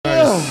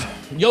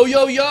Yo,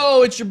 yo,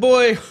 yo, it's your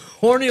boy,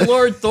 Horny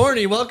Lord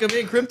Thorny. Welcome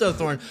in, Crypto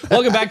Thorn.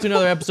 Welcome back to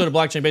another episode of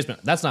Blockchain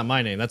Basement. That's not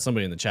my name. That's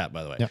somebody in the chat,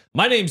 by the way. Yep.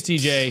 My name's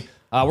TJ.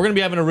 We're going to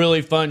be having a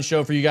really fun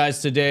show for you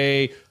guys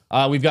today.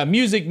 We've got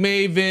Music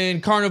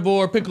Maven,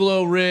 Carnivore,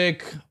 Piccolo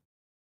Rick,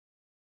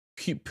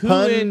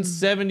 Puin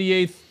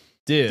 78th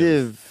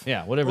Div.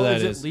 Yeah, whatever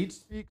that is. Leech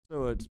speak,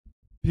 so it's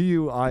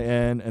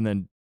Puin and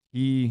then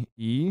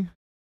TE.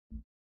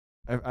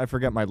 I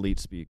forget my leech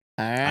speak.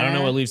 I don't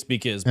know what leaf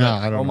speak is, but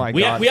I don't know. Oh my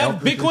we God. have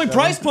Bitcoin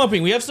price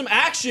pumping. We have some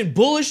action,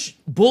 bullish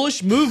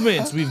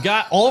movements. We've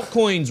got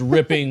altcoins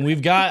ripping.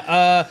 We've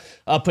got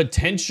a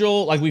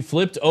potential, like we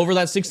flipped over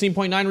that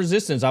 16.9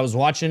 resistance. I was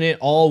watching it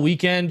all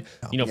weekend.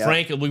 You know,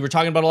 Frank, we were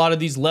talking about a lot of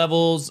these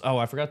levels. Oh,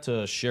 I forgot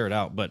to share it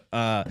out, but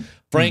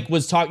Frank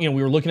was talking, you know,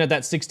 we were looking at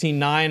that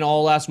 16.9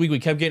 all last week. We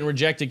kept getting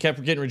rejected.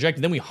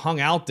 Then we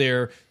hung out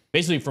there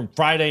basically from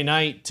Friday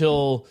night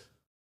till,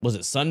 was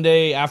it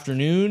Sunday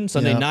afternoon,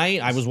 Sunday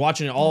night? I was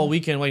watching it all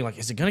weekend, waiting, like,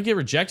 is it gonna get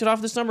rejected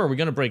off this number? Are we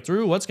gonna break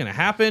through? What's gonna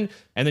happen?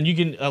 And then you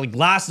can, like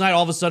last night,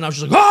 all of a sudden, I was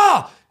just like,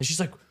 ah! And she's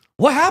like,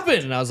 what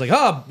happened? And I was like,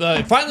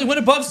 it finally went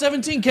above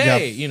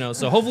 17K. You know,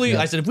 so hopefully,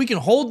 I said, if we can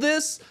hold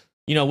this,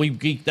 you know, we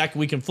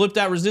can flip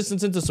that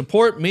resistance into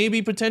support,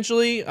 maybe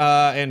potentially,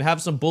 and have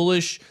some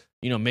bullish,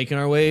 you know, making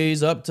our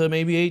ways up to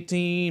maybe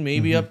 18,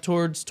 maybe up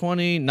towards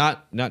 20.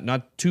 Not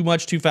too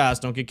much, too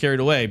fast. Don't get carried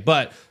away,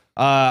 but.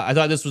 I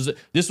thought this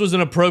was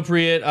an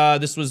appropriate.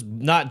 This was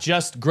not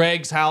just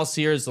Greg's house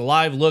here. It's a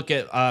live look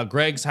at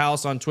Greg's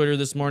house on Twitter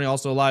this morning.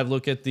 Also a live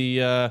look at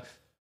the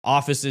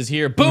offices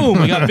here. Boom!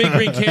 We got big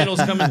green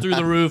candles coming through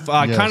the roof.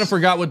 Kind of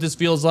forgot what this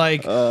feels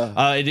like.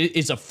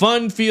 It's a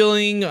fun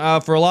feeling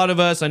for a lot of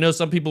us. I know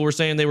some people were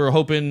saying they were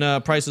hoping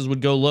prices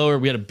would go lower.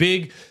 We had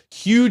a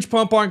huge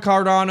pump on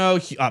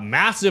Cardano, a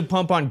massive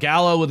pump on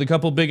Gallo with a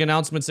couple big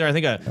announcements there. I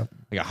think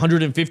like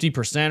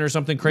 150% or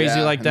something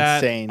crazy like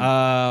that.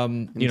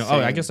 Insane. You know,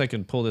 I guess I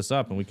can pull this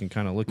up and we can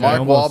kind of look Mark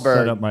at it.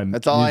 Wahlberg.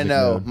 That's all I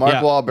know. Mark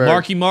Wahlberg.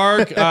 Marky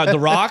Mark, The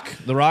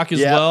Rock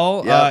as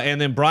well. And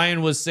then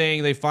Brian was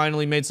saying they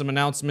finally made some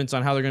announcements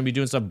on how they're going to be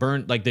doing stuff.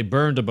 They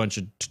burned a bunch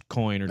of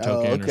coin or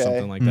token or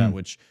something like that,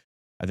 which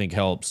I think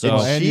helps. So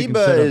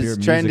Shiba is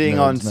trending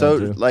on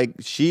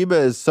Shiba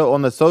is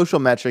on the social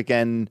metric,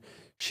 and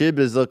SHIB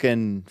is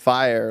looking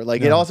fire.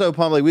 Like it also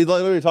pumped, like we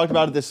literally talked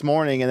about it this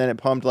morning, and then it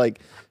pumped like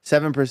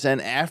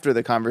 7% after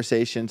the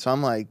conversation. So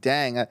I'm like,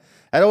 dang, that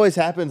always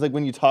happens. Like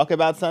when you talk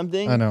about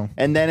something, I know,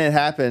 and then it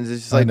happens.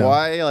 It's just like,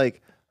 why?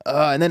 Like,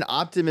 and then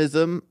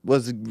Optimism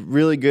was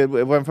really good.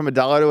 It went from $1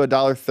 to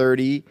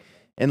 $1.30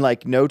 in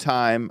like no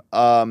time.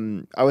 I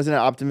was in an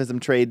Optimism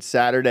trade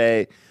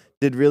Saturday.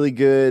 Did really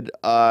good.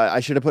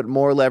 I should have put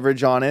more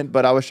leverage on it,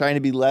 but I was trying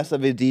to be less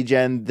of a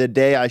degen the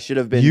day I should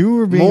have been. You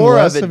were being more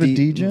less of a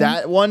degen?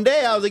 That one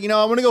day I was like, you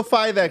know, I'm gonna go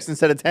 5x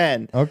instead of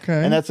 10.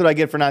 Okay. And that's what I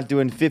get for not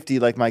doing 50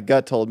 like my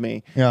gut told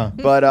me. Yeah.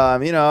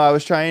 But you know, I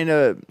was trying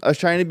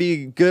to be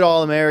a good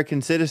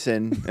all-American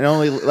citizen and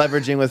only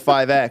leveraging with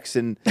 5x,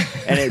 and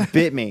it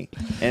bit me.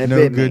 And it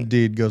bit me. No good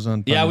deed goes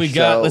unpunished. Yeah, we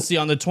got, let's see,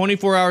 on the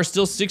 24 hours,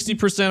 still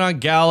 60% on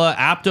Gala,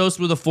 Aptos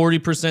with a 40%,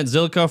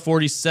 Zilliqa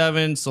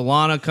 47,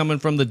 Solana coming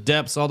from the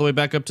depths all the way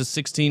back up to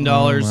 $16.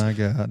 Oh my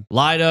God.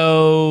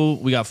 Lido,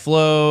 we got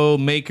Flow,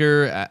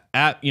 Maker,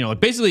 you know,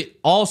 basically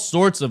all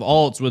sorts of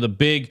alts with a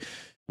big,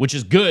 which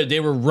is good. They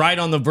were right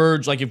on the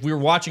verge. Like if we were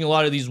watching a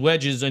lot of these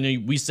wedges,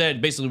 and we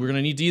said basically we're going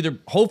to need to either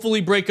hopefully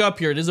break up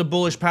here. It is a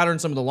bullish pattern.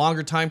 Some of the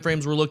longer time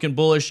frames were looking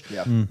bullish,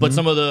 but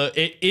some of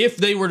if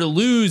they were to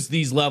lose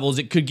these levels,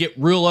 it could get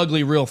real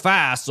ugly real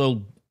fast.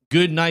 So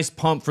good, nice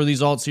pump for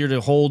these alts here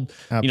to hold,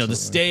 you know, to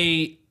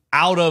stay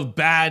out of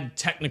bad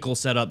technical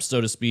setups,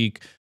 so to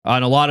speak.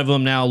 And a lot of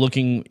them now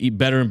looking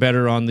better and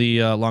better on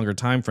the longer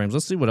time frames.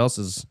 Let's see what else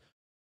is.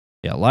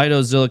 Yeah, Lido,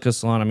 Zilliqa,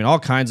 Solana. I mean, all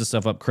kinds of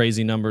stuff up,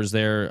 crazy numbers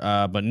there.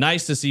 But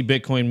nice to see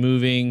Bitcoin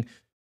moving.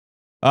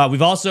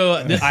 We've also,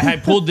 I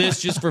had pulled this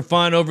just for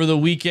fun over the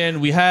weekend.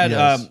 We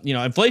had, you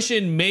know,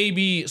 inflation may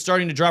be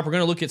starting to drop. We're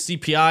going to look at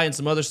CPI and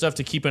some other stuff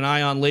to keep an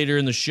eye on later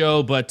in the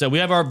show. But we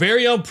have our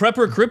very own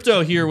Prepper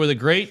Crypto here with a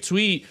great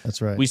tweet.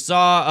 That's right. We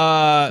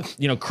saw,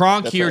 you know,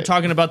 Kronk here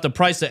talking about the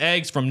price of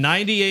eggs from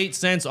 98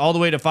 cents all the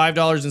way to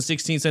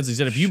 $5.16. He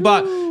said, if you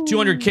bought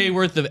 200K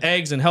worth of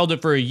eggs and held it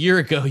for a year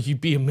ago,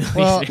 you'd be a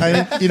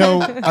millionaire. Well, you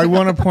know, I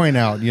want to point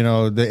out, you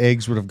know, the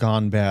eggs would have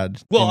gone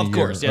bad. Well, of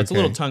course. Yeah, it's a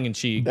little tongue in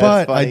cheek.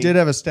 But I did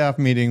have a staff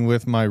meeting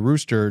with my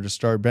rooster to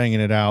start banging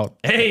it out.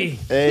 Hey.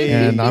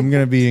 And I'm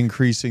going to be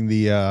increasing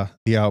the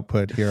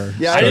output here.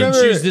 Yeah, I didn't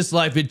choose this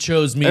life; it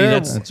chose me.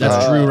 That's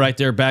Drew right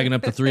there, bagging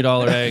up the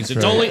 $3 eggs.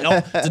 It's only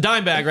it's a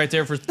dime bag right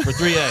there for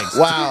 3 eggs.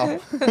 Wow.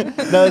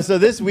 No, so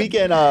this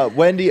weekend,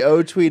 Wendy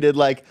O tweeted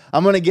like,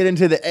 "I'm gonna get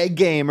into the egg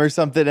game" or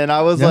something, and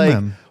I was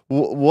like.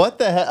 What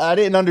the heck? I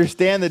didn't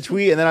understand the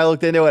tweet, and then I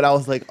looked into it. I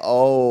was like,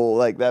 "Oh,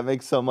 like that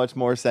makes so much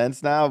more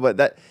sense now." But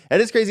that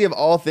is crazy. Of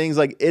all things,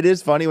 like it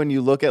is funny when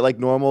you look at like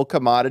normal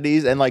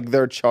commodities and like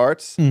their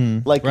charts,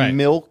 like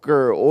milk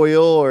or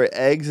oil or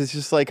eggs. It's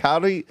just like, how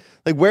do you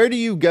like? Where do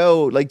you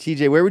go? Like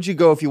TJ, where would you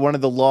go if you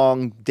wanted the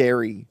long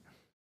dairy?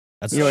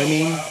 That's, you know what I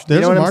mean?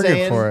 There's you know a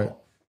market for it.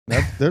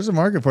 there's a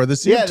market for it.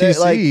 The Yeah, they're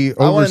CFTC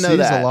I wanna know oversees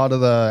that. a lot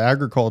of the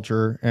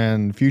agriculture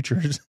and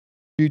futures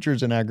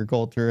in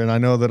agriculture, and I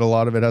know that a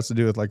lot of it has to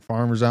do with like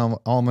farmers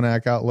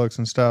almanac outlooks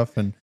and stuff.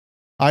 And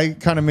I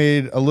kind of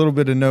made a little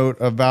bit of note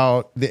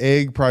about the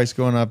egg price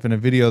going up in a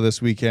video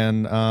this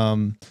weekend.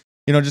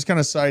 Just kind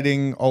of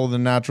citing all of the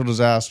natural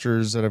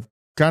disasters that have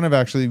kind of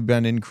actually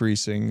been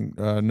increasing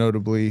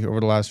notably over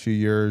the last few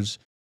years.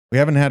 We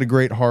haven't had a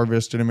great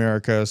harvest in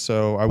America,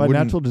 so I By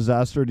wouldn't. natural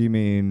disaster, do you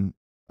mean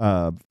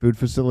food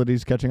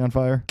facilities catching on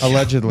fire?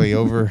 Allegedly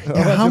over.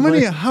 Yeah,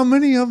 how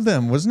many of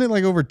them? Wasn't it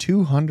like over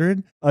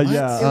 200? Yeah.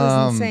 It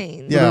was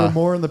insane. There Yeah. were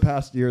more in the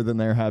past year than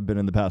there have been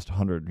in the past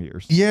 100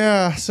 years.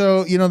 Yeah.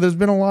 So, there's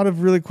been a lot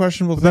of really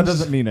questionable But that things.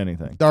 doesn't mean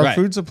anything. Our Right.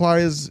 food supply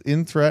is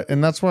in threat,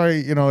 and that's why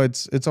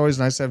it's always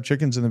nice to have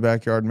chickens in the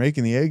backyard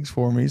making the eggs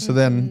for me. So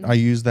then I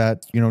use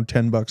that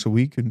 $10 a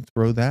week and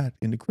throw that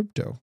into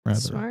crypto rather.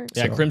 Smart.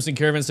 Yeah, So- Crimson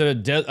Caravan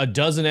said a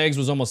dozen eggs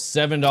was almost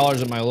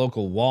 $7 at my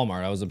local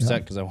Walmart. I was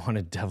upset because I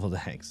wanted deviled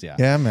eggs. Yeah.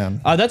 Yeah,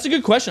 man. That's a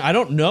good question. I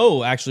don't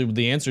know actually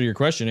the answer to your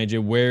question, AJ.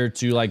 Where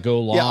to like go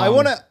long? Yeah, I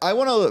want a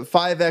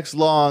 5x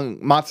long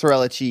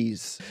mozzarella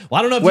cheese. Well,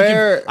 I don't know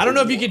if I don't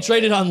know if you can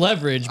trade it on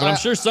leverage, but I'm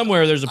sure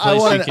somewhere there's a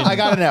place you can. I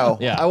gotta know.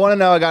 Yeah. I want to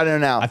know. I gotta know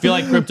now. I feel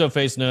like Crypto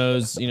Face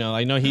knows.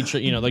 I know he.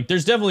 Like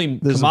there's definitely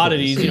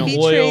commodities. He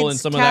oil and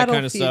trades some of that cattle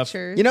kind of stuff.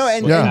 futures.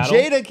 and Yeah.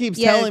 Jada keeps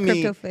telling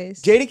me.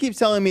 Crypto-face. Jada keeps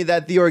telling me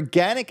that the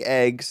organic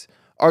eggs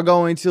are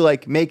going to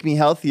like make me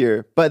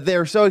healthier, but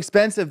they're so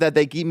expensive that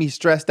they keep me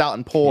stressed out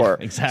and poor.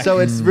 Yeah, exactly. So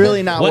it's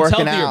really not What's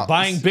working healthier, out.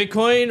 buying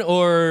Bitcoin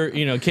or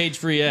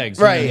cage-free eggs?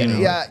 Right. You know.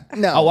 Yeah.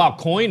 No. Oh wow,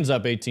 coin's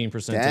up 18%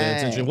 today. That's Dang.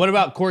 interesting. What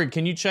about Corey?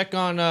 Can you check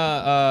on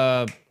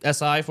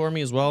SI for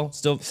me as well?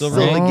 Still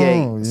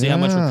Silvergate. See how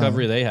much yeah.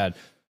 recovery they had.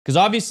 Because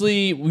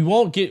obviously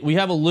we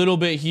have a little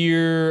bit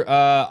here.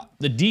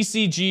 The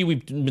DCG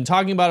we've been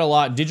talking about a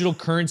lot. Digital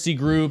Currency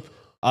Group,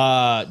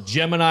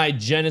 Gemini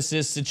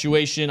Genesis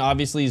situation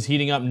obviously is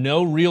heating up.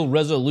 No real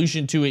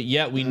resolution to it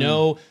yet. We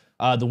know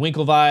the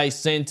Winklevi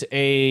sent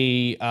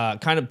a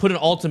kind of put an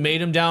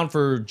ultimatum down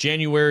for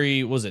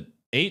January, was it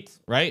 8th,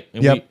 right?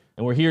 And Yep.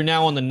 we're here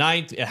now on the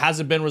 9th. It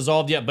hasn't been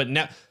resolved yet, but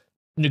now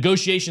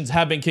negotiations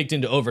have been kicked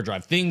into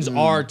overdrive. Things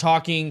are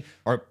talking,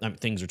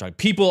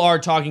 people are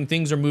talking,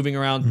 things are moving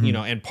around,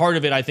 and part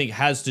of it I think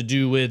has to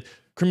do with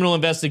criminal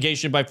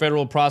investigation by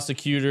federal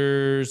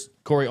prosecutors.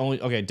 Corey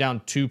down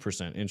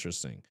 2%.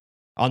 Interesting.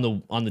 On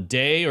the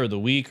day or the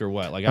week or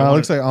what? Like It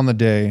looks like on the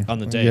day. on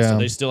the day. Yeah. So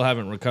they still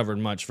haven't recovered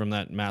much from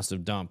that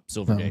massive dump.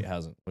 Silvergate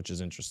hasn't, which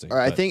is interesting. All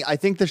right, But- I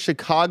think the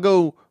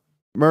Chicago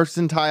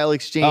Mercantile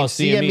Exchange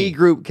CME. CME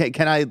Group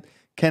can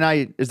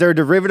I is there a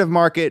derivative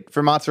market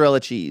for mozzarella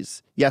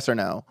cheese? Yes or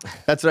no?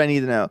 That's what I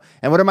need to know.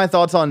 And what are my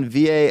thoughts on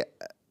VA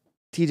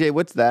TJ,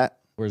 what's that?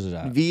 where's it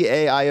at?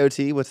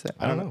 VAIOT? What's that?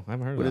 I don't know. I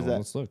haven't heard What of is that. that? One.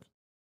 Let's look.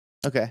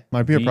 Okay.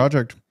 Might be a V-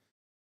 project.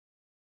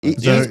 Is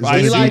that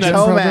Eli a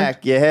Tomac.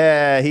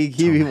 Yeah,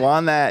 he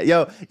won that.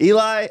 Yo,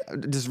 Eli,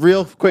 just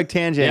real quick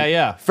tangent.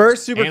 Yeah.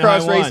 First Supercross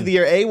Anaheim race won. of the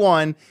year,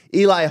 A1.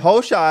 Eli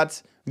whole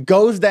shots,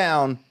 goes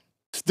down,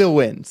 still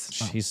wins.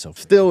 He's so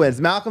Still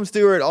wins. Malcolm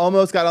Stewart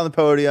almost got on the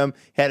podium.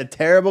 Had a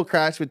terrible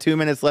crash with 2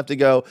 minutes left to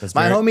go.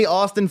 My homie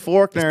Austin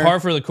Faulkner. par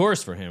for the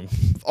course for him.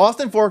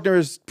 Austin Faulkner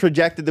is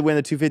projected to win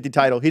the 250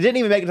 title. He didn't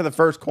even make it to the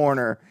first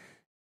corner.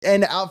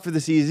 And out for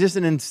the season. Just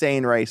an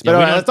insane race. But Yeah, all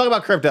we right, don't- let's talk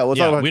about crypto. We'll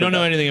talk about we don't know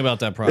crypto. anything about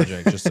that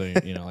project. Just so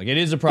you know, like it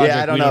is a project.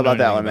 Yeah, I don't we know about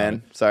that anything one,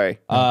 man. Sorry.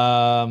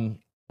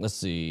 Let's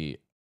see.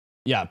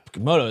 Yeah,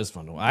 Moto is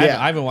fun. I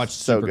haven't watched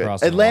So good.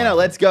 Supercross. in a Atlanta, while.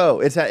 let's go.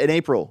 It's in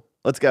April.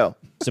 Let's go.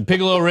 So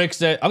Piccolo Rick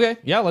said, "Okay,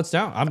 yeah, let's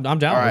down. I'm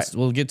down. All right.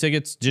 We'll get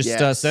tickets. Just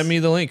Yes. send me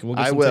the link. We'll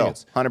get I some will.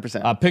 tickets."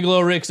 100%. Piccolo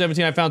Rick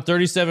 17. I found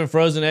 37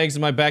 frozen eggs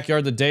in my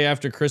backyard the day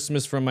after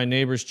Christmas from my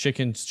neighbor's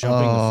chickens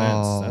jumping the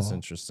fence. That's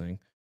interesting.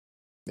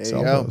 There you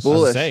Sell go. those.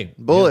 Bullish. Say,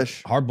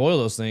 Bullish. hard boil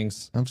those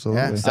things.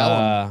 Absolutely. Yeah, sell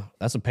 'em.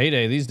 That's a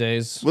payday these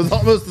days. Was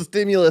almost the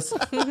stimulus.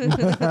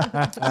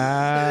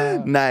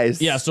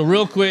 Nice. Yeah, so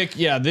real quick,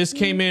 this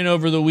came in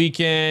over the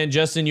weekend.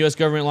 Justin, U.S.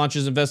 government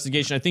launches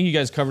investigation. I think you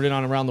guys covered it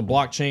on Around the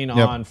Blockchain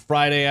on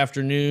Friday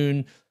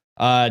afternoon.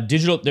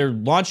 They're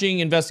launching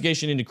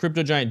investigation into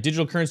crypto giant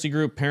Digital Currency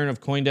Group, parent of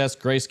CoinDesk,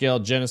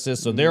 Grayscale,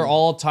 Genesis. So they're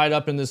all tied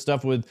up in this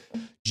stuff with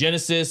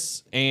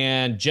Genesis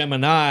and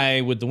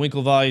Gemini with the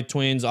Winklevi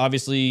twins.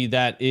 Obviously,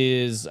 that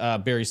is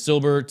Barry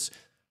Silbert.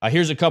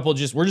 Here's a couple.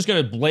 We're just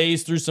going to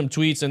blaze through some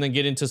tweets and then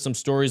get into some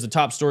stories. The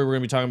top story we're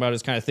going to be talking about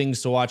is kind of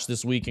things to watch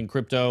this week in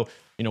crypto.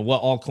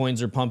 What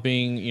altcoins are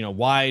pumping.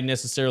 Why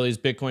necessarily is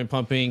Bitcoin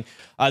pumping.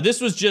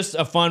 This was just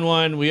a fun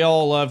one. We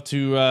all love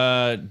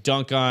to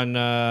dunk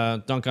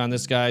on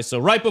this guy. So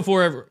right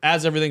before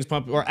as everything's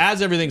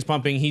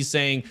pumping, he's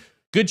saying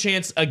good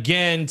chance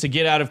again to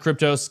get out of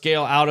crypto,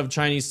 scale out of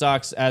Chinese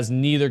stocks as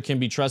neither can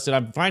be trusted.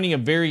 I'm finding a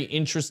very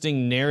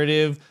interesting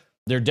narrative.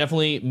 They're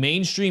definitely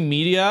mainstream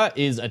media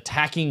is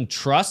attacking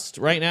trust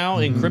right now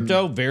in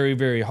crypto very,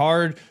 very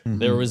hard.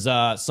 There was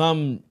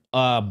some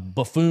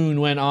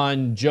buffoon went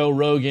on Joe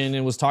Rogan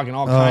and was talking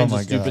all kinds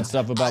of stupid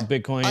stuff about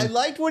Bitcoin. I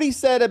liked what he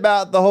said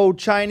about the whole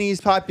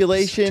Chinese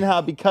population,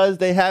 how because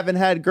they haven't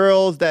had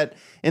girls that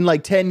in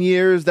like 10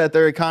 years that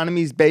their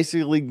economy's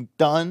basically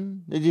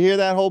done. Did you hear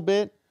that whole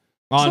bit?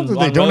 On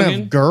they don't Rogan?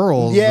 have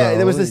girls. Yeah, though.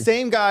 there was the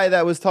same guy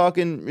that was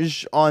talking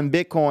on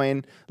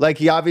Bitcoin. Like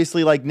he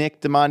obviously, like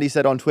Nick Demondi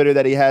said on Twitter,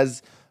 that he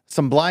has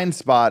some blind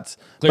spots.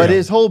 Clear. But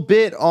his whole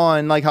bit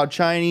on like how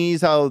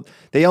Chinese, how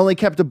they only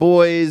kept the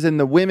boys and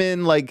the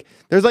women, like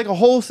there's like a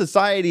whole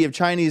society of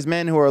Chinese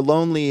men who are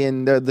lonely,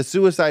 and the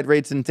suicide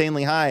rate's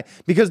insanely high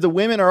because the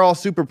women are all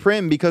super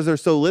prim because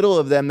there's so little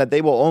of them that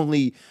they will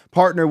only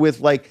partner with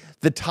like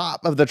the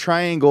top of the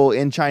triangle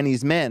in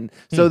Chinese men.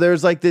 So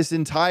there's like this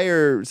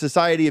entire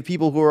society of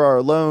people who are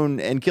alone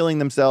and killing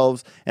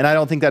themselves. And I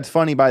don't think that's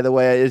funny, by the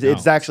way.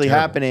 It's actually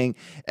happening.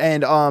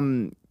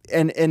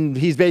 And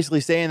he's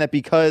basically saying that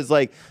because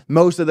like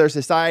most of their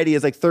society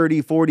is like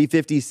 30, 40,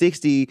 50,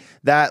 60,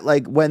 that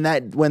like when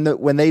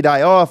they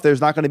die off,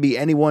 there's not going to be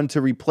anyone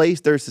to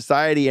replace their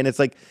society. And it's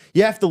like,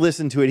 you have to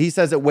listen to it. He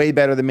says it way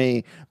better than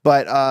me,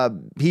 but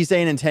he's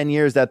saying in 10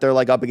 years that they're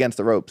like up against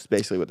the ropes,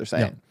 basically what they're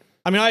saying. Yeah.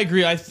 I mean, I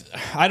agree. I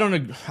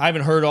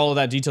haven't heard all of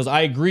that details.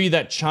 I agree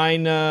that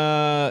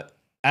China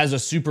as a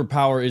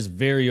superpower is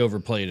very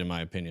overplayed, in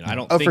my opinion. I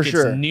don't think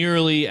it's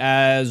nearly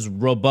as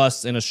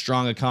robust and a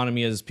strong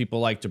economy as people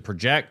like to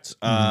project.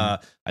 I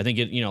think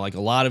it, like a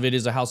lot of it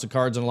is a house of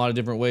cards in a lot of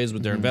different ways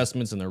with their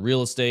investments and their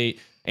real estate,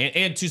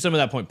 and to some of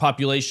that point,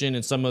 population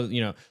and some of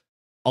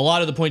a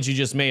lot of the points you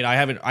just made.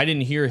 I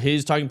didn't hear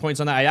his talking points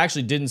on that. I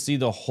actually didn't see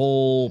the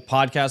whole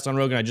podcast on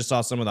Rogan. I just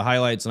saw some of the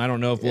highlights, and I don't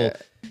know if we'll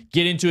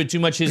get into it too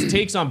much. His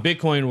takes on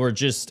Bitcoin were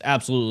just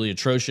absolutely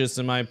atrocious,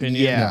 in my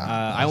opinion. Yeah.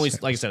 I only,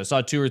 like I said, I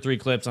saw 2 or 3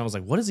 clips, and I was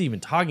like, what is he even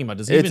talking about?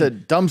 It's a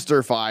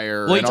dumpster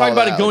fire. Well, he talked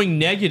about it going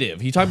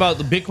negative. He talked about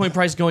the Bitcoin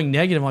price going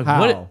negative. I'm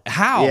like, what?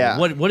 How? Yeah.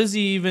 What is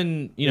he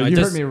even, you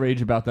heard me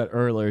rage about that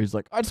earlier. He's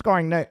like, it's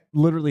going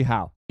literally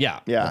how?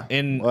 Yeah. Yeah.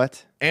 And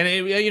what?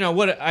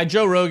 And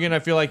Joe Rogan, I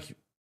feel like,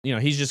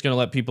 he's just going to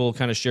let people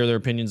kind of share their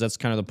opinions. That's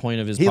kind of the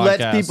point of his podcast. He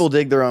lets people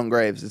dig their own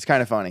graves. It's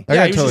kind of funny.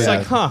 Yeah, he was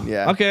just like,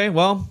 okay,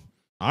 well,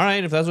 all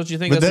right, if that's what you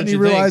think. But then he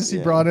realized he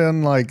brought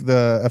in like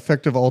the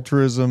effective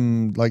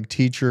altruism like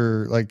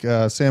teacher, like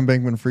Sam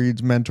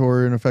Bankman-Fried's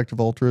mentor in effective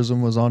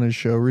altruism was on his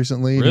show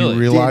recently. Really? And he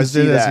realized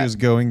it as he was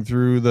going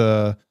through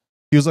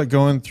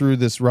going through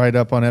this write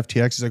up on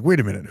FTX. He's like, wait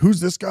a minute,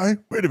 who's this guy?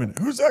 Wait a minute,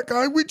 who's that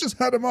guy? We just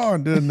had him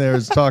on. And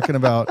there's talking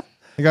about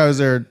the guy was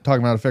there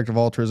talking about effective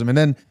altruism, and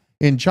then.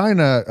 In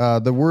China,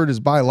 the word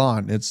is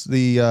bailan. It's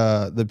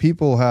the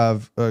people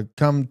have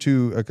come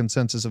to a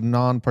consensus of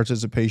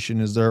non-participation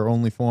is their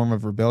only form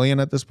of rebellion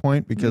at this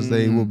point because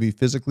they will be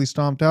physically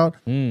stomped out.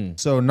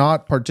 So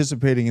not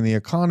participating in the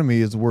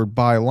economy is the word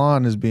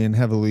bailan is being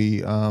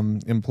heavily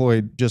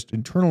employed just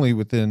internally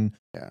within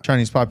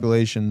Chinese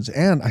populations.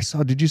 And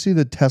did you see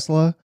the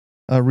Tesla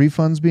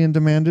refunds being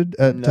demanded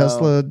at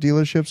Tesla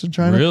dealerships in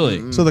China?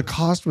 Really? So the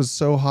cost was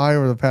so high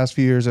over the past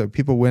few years that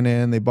people went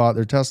in, they bought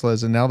their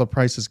Teslas, and now the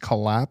price has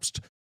collapsed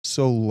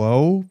so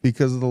low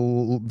because of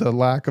the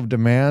lack of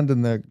demand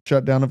and the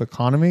shutdown of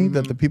economy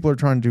that the people are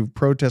trying to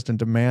protest and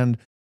demand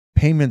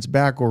payments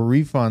back or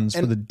refunds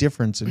for the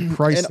difference in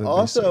price. And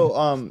also,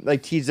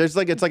 like there's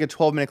like it's like a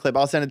 12-minute clip.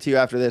 I'll send it to you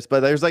after this.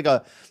 But there's like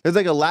a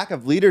lack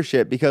of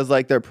leadership because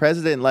like their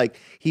president, like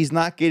he's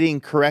not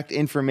getting correct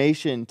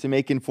information to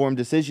make informed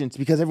decisions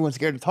because everyone's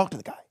scared to talk to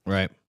the guy.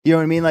 Right. You know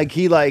what I mean? Like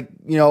he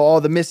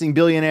all the missing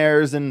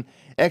billionaires and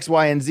X,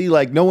 Y, and Z.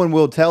 Like no one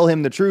will tell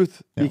him the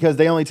truth because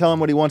they only tell him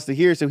what he wants to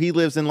hear. So he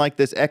lives in like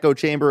this echo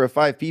chamber of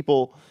 5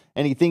 people.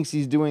 And he thinks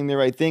he's doing the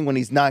right thing when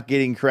he's not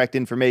getting correct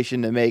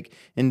information to make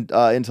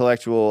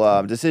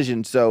intellectual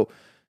decisions. So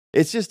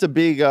it's just a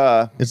big,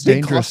 it's big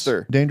dangerous.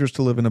 cluster. Dangerous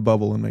to live in a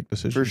bubble and make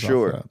decisions. For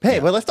sure. Hey,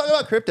 but let's talk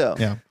about crypto.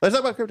 Yeah. Let's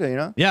talk about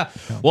crypto, Yeah.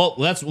 Well,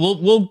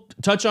 we'll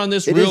touch on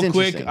this real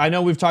quick. I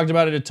know we've talked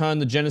about it a ton,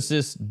 the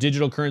Genesis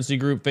Digital Currency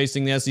Group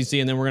facing the SEC,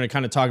 and then we're going to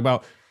kind of talk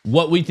about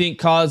what we think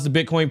caused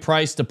the Bitcoin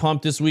price to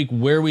pump this week,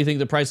 where we think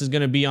the price is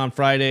going to be on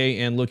Friday,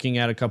 and looking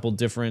at a couple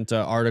different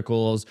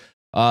articles.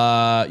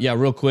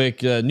 Real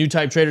quick. New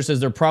Type Trader says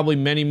there are probably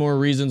many more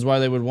reasons why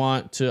they would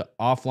want to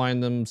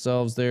offline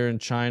themselves there in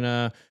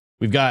China.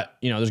 We've got,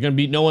 there's going to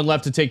be no one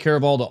left to take care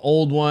of all the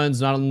old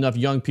ones, not enough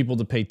young people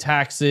to pay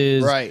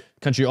taxes. Right.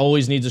 Country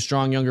always needs a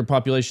strong younger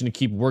population to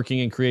keep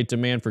working and create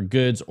demand for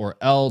goods or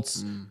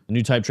else. The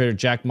New Type Trader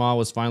Jack Ma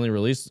was finally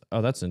released.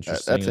 Oh, that's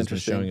interesting. That's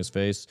interesting. Showing his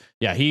face.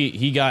 Yeah,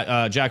 he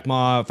got Jack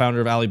Ma,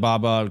 founder of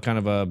Alibaba, kind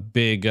of a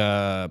big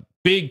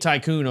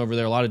tycoon over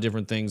there. A lot of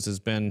different things has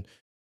been,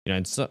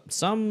 and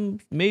some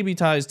maybe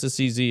ties to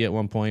CZ at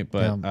one point,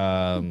 but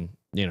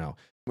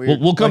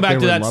we'll come back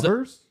to that.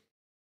 Lovers?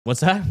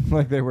 What's that?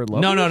 Like they were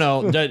lovers?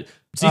 No.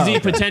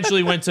 CZ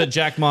potentially went to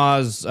Jack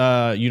Ma's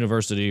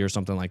university or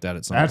something like that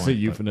at some point. That's a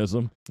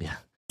euphemism. Yeah.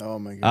 Oh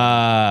my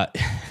god.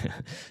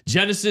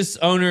 Genesis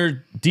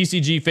owner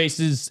DCG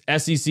faces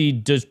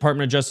SEC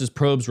Department of Justice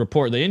probes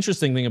report. The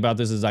interesting thing about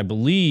this is I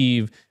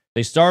believe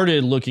they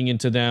started looking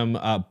into them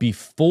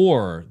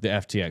before the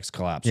FTX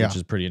collapse, which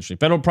is pretty interesting.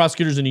 Federal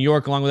prosecutors in New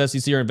York, along with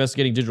SEC, are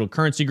investigating Digital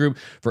Currency Group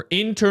for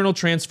internal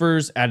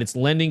transfers at its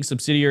lending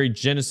subsidiary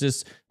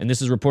Genesis. And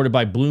this is reported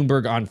by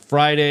Bloomberg on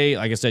Friday.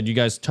 Like I said, you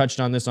guys touched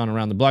on this on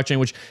Around the Blockchain,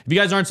 which if you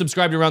guys aren't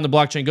subscribed to Around the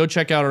Blockchain, go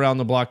check out Around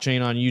the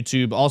Blockchain on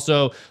YouTube.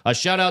 Also, a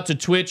shout out to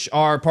Twitch,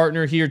 our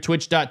partner here,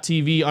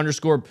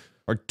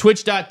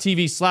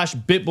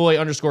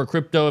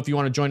 twitch.tv/bitboy_crypto if you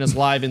want to join us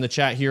live in the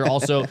chat here.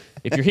 Also,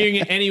 if you're hearing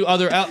it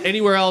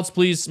anywhere else,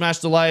 please smash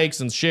the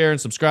likes and share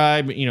and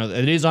subscribe. You know,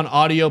 it is on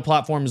audio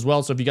platform as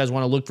well. So if you guys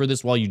want to look for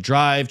this while you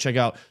drive, check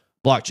out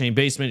Blockchain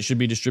Basement. It should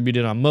be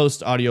distributed on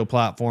most audio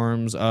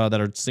platforms that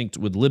are synced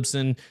with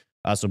Libsyn.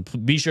 So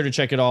be sure to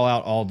check it all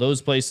out, all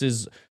those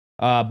places.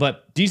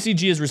 But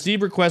DCG has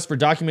received requests for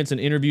documents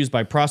and interviews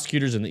by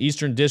prosecutors in the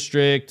Eastern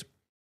District.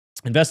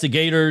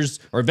 Investigations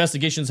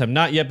have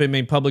not yet been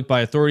made public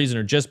by authorities and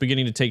are just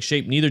beginning to take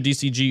shape. Neither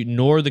DCG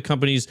nor the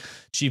company's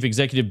chief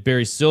executive,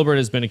 Barry Silbert,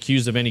 has been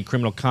accused of any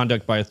criminal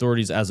conduct by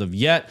authorities as of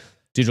yet.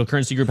 Digital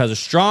Currency Group has a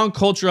strong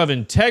culture of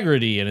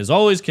integrity and has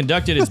always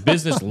conducted its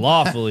business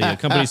lawfully, a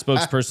company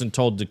spokesperson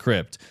told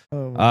Decrypt.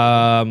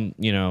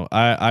 You know,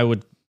 I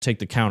would take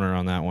the counter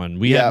on that one.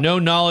 We have no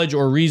knowledge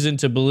or reason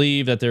to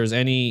believe that there's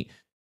any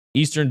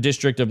Eastern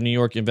District of New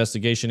York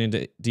investigation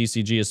into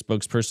DCG. A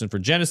spokesperson for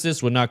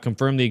Genesis would not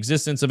confirm the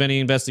existence of any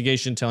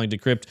investigation, telling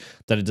Decrypt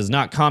that it does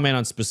not comment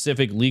on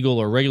specific legal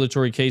or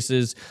regulatory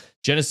cases.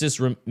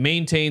 Genesis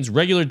maintains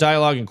regular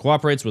dialogue and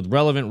cooperates with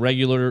relevant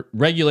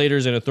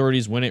regulators and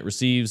authorities when it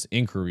receives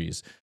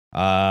inquiries.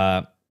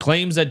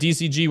 Claims that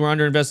DCG were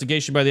under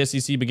investigation by the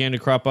SEC began to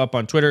crop up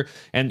on Twitter.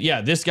 And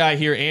yeah, this guy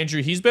here,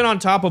 Andrew, he's been on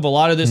top of a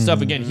lot of this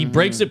stuff. Again, he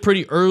breaks it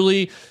pretty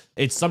early.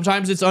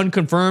 Sometimes it's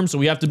unconfirmed, so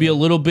we have to be a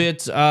little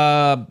bit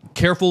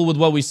careful with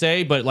what we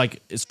say. But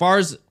like, as far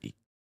as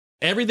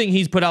everything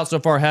he's put out so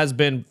far has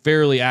been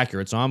fairly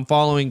accurate. So I'm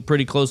following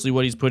pretty closely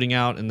what he's putting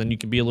out, and then you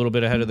can be a little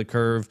bit ahead of the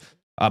curve.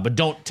 But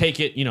don't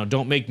take it, you know,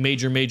 don't make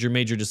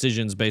major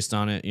decisions based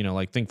on it. You know,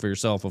 like think for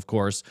yourself, of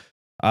course.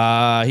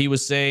 He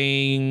was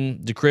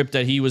saying, Decrypt,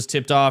 that he was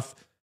tipped off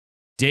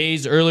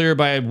days earlier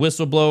by a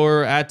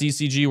whistleblower at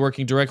DCG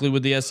working directly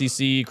with the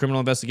SEC.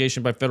 Criminal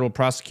investigation by federal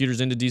prosecutors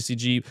into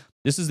DCG.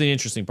 This is the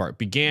interesting part.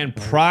 Began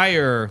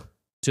prior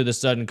to the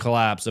sudden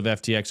collapse of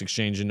FTX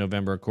exchange in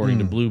November, according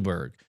to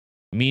Bloomberg.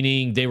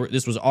 Meaning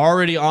this was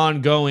already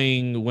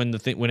ongoing when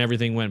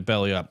everything went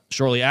belly up.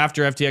 Shortly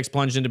after FTX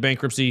plunged into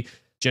bankruptcy,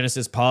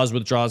 Genesis paused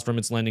withdrawals from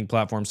its lending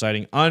platform,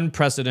 citing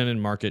unprecedented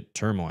market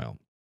turmoil.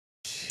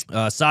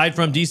 Aside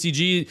from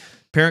DCG,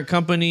 parent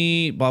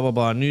company, blah, blah,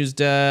 blah, news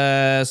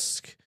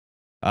desk,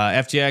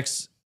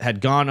 FTX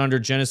had gone under.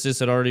 Genesis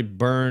had already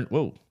burned.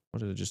 Whoa,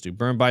 what did it just do?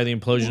 Burned by the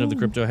implosion of the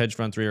crypto hedge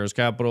fund 3 Arrows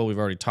Capital. We've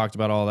already talked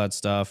about all that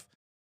stuff.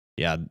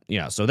 Yeah.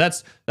 So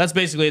that's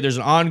basically it. There's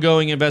an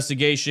ongoing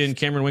investigation.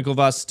 Cameron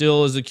Winklevoss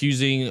still is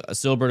accusing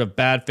Silbert of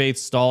bad faith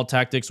stall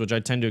tactics, which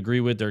I tend to agree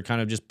with. They're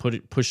kind of just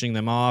pushing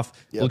them off.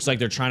 Looks like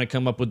they're trying to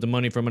come up with the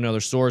money from another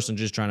source and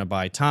just trying to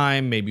buy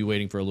time, maybe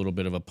waiting for a little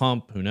bit of a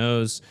pump. Who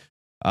knows?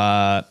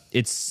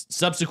 Its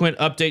subsequent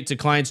update to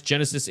clients,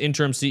 Genesis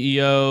interim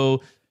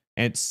CEO,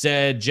 and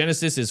said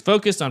Genesis is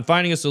focused on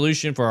finding a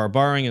solution for our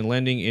borrowing and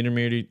lending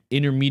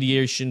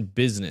intermediation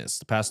business.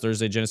 The past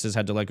Thursday, Genesis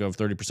had to let go of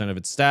 30% of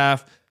its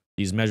staff.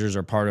 These measures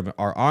are part of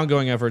our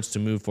ongoing efforts to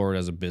move forward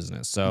as a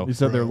business. So you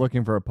said they're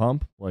looking for a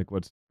pump, like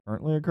what's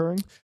currently occurring?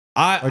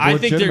 I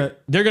think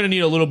they're going to need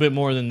a little bit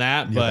more than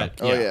that, but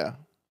that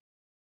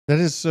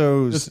is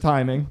so just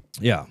timing.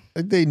 Yeah,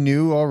 they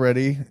knew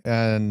already,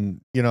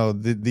 and you know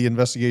the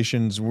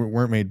investigations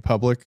weren't made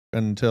public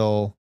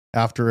until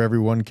after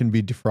everyone can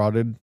be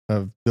defrauded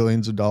of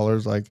billions of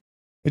dollars. Like,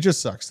 it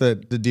just sucks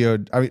that the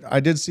DOJ, I mean, I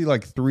did see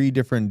like 3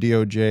 different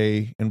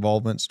DOJ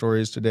involvement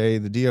stories today.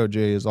 The DOJ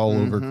is all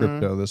over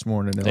crypto this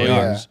morning. They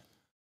are.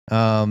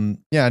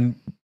 Yeah. And,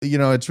 you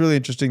know, it's really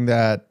interesting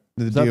that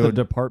the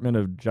Department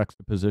of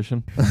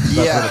Juxtaposition? That's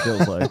what it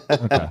feels like.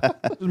 Okay.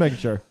 Just making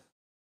sure.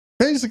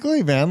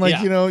 Basically, man, like,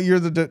 you know, you're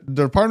the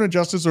Department of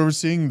Justice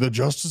overseeing the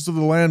justice of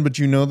the land, but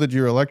you know that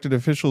your elected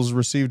officials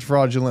received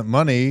fraudulent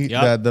money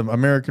that the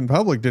American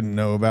public didn't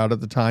know about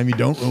at the time. You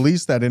don't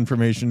release that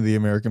information to the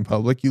American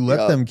public. You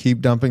let them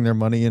keep dumping their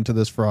money into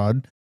this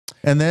fraud.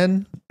 And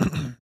then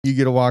you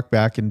get to walk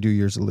back and do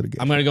years of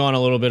litigation. I'm going to go on a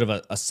little bit of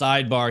a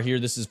sidebar here.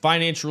 This is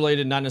finance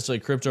related, not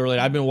necessarily crypto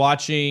related. I've been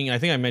watching, I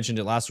think I mentioned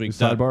it last week.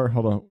 Sidebar?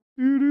 Hold on.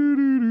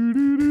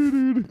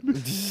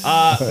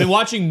 Been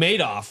watching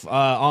Madoff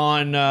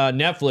on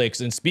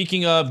Netflix, and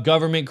speaking of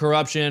government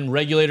corruption,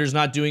 regulators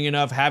not doing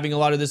enough, having a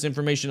lot of this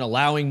information,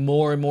 allowing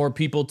more and more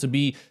people to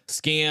be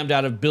scammed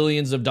out of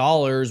billions of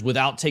dollars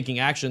without taking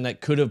action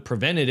that could have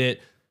prevented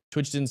it.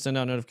 Twitch didn't send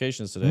out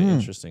notifications today.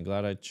 Interesting.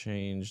 Glad I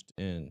changed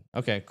in.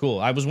 Okay, cool.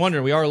 I was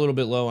wondering. We are a little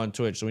bit low on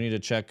Twitch, so we need to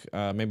check.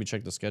 Maybe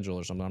check the schedule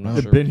or something. I'm not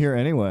I've sure. been here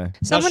anyway.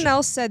 Someone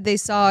else said they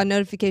saw a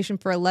notification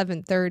for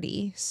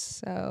 11:30.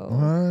 So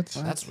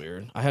What? That's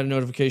weird. I had a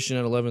notification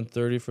at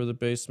 11:30 for the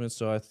basement,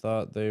 so I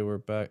thought they were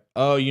back.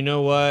 Oh, you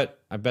know what?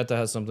 I bet that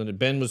has something to.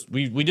 Ben was.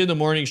 We did the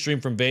morning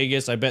stream from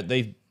Vegas. I bet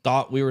they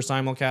thought we were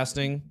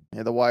simulcasting.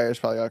 Yeah, the wires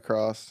probably got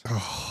crossed.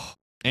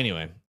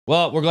 Anyway.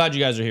 Well, we're glad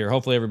you guys are here.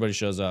 Hopefully everybody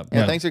shows up.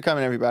 Yeah, thanks for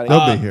coming, everybody.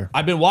 They'll be here.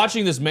 I've been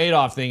watching this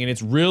Madoff thing, and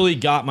it's really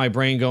got my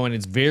brain going.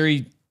 It's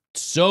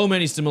so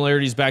many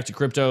similarities back to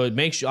crypto. It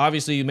makes you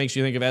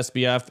think of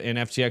SBF and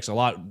FTX a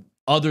lot,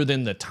 other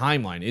than the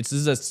timeline. This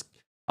is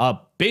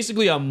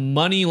basically a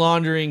money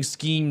laundering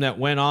scheme that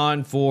went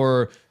on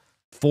for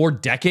 4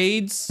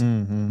 decades,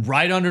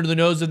 right under the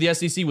nose of the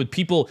SEC, with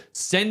people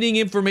sending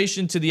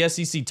information to the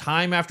SEC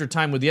time after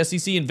time, with the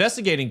SEC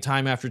investigating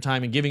time after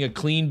time and giving a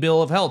clean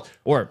bill of health,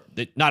 or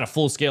not a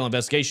full-scale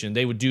investigation.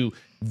 They would do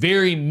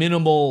very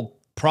minimal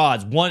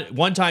prods.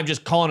 One time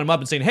just calling him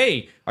up and saying,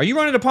 hey, are you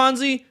running a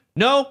Ponzi?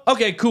 No?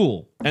 Okay,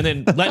 cool. And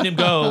then letting him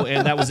go,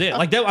 and that was it.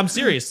 Like that, I'm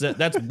serious.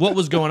 That's what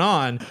was going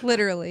on.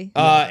 literally.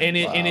 And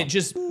it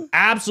just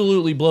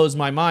absolutely blows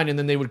my mind. And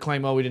then they would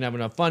claim, oh, we didn't have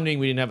enough funding.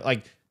 We didn't have,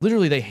 like,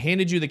 literally they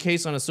handed you the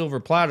case on a silver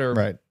platter.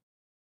 Right.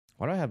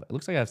 What do I have? It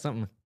looks like I have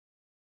something.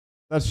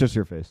 That's just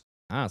your face.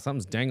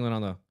 Something's dangling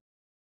on the.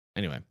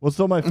 Anyway. Well,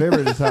 still my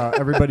favorite is how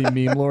everybody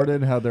meme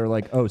lorded how they're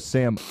like, oh,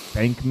 Sam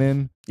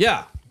Bankman.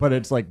 Yeah. But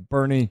it's like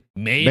Bernie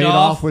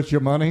Madoff with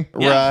your money.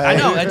 Yeah, Right. I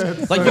know.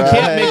 That's, like, you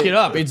can't make it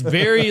up. It's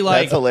very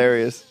like. That's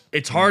hilarious.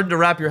 It's hard to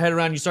wrap your head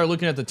around. You start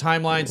looking at the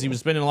timelines. He was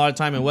spending a lot of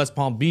time in West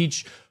Palm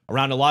Beach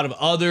around a lot of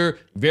other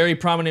very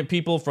prominent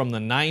people from the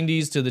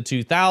 90s to the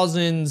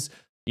 2000s.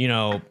 You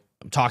know,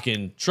 I'm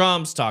talking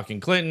Trump's,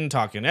 talking Clinton,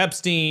 talking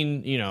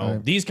Epstein,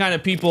 these kind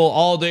of people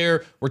all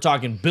there. We're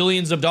talking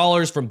billions of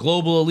dollars from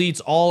global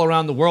elites all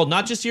around the world,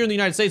 not just here in the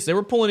United States. They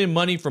were pulling in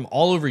money from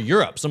all over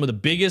Europe. Some of the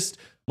biggest,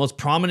 most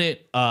prominent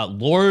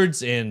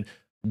lords and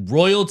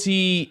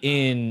royalty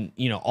in,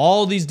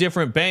 all these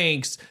different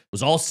banks. It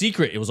was all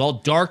secret. It was all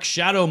dark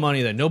shadow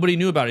money that nobody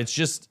knew about. It's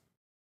just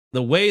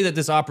the way that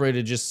this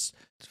operated just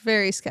It's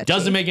very sketchy.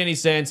 doesn't make any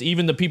sense.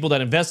 Even the people that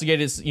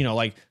investigated,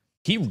 like,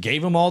 he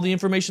gave them all the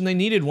information they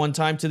needed one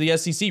time to the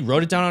SEC,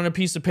 wrote it down on a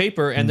piece of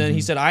paper, and then he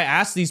said, I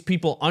asked these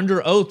people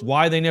under oath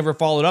why they never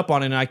followed up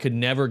on it, and I could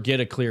never get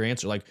a clear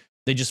answer. Like,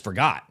 they just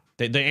forgot.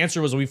 The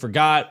answer was, we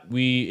forgot,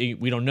 we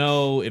don't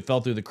know, it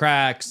fell through the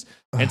cracks.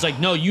 And it's like,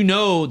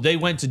 no, they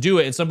went to do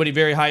it, and somebody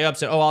very high up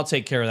said, oh, I'll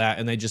take care of that,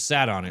 and they just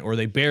sat on it, or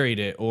they buried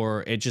it,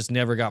 or it just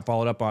never got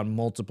followed up on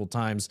multiple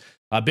times.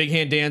 Big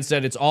Hand Dan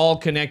said it's all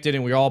connected,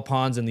 and we're all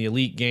pawns in the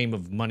elite game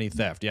of money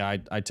theft. Yeah,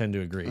 I tend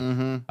to agree.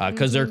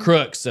 Because they're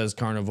crooks, says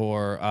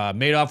Carnivore.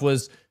 Madoff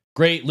was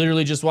great.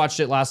 Literally just watched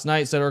it last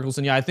night, said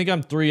Urkelson. Yeah, I think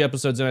I'm 3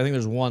 episodes in. I think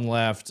there's 1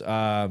 left.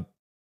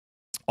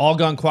 All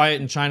Gone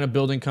Quiet in China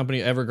Building Company,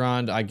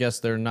 Evergrande. I guess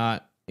they're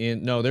not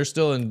in. No, they're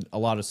still in a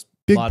lot of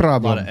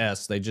lot of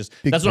S. They just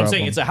that's what I'm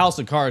saying. It's a house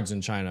of cards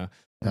in China.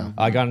 Yeah.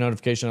 I got a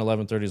notification at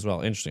 11:30 as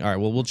well. Interesting. All right,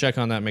 well, we'll check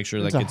on that. Make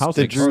sure that gets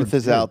The truth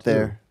is out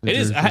there. It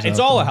is. It's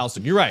all a house.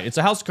 You're right. It's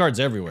a house of cards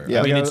everywhere.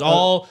 Yeah. I mean, it's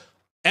all.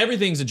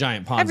 Everything's a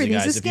giant Ponzi,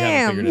 Everything's guys. a If you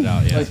haven't figured it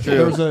scam. out, yeah. Like,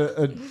 there was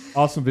an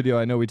awesome video.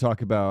 I know we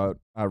talk about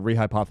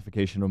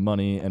rehypothecation of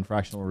money and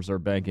fractional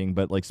reserve banking,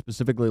 but like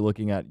specifically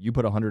looking at, you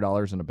put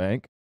 $100 in a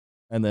bank,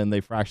 and then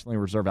they fractionally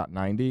reserve out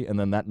 90, and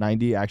then that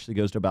 90 actually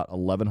goes to about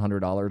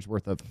 $1,100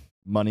 worth of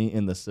money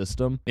in the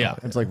system. Yeah.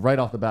 It's like right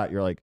off the bat,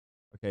 you're like,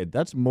 okay,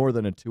 that's more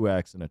than a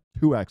 2x, and a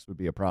 2x would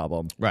be a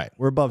problem. Right.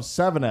 We're above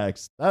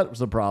 7x, that was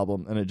a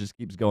problem, and it just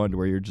keeps going to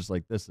where you're just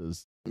like, this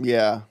is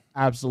Yeah.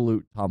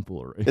 absolute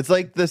tomfoolery. It's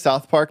like the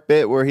South Park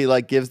bit where he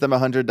like gives them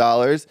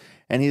 $100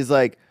 and he's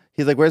like,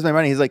 where's my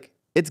money? He's like,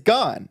 it's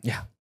gone.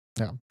 Yeah.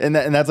 Yeah. And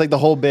that's like the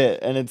whole bit.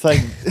 And it's like,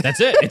 That's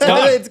it. It's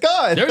gone. it's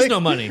gone. There's Like, no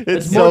money.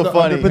 It's more so the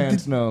funny.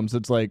 underpants gnomes.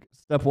 It's like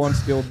step 1,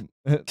 skilled.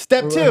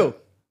 Step 2.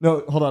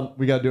 No, hold on.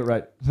 We got to do it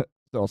right.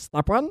 So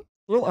step 1,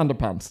 little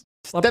underpants.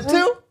 Step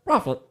 2?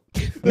 Profit.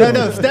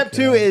 No. Step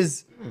 2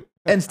 is,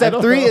 and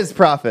step 3 is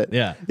profit.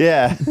 Yeah.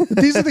 Yeah.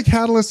 These are the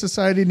catalysts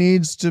society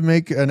needs to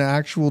make an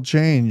actual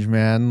change,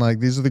 man. Like,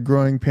 these are the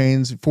growing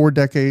pains. 4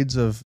 decades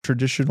of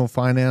traditional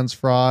finance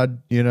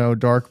fraud,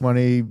 dark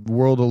money,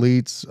 world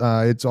elites.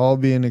 It's all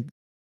being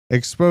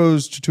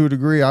exposed to a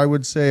degree. I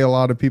would say a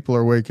lot of people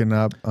are waking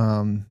up.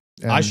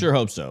 I sure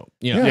hope so.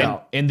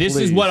 Yeah, and this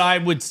is please. what I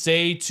would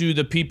say to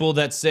the people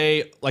that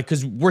say, like,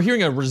 because we're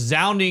hearing a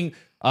resounding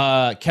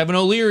Kevin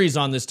O'Leary's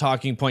on this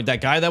talking point.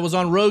 That guy that was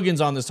on Rogan's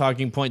on this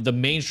talking point. The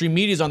mainstream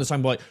media's on this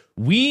talking point.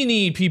 We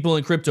need people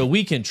in crypto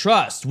we can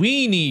trust.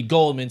 We need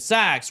Goldman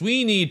Sachs.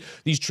 We need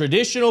these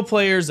traditional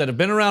players that have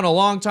been around a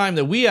long time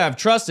that we have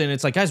trust in.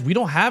 It's like, guys, we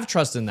don't have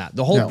trust in that.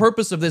 The whole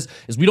purpose of this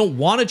is we don't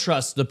want to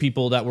trust the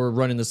people that were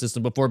running the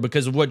system before,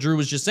 because of what Drew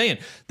was just saying.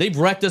 They've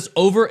wrecked us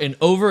over and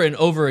over and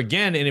over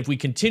again. And if we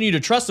continue to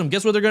trust them,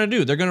 guess what they're going to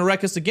do? They're going to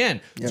wreck us again.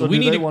 So we do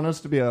need they to want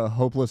us to be a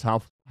hopeless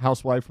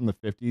housewife from the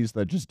 50s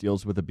that just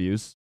deals with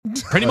abuse.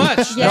 Pretty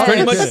much. Yes.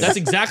 Pretty much. That's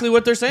exactly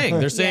what they're saying.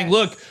 They're saying, Yes.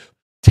 look,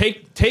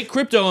 take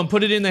crypto and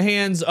put it in the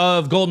hands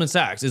of Goldman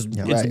Sachs. It's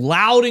Right.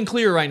 loud and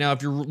clear right now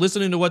if you're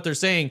listening to what they're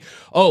saying.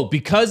 Oh,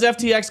 because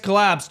FTX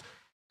collapsed,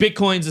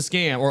 Bitcoin's a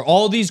scam. Or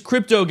all these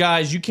crypto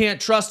guys, you can't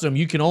trust them.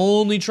 You can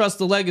only trust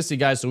the legacy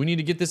guys. So we need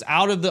to get this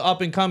out of the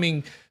up and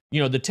coming,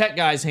 the tech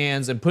guys'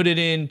 hands and put it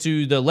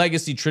into the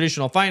legacy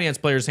traditional finance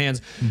players'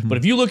 hands. But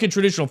if you look at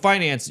traditional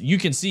finance, you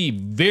can see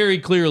very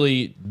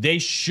clearly they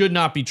should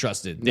not be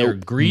trusted. They're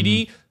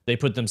greedy. They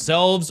put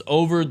themselves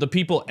over the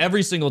people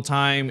every single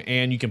time,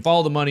 and you can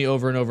follow the money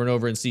over and over and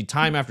over and see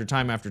time after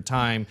time after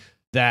time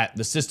that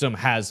the system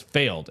has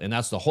failed. And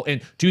that's the whole.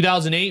 And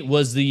 2008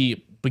 was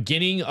the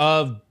beginning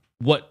of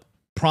what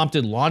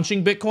prompted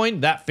launching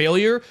Bitcoin. That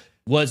failure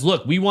was,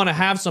 look, we want to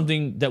have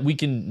something that we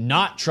can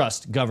not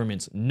trust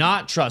governments,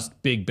 not trust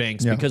big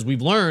banks, because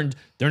we've learned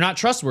they're not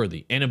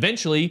trustworthy. And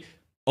eventually,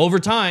 over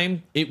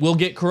time, it will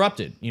get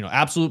corrupted.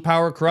 Absolute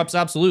power corrupts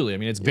absolutely. I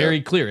mean, it's very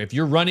clear. If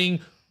you're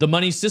running the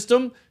money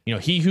system,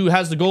 he who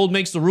has the gold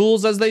makes the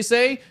rules, as they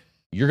say.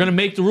 You're going to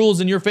make the rules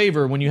in your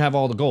favor when you have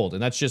all the gold.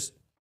 And that's just,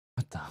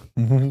 what the?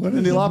 What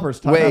Indie Loppers,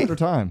 time Wait. after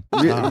time.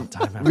 Time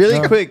after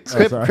Really quick,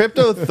 sorry.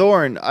 Crypto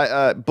Thorn,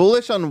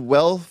 bullish on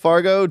Wells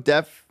Fargo,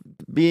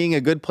 being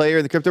a good player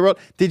in the crypto world.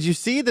 Did you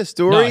see the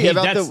story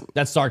about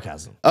that's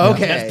sarcasm.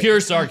 Okay. That's pure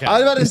sarcasm. I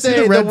was about to see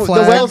say the red the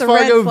flag? Wells The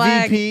red Fargo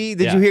flag. VP.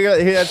 Did Yeah. you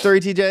hear that story,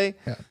 TJ?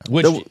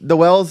 Which The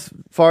Wells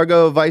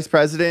Fargo vice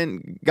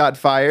president got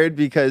fired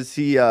because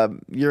he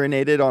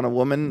urinated on a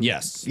woman.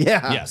 yes.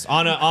 Yeah. Yes.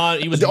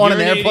 He was On an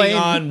urinating airplane?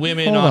 on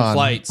women Hold on on.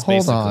 flights, Hold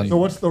basically. on. So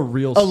what's the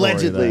real story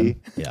Allegedly.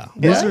 then? Yeah.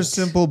 Those are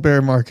simple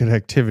bear market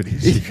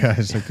activities, you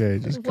guys. Okay,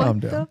 just calm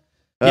What down.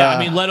 Yeah, I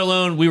mean, let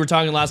alone, we were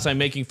talking last time,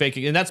 making fake,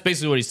 and that's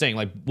basically what he's saying.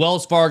 Like,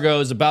 Wells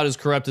Fargo is about as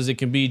corrupt as it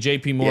can be.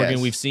 JP Morgan,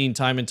 Yes. we've seen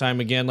time and time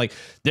again. Like,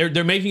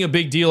 they're making a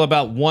big deal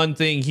about one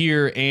thing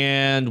here,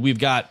 and we've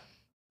got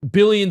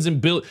billions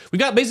and billions. We've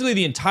got basically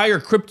the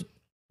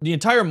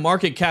entire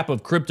market cap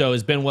of crypto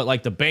has been what,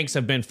 like, the banks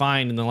have been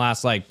fined in the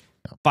last,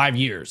 5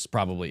 years,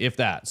 probably, if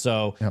that.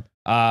 So,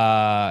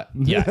 yeah,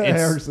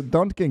 Harrison,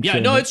 don't kink yeah,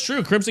 shame no, it. it's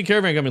true. Crimson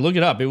Caravan Company, look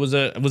it up. Was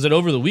it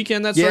over the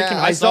weekend that story came?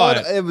 I saw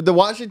it. The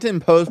Washington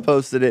Post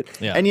posted it.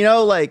 Yeah. And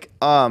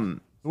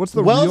What's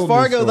the real Wells news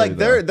Fargo, story, like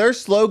though? their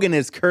slogan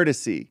is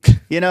courtesy.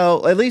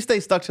 At least they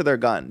stuck to their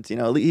guns.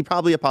 He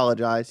probably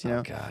apologized.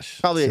 Gosh.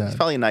 He's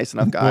probably a nice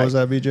enough guy. What was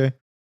that, BJ?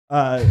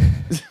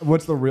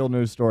 What's the real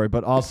news story?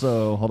 But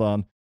also, hold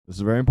on. This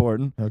is very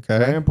important. Okay.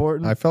 Very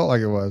important. I felt like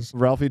it was.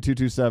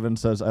 Ralphie227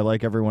 says, I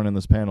like everyone in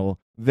this panel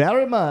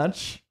very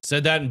much.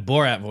 Said that in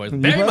Borat voice. You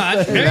Very must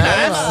much. say Very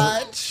very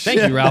nice.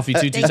 Thank you,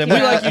 Ralphie227. Thank We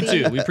you, like you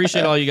Ralphie. too. We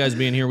appreciate all you guys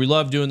being here. We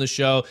love doing the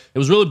show. It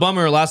was really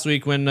bummer last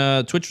week when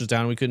Twitch was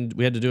down.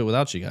 We had to do it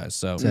without you guys.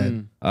 So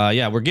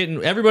yeah,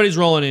 everybody's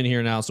rolling in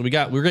here now. So we're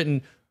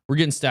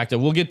getting stacked up.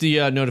 We'll get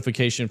the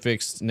notification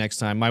fixed next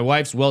time. My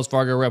wife's Wells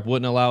Fargo rep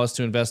wouldn't allow us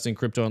to invest in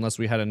crypto unless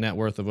we had a net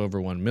worth of over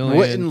 1 million.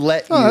 Wouldn't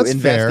let you that's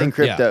invest fair. in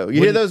crypto. Yeah.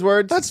 You hear those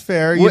words? That's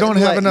fair. You Wouldn't don't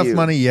have let enough you.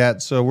 money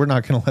yet, so we're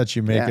not going to let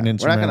you make Yeah, an we're not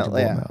gonna- insurmountable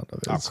yeah. amount of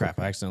it. Oh crap!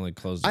 I accidentally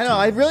closed. I know.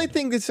 I really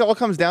think this all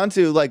comes down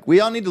to we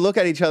all need to look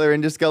at each other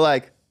and just go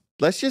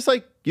let's just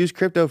use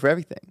crypto for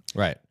everything.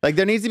 Right.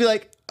 There needs to be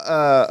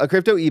a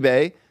crypto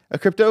eBay, a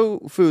crypto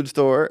food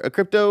store, a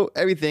crypto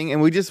everything,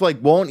 and we just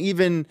won't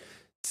even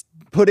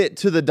put it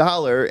to the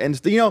dollar. And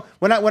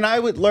when I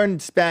would learn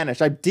Spanish,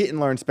 I didn't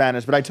learn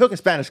Spanish, but I took a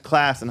Spanish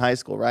class in high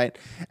school, right?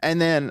 And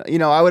then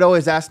I would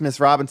always ask Miss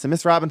Robinson,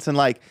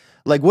 like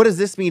what does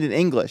this mean in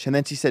English? And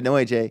then she said, no,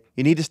 AJ,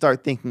 you need to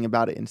start thinking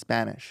about it in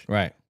Spanish.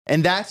 Right.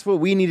 And that's what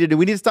we need to do.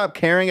 We need to stop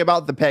caring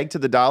about the peg to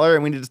the dollar,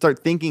 and we need to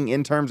start thinking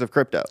in terms of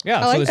crypto.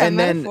 Yeah. I like this- that And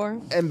then,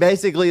 metaphor. and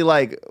basically,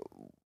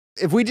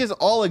 if we just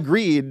all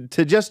agreed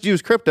to just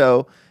use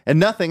crypto and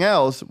nothing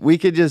else, we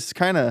could just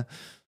kind of,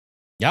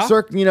 yeah. get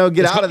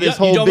It's out called- of this yeah,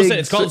 whole you almost big. said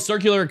it. It's called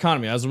circular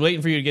economy. I was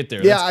waiting for you to get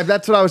there. Yeah,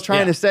 that's what I was trying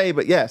Yeah. to say.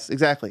 But yes,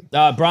 exactly.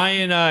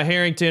 Brian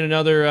Harrington,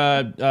 another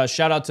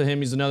shout out to him.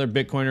 He's another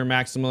Bitcoiner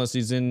maximalist.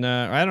 He's in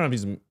I don't know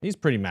if he's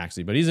pretty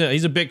maxi, but he's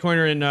a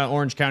Bitcoiner in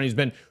Orange County. He's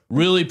been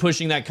really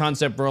pushing that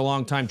concept for a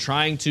long time,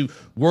 trying to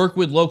work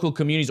with local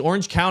communities.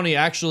 Orange County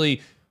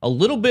actually a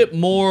little bit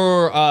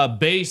more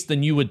based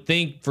than you would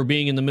think for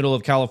being in the middle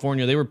of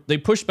California. They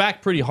pushed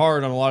back pretty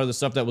hard on a lot of the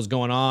stuff that was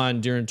going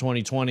on during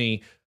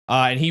 2020.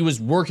 And he was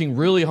working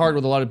really hard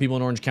with a lot of people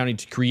in Orange County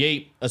to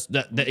create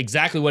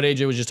exactly what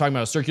AJ was just talking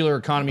about, a circular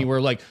economy where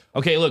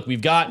okay, look,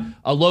 we've got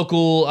a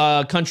local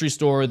country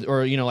store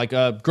or,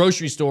 a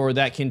grocery store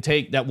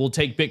that will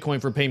take Bitcoin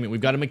for payment.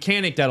 We've got a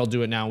mechanic that'll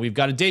do it now. We've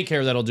got a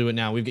daycare that'll do it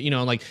now. We've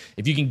got,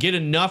 if you can get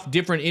enough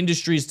different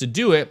industries to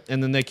do it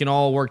and then they can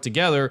all work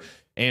together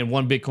and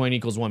 1 Bitcoin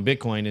equals 1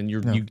 Bitcoin, and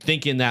you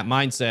think in that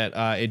mindset,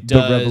 it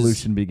does. The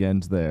revolution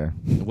begins there.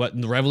 What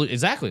the revolution?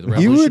 Exactly, the You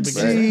revolution would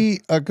begins there. see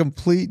a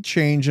complete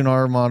change in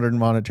our modern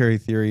monetary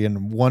theory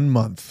in 1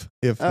 month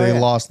if they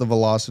lost the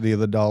velocity of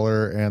the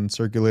dollar and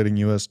circulating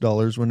US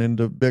dollars went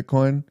into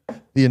Bitcoin.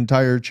 The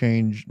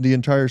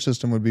entire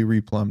system would be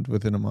replumbed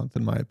within a month,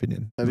 in my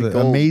opinion.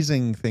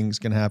 Amazing things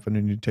can happen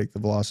when you take the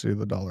velocity of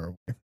the dollar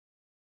away.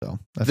 So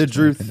that's The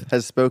truth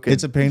has spoken.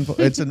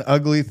 it's an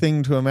ugly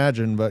thing to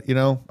imagine, but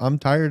I'm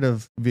tired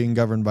of being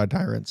governed by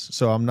tyrants,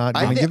 so I'm not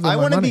going to give them I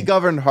want to be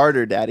governed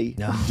harder, Daddy.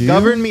 No.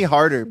 Govern me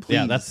harder, please.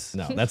 Yeah, that's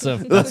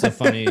a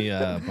funny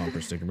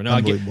bumper sticker. But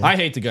no, I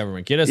hate the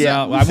government. Get us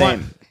out. I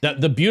same. want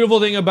the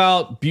beautiful thing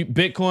about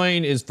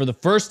Bitcoin is for the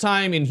first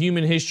time in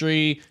human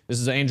history.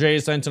 This is an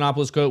Andreas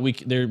Antonopoulos quote.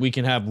 We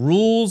can have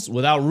rules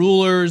without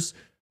rulers.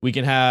 We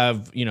can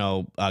have,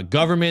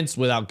 governments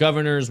without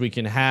governors. We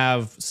can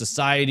have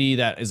society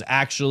that is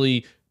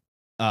actually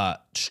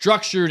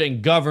structured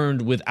and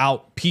governed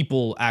without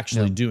people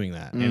actually doing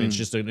that. And it's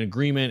just an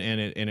agreement,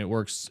 and it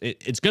works.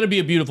 It's going to be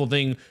a beautiful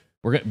thing,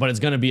 but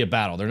it's going to be a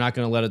battle. They're not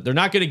going to let it. They're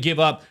not going to give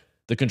up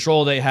the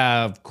control they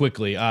have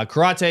quickly.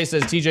 Karate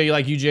says, TJ, you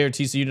like UJ or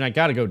TCU tonight?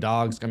 Got to go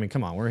Dogs. I mean,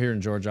 come on, we're here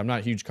in Georgia. I'm not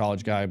a huge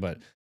college guy, but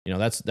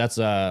that's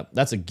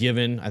a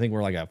given. I think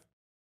we're like a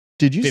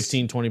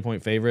 15, 20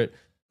 point favorite.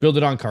 Build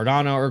it on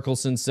Cardano,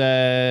 Urkelson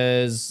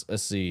says.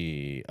 Let's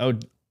see.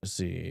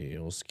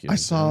 I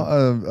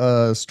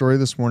saw a story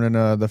this morning.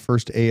 The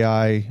first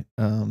AI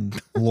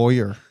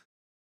lawyer.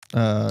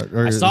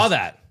 I saw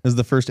that. Is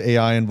the first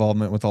AI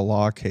involvement with a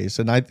law case.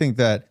 And I think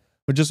that,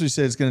 but just we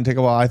say it's going to take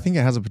a while, I think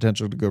it has a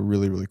potential to go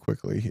really, really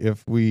quickly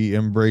if we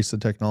embrace the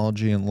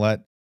technology and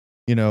let,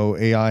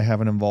 AI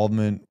have an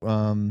involvement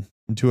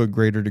to a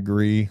greater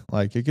degree.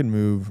 Like it can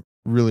move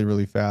really,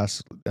 really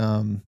fast.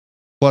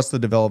 Plus the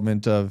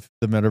development of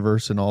the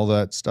metaverse and all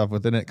that stuff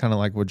within it, kind of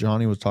like what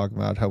Johnny was talking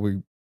about, how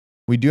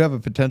we do have a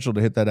potential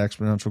to hit that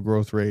exponential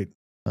growth rate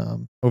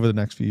over the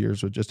next few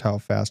years with just how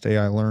fast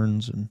AI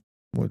learns and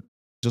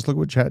just look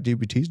what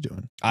ChatGPT is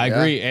doing. I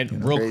agree.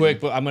 And real quick,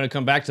 but I'm going to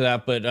come back to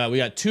that. But we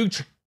got 2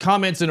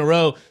 comments in a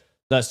row.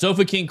 The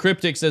Sofa King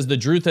Cryptic says the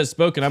truth has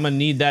spoken. I'm going to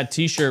need that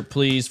t-shirt,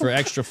 please, for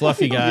extra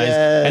fluffy guys.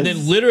 Yes. And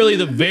then literally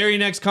the very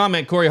next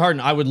comment, Corey Harden,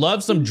 I would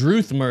love some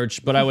Druth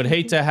merch, but I would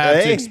hate to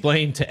have to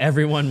explain to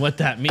everyone what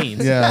that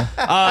means.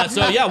 Yeah.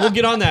 So yeah, we'll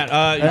get on that.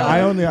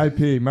 I own the IP.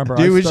 Remember,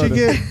 Dude,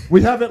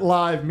 we have it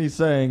live, me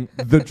saying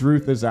the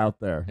truth is out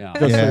there. Yeah.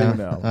 Just so Yeah, you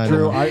know. I Drew,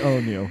 know. I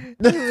own you.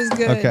 It was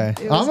good. Okay.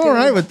 It was I'm all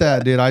right with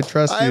that, dude. I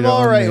trust you. I'm to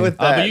all own right me. with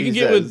that. but you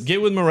can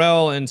get with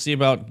Morel and see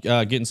about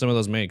getting some of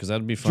those made because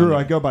that'd be fun. Drew,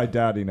 I go by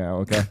Daddy now,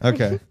 okay?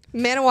 Okay.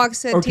 Manawak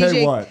said Okay,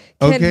 TJ what?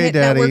 can Okay, hit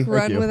Daddy. network Thank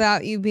run you.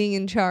 without you being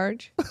in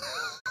charge.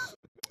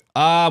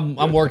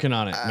 I'm working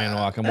on it,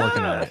 Manawak. I'm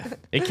working on it.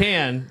 It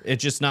can.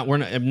 It's just not. We're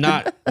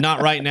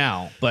not right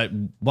now. But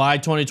by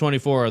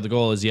 2024, the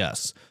goal is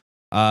yes.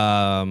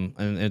 And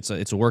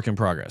it's a work in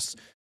progress.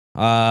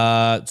 So,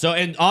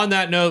 and on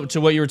that note,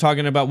 to what you were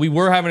talking about, we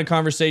were having a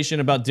conversation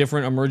about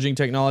different emerging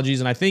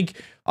technologies, and I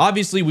think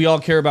obviously we all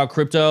care about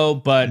crypto,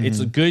 but it's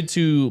good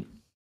to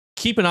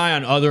keep an eye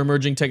on other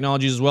emerging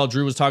technologies as well.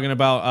 Drew was talking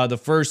about the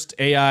first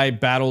AI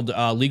battled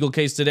legal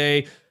case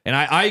today. And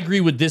I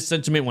agree with this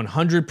sentiment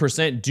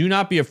 100%. Do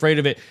not be afraid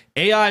of it.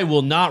 AI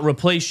will not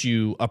replace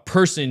you. A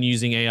person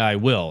using AI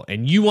will.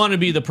 And you want to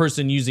be the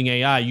person using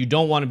AI. You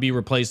don't want to be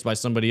replaced by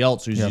somebody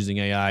else who's using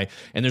AI.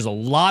 And there's a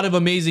lot of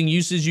amazing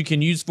uses you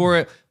can use for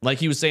it. Like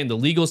he was saying, the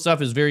legal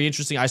stuff is very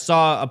interesting. I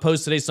saw a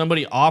post today.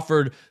 Somebody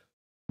offered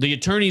the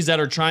attorneys that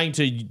are trying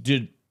to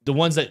do, the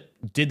ones that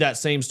did that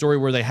same story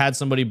where they had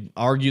somebody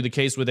argue the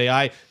case with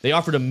AI, they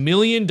offered $1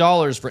 million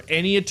for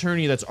any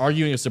attorney that's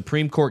arguing a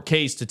Supreme Court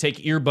case to take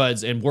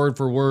earbuds and word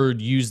for word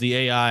use the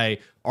AI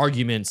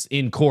arguments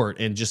in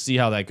court and just see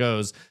how that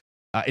goes.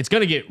 It's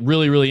going to get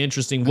really, really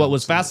interesting. What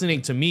was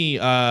fascinating to me,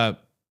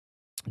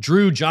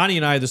 Drew, Johnny,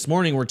 and I this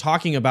morning were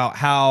talking about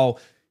how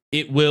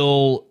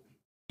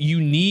you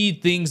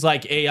need things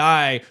like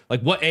AI,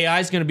 like what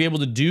AI is going to be able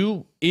to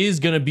do is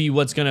going to be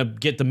what's going to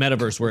get the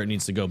metaverse where it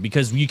needs to go,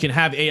 because you can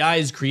have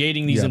AIs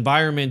creating these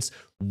environments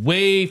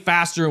way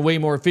faster and way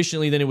more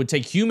efficiently than it would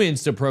take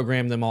humans to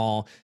program them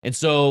all. And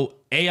so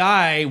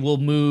AI will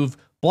move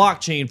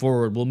blockchain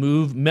forward, will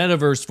move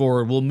metaverse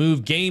forward, will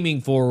move gaming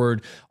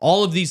forward.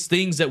 All of these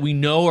things that we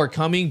know are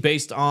coming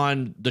based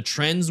on the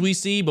trends we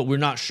see, but we're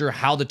not sure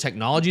how the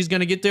technology is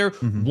going to get there.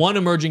 One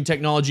emerging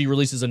technology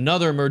releases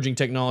another emerging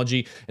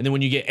technology. And then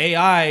when you get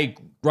AI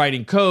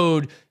writing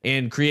code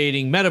and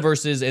creating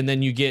metaverses, and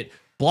then you get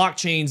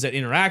blockchains that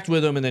interact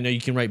with them, and then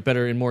you can write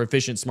better and more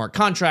efficient smart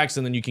contracts,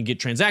 and then you can get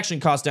transaction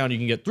costs down, you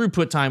can get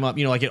throughput time up,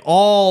 like it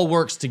all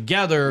works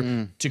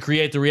together to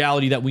create the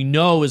reality that we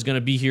know is going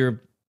to be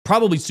here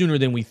probably sooner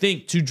than we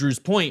think. To Drew's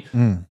point,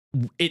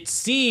 it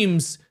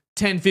seems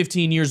 10,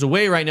 15 years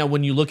away right now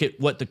when you look at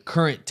what the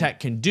current tech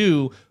can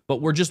do,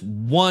 but we're just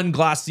one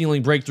glass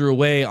ceiling breakthrough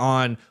away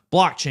on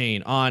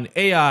blockchain, on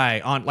AI,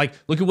 on like,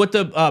 look at what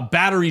the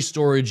battery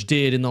storage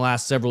did in the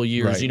last several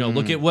years. Right. You know,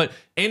 look at what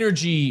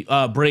energy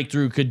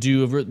breakthrough could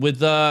do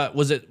with,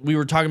 we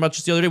were talking about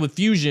just the other day with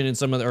fusion and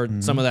some of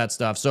that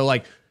stuff. So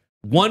like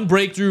one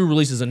breakthrough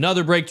releases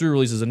another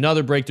breakthrough,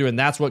 and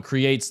that's what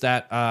creates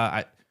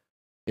that,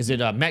 is it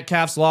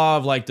Metcalfe's law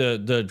of like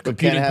the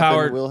computing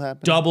power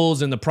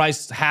doubles and the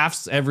price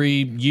halves every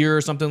year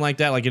or something like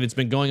that? Like it's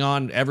been going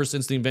on ever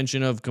since the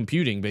invention of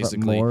computing,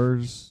 basically.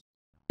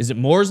 Is it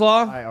Moore's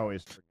law? I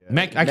always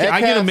forget. I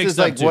get them mixed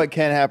up like too. what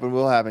can happen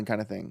will happen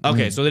kind of thing.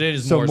 Okay, so that it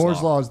is So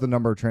Moore's law. is the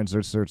number of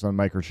transistors on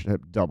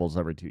microchip doubles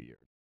every 2 years.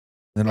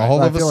 And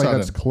all of a like sudden,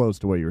 that's close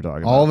to what you were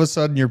talking all about. of a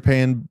sudden, you're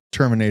paying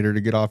Terminator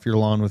to get off your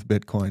lawn with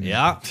Bitcoin.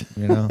 Yeah.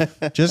 You know,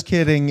 just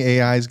kidding.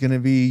 AI is going to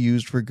be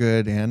used for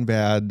good and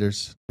bad.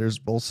 There's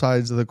both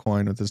sides of the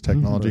coin with this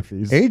technology.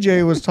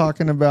 AJ was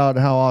talking about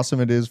how awesome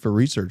it is for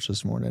research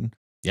this morning.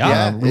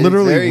 Yeah.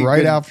 Literally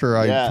right after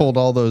I told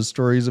all those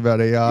stories about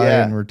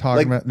AI and we're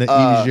talking about the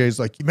EVJ's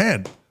like,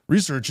 man,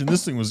 researching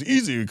this thing was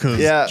easy because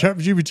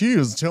ChatGPT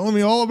was telling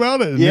me all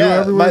about it. And knew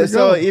everywhere to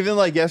go. So even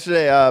like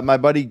yesterday, my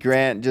buddy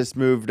Grant just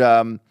moved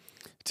to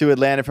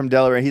Atlanta from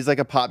Delaware. He's like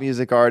a pop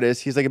music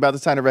artist. He's like about to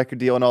sign a record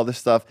deal and all this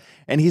stuff.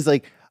 And he's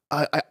like,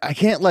 I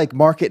can't like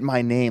market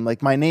my name.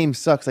 Like my name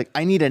sucks. Like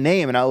I need a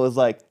name. And I was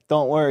like,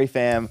 don't worry,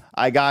 fam.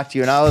 I got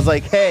you. And I was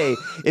like, hey,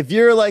 if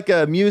you're like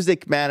a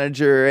music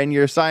manager and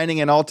you're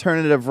signing an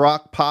alternative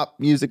rock pop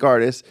music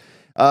artist,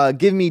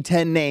 give me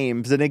 10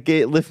 names. And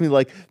it lifted me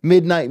like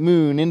Midnight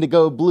Moon,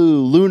 Indigo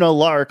Blue, Luna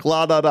Lark,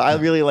 la da da. I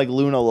really like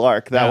Luna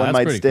Lark. That one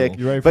might stick.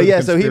 Cool. But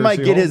yeah, so he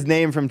might get his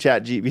name from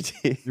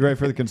ChatGPT. You ready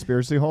for the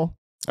conspiracy hole?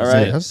 All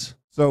right. Yes.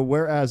 So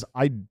whereas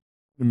I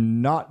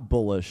am not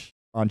bullish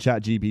on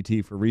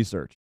ChatGPT for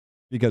research,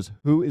 because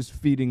who is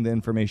feeding the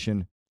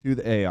information to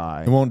the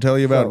AI? It won't tell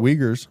you about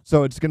Uyghurs.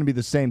 So it's going to be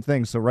the same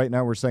thing. So right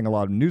now we're saying a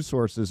lot of news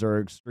sources are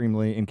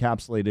extremely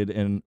encapsulated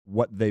in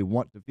what they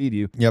want to feed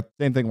you. Yep.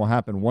 Same thing will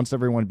happen once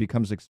everyone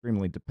becomes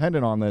extremely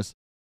dependent on this.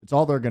 It's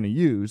all they're going to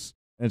use.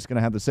 And it's going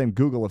to have the same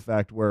Google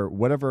effect where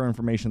whatever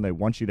information they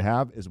want you to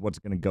have is what's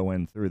going to go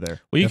in through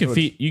there. Well, you can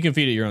feed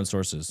it your own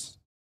sources.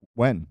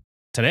 When?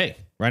 Today,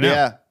 right now.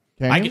 Yeah.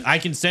 I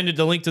can send it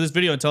the link to this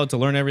video and tell it to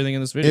learn everything in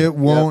this video. It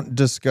won't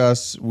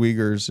discuss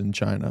Uyghurs in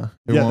China.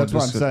 That's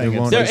what I'm saying.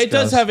 It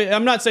does have it.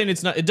 I'm not saying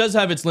it's not. It does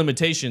have its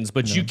limitations,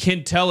 but you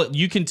can tell it.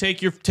 You can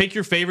take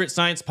your favorite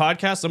science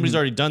podcast. Somebody's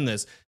already done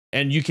this,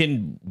 and you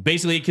can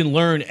basically it can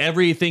learn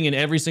everything in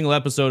every single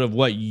episode of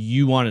what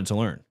you wanted to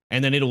learn,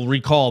 and then it'll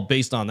recall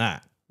based on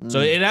that. So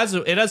it has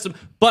some.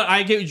 But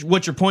I get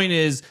what your point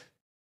is.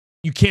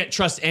 You can't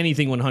trust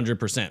anything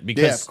 100%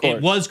 because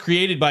it was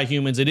created by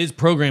humans. It is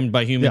programmed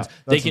by humans.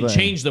 They can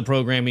change the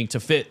programming to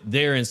fit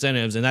their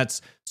incentives, and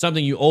that's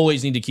something you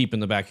always need to keep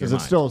in the back of your mind.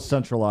 Because it's still a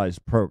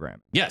centralized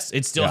program. Yes,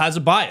 it still has a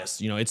bias.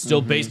 You know, it's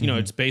still based. You know,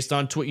 it's based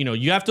on.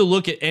 You have to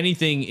look at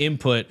anything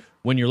input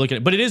when you're looking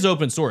at. But it is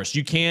open source.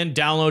 You can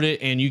download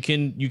it and you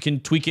can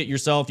tweak it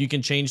yourself. You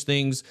can change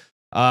things.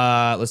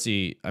 Let's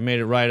see. I made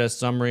it write a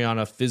summary on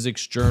a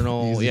physics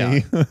journal.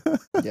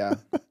 Yeah.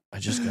 I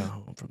just got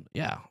home from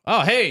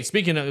Oh, hey,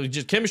 speaking of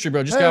just chemistry,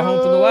 bro, just got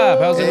home from the lab.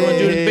 How's everyone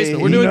doing in the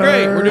basement? We're doing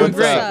great. We're doing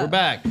great. We're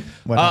back.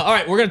 All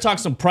right, we're gonna talk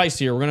some price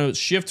here. We're gonna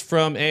shift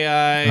from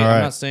AI.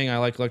 I'm not saying I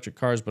like electric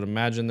cars, but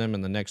imagine them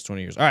in the next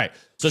 20 years. All right.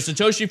 So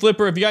Satoshi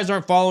Flipper, if you guys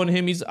aren't following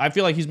him, I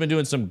feel like he's been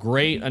doing some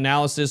great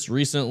analysis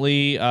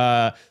recently.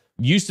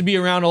 Used to be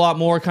around a lot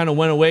more, kind of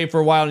went away for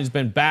a while, and he's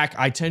been back.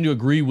 I tend to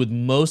agree with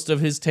most of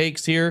his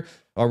takes here.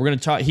 We're gonna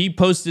talk. He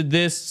posted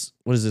this.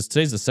 What is this?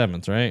 Today's the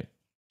 7th, right?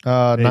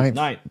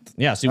 9th.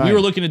 Yeah. See, we were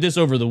looking at this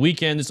over the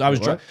weekend.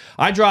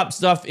 I dropped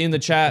stuff in the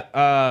chat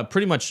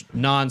pretty much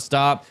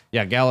nonstop.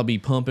 Yeah, Galaby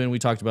pumping. We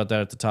talked about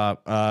that at the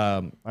top.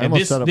 And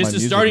this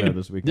is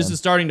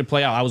starting to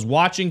play out. I was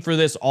watching for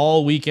this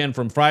all weekend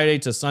from Friday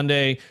to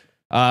Sunday.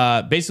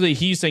 Basically,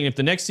 he's saying if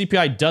the next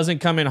CPI doesn't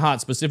come in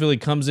hot, specifically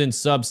comes in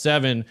sub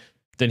 7,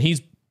 then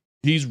he's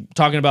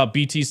talking about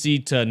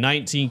BTC to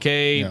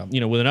 19K,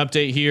 with an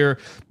update here.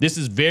 This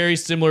is very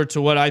similar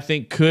to what I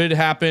think could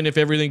happen if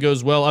everything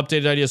goes well.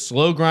 Updated idea,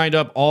 slow grind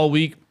up all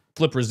week,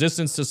 flip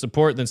resistance to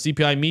support, then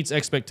CPI meets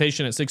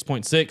expectation at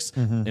 6.6,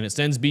 and it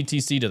sends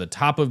BTC to the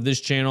top of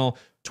this channel,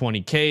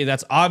 20K.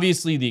 That's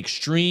obviously the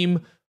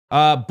extreme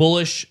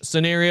bullish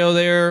scenario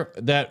there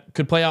that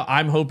could play out.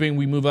 I'm hoping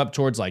we move up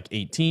towards like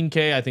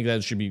 18K. I think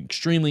that should be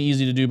extremely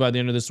easy to do by the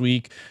end of this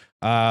week.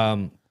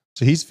 So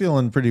he's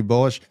feeling pretty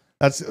bullish.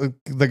 That's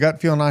the gut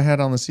feeling I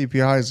had on the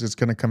CPI is it's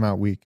going to come out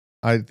weak.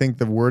 I think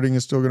the wording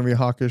is still going to be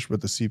hawkish,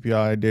 but the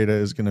CPI data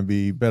is going to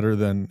be better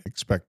than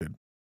expected.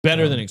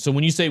 So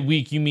when you say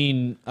weak, you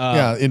mean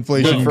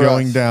inflation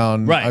going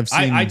down. Right.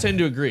 I tend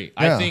to agree.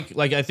 I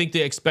think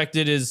the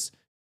expected is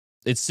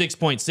it's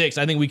 6.6.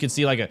 I think we could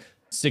see like a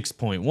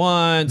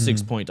 6.1,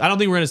 6 point. I don't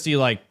think we're going to see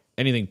like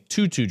anything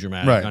too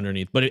dramatic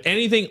underneath, but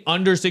anything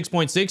under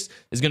 6.6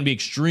 is going to be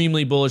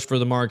extremely bullish for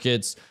the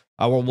markets.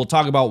 We'll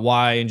talk about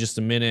why in just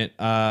a minute.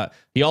 I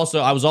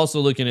was also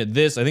looking at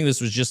this. I think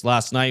this was just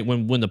last night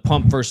when the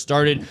pump first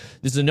started.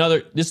 This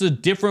is a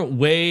different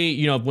way.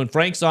 You know, when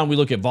Frank's on, we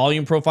look at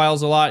volume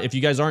profiles a lot. If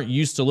you guys aren't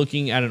used to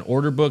looking at an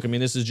order book, I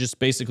mean, this is just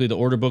basically the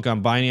order book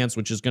on Binance,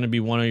 which is going to be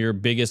one of your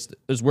biggest.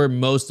 Is where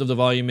most of the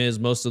volume is,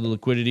 most of the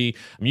liquidity.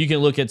 I mean, you can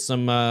look at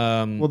some.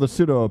 Well, the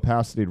pseudo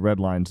opacity red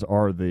lines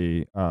are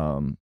the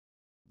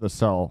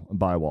sell and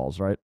buy walls,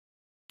 right?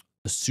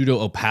 The pseudo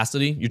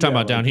opacity you're talking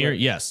about down here.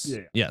 Yes.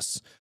 Yeah.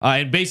 Yes.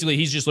 And basically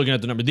he's just looking at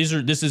the number. This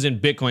is in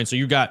Bitcoin. So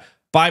you got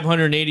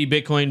 580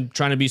 Bitcoin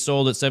trying to be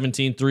sold at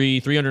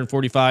 17.3,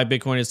 345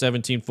 Bitcoin at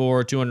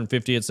 17.4,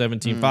 250 at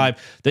 17.5.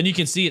 Then you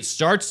can see it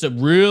starts to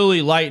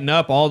really lighten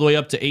up all the way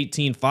up to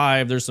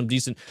 18.5. There's some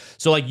decent.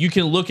 So like you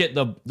can look at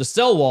the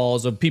sell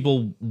walls of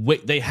people.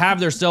 They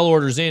have their sell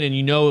orders in, and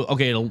you know,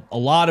 okay, a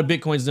lot of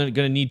Bitcoin is going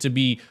to need to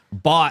be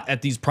bought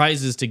at these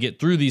prices to get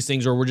through these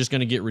things, or we're just going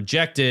to get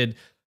rejected.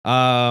 Where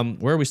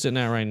are we sitting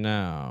at right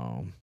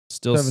now?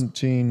 Still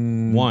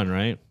 17.1,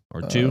 right?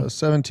 Or 2?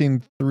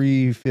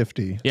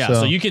 17,350. Yeah,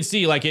 so you can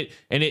see like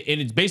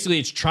it's basically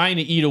it's trying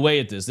to eat away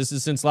at this. This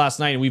is since last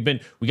night, and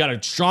we got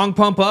a strong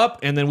pump up,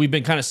 and then we've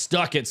been kind of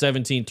stuck at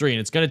 17.3, and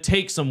it's going to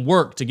take some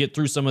work to get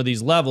through some of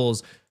these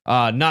levels.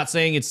 Not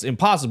saying it's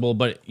impossible,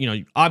 but you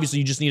know, obviously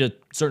you just need a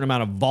certain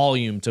amount of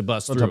volume to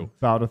bust So through. it's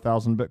about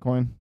 1,000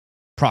 Bitcoin.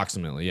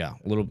 Approximately, yeah,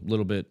 a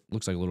little bit,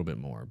 looks like a little bit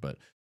more, but.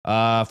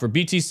 For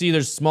BTC,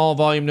 there's small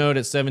volume node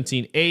at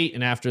 17.8,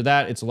 and after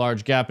that, it's a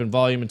large gap in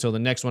volume until the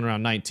next one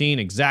around 19.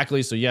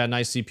 Exactly. So yeah,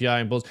 nice CPI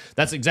and bulls.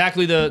 That's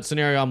exactly the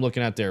scenario I'm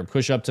looking at there.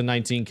 Push up to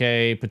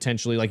 19K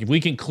potentially. Like if we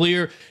can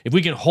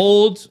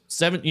hold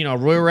 7, you know,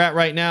 where we're at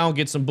right now,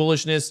 get some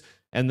bullishness,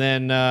 and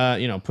then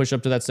you know, push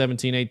up to that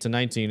 17.8 to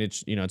 19.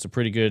 It's, you know, it's a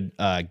pretty good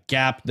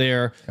gap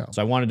there. Yeah.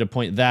 So I wanted to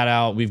point that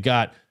out. We've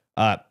got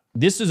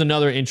this is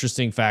another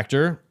interesting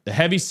factor. The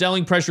heavy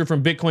selling pressure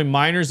from Bitcoin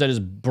miners that has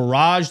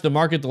barraged the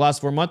market the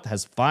last 4 months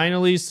has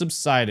finally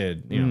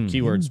subsided. You know,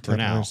 keywords for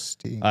now.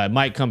 It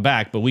might come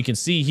back, but we can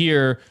see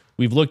here,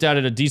 we've looked at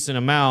it a decent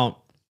amount.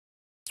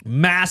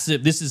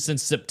 Massive. This is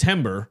since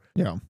September.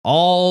 Yeah.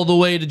 All the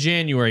way to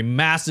January.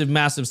 Massive,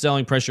 massive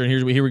selling pressure. And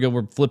here we go.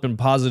 We're flipping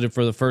positive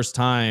for the first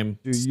time.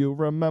 Do you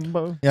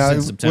remember? Yeah.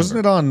 Wasn't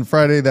it on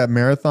Friday that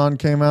Marathon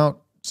came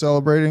out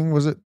celebrating?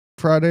 Was it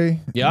Friday?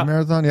 Yeah.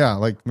 Marathon? Yeah.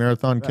 Like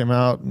Marathon came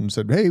out and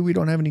said, hey, we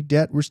don't have any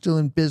debt. We're still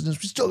in business.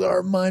 We still got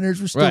our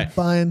miners. We're still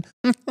buying.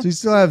 So you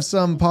still have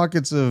some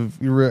pockets of,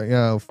 you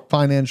know,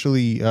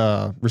 financially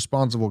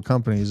responsible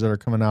companies that are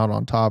coming out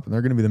on top, and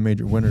they're going to be the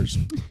major winners.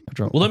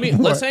 Well,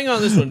 let's hang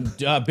on this one.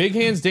 Big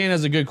Hands Dan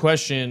has a good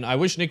question. I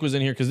wish Nick was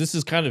in here because this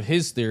is kind of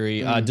his theory.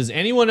 Does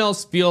anyone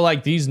else feel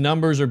like these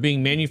numbers are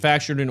being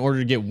manufactured in order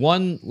to get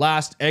one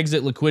last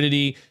exit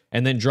liquidity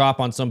and then drop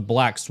on some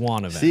black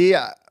swan event? See,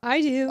 I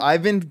do. I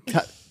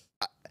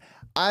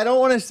don't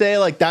want to say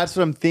like that's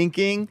what I'm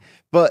thinking,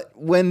 but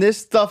when this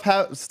stuff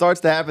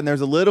starts to happen,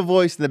 there's a little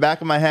voice in the back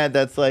of my head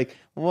that's like,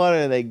 what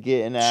are they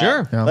getting at?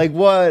 Sure. Yeah. Like,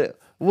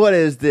 what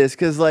is this?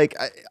 Because like,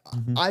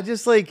 I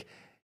just like,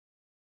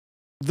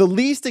 the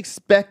least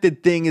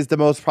expected thing is the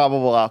most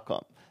probable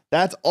outcome.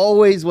 That's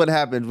always what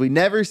happens. We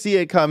never see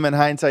it come in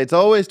hindsight. It's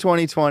always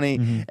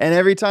 2020. And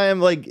every time,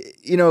 like,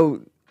 you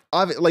know,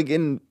 like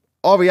in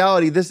all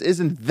reality, this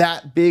isn't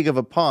that big of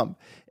a pump.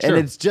 And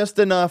it's just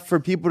enough for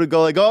people to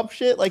go like, oh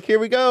shit, like here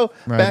we go,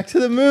 back to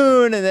the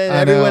moon. And then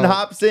everyone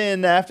hops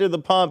in after the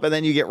pump, and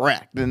then you get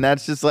wrecked. And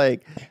that's just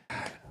like,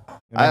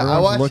 I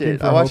watch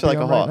it. I watch it like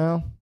a hawk.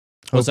 Now.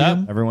 What's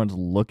that? Everyone's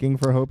looking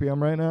for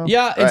hopium right now.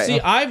 Yeah, and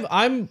see,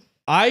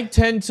 I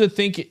tend to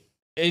think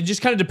it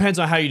just kind of depends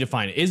on how you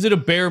define it. Is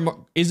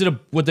it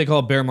what they call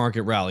a bear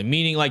market rally?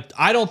 Meaning, like,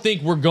 I don't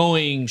think we're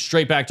going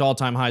straight back to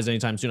all-time highs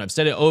anytime soon. I've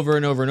said it over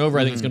and over and over.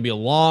 I think it's going to be a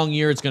long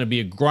year. It's going to be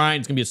a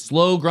grind. It's going to be a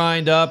slow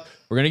grind up.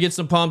 We're going to get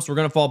some pumps. We're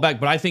going to fall back.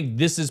 But I think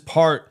this is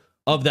part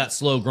of that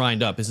slow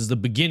grind up. This is the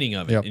beginning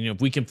of it. And, you know,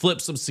 if we can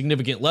flip some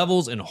significant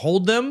levels and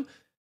hold them,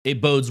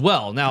 it bodes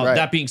well. Now,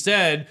 that being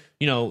said,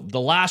 you know, the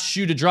last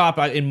shoe to drop,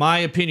 in my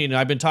opinion, and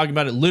I've been talking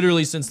about it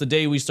literally since the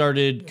day we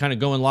started kind of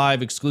going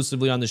live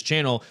exclusively on this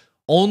channel,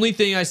 only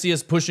thing I see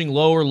us pushing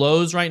lower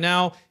lows right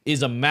now is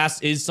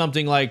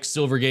something like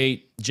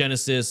Silvergate,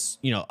 Genesis,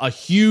 you know, a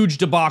huge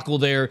debacle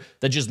there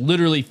that just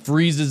literally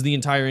freezes the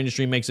entire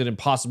industry, makes it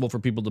impossible for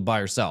people to buy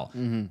or sell.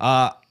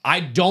 I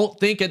don't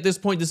think at this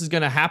point this is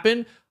going to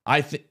happen.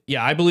 I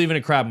believe in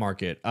a crab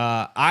market.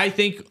 I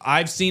think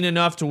I've seen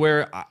enough to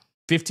where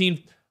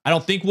 15, I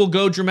don't think we'll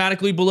go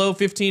dramatically below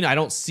 15. I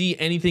don't see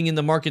anything in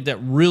the market that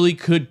really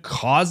could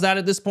cause that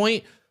at this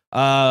point.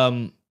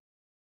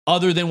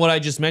 Other than what I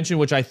just mentioned,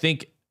 which I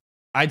think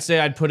I'd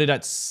say I'd put it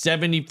at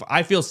 70.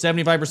 I feel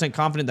 75%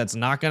 confident that's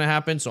not going to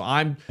happen. So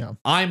I'm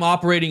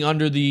operating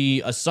under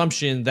the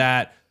assumption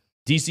that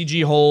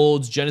DCG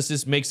holds,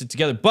 Genesis makes it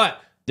together,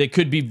 but there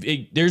could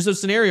be, there's a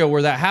scenario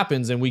where that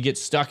happens and we get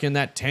stuck in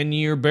that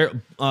 10-year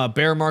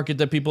bear market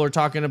that people are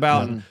talking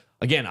about.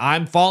 Again,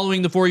 I'm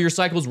following the 4-year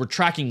cycles. We're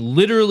tracking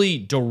literally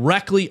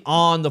directly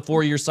on the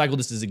 4-year cycle.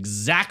 This is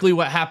exactly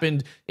what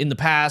happened in the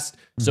past.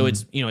 So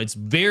it's, you know, it's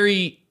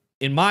very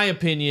in my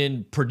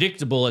opinion,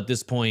 predictable at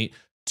this point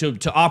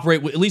to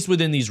operate at least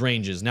within these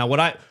ranges. Now, what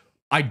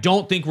I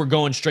don't think we're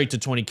going straight to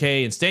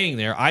 20K and staying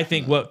there. I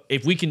think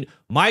if we can,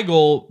 my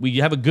goal, we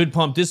have a good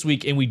pump this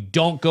week and we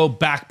don't go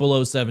back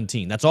below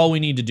 17. That's all we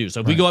need to do. So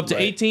if we go up to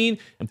 18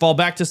 and fall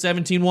back to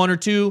 17, 1 or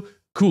 2,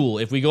 cool.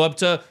 If we go up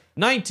to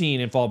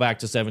 19 and fall back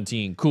to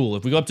 17, cool.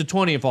 If we go up to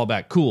 20 and fall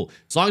back, cool.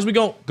 As long as we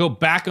don't go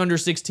back under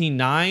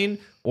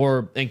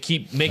 16.9 and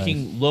keep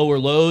making lower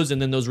lows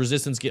and then those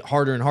resistance get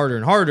harder and harder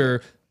and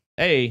harder.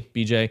 Hey,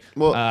 BJ.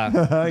 Well,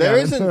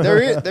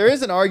 there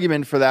is an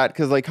argument for that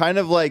because like kind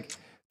of like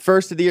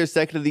first of the year,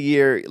 second of the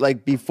year,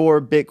 like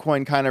before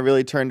Bitcoin kind of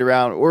really turned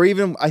around, or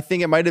even I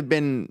think it might have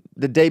been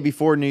the day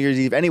before New Year's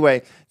Eve.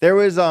 Anyway,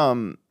 there's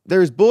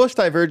bullish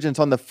divergence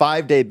on the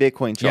 5-day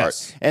Bitcoin chart.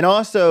 Yes. And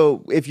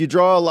also, if you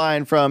draw a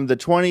line from the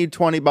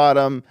 2020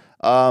 bottom,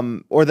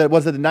 or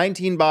the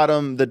 19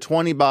 bottom, the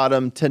 20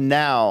 bottom to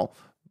now,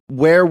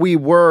 where we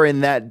were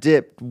in that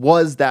dip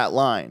was that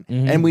line.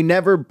 And we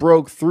never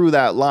broke through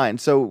that line.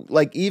 So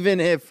like even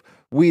if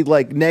we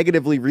like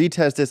negatively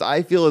retest this,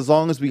 I feel as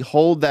long as we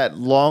hold that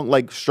long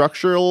like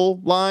structural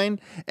line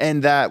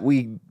and that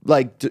we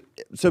like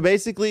so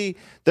basically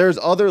there's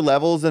other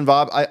levels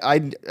involved.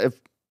 If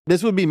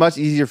this would be much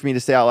easier for me to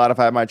say out loud if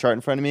I had my chart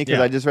in front of me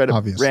because I just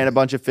ran a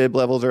bunch of fib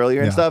levels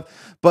earlier and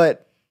stuff.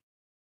 But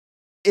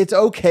it's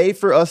okay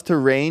for us to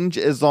range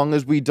as long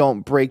as we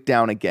don't break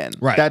down again.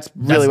 Right. That's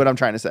really what I'm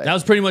trying to say. That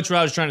was pretty much what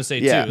I was trying to say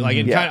too. Like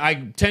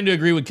I tend to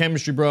agree with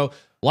Chemistry Bro.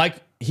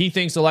 Like he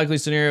thinks the likely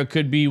scenario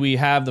could be we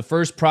have the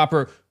first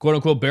proper quote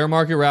unquote bear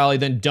market rally,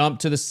 then dump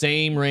to the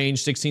same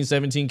range, 16,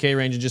 17K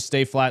range and just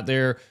stay flat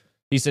there.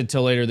 He said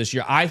till later this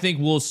year. I think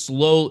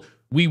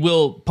we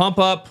will pump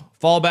up,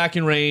 fall back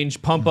in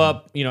range, pump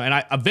up,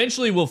 and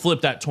eventually we'll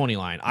flip that 20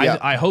 line.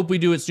 I hope we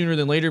do it sooner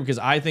than later because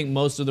I think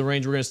most of the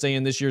range we're going to stay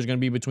in this year is going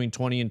to be between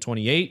 20 and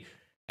 28.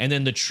 And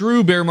then the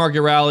true bear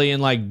market rally in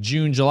like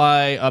June,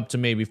 July up to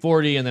maybe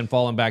 40 and then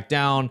falling back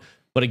down.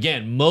 But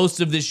again, most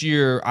of this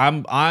year,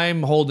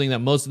 I'm holding that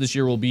most of this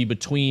year will be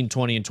between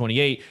 20 and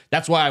 28.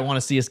 That's why I want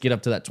to see us get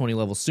up to that 20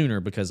 level sooner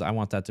because I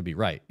want that to be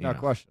right. No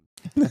question.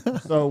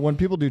 So when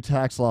people do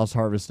tax loss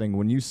harvesting,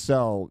 when you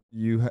sell,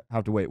 you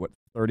have to wait,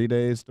 30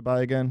 days to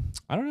buy again?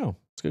 I don't know.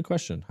 It's a good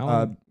question. How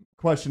long?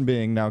 Question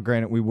being, now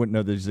granted, we wouldn't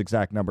know these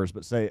exact numbers,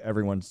 but say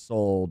everyone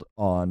sold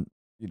on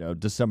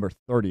December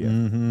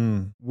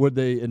 30th. Would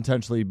they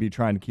intentionally be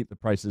trying to keep the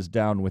prices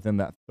down within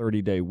that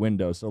 30-day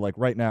window? So like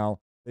right now,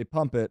 they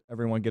pump it,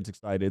 everyone gets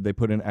excited, they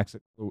put in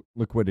exit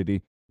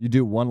liquidity, you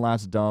do one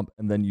last dump,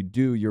 and then you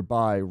do your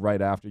buy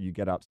right after you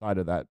get outside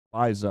of that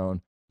buy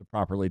zone to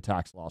properly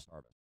tax loss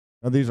harvest.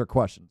 Now, these are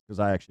questions because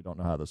I actually don't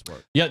know how this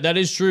works. Yeah, that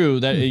is true.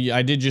 That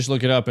I did just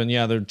look it up, and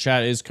yeah, the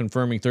chat is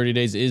confirming 30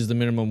 days is the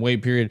minimum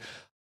wait period.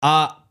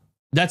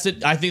 That's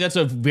it. I think that's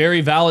a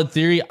very valid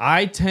theory.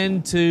 I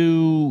tend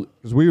to...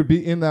 Because we would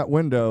be in that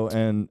window,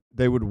 and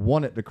they would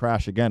want it to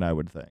crash again, I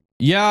would think.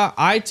 Yeah,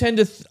 I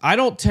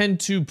don't tend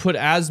to put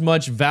as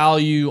much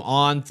value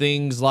on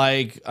things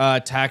like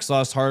tax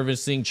loss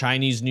harvesting,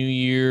 Chinese New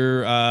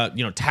Year,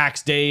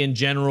 tax day in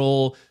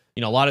general.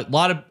 A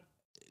lot of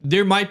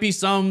there might be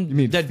some. You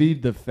mean that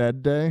feed the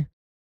Fed day?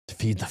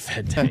 Feed the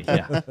Fed day,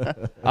 yeah.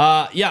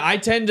 I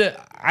tend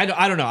to. I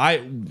don't know.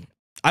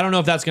 I don't know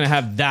if that's going to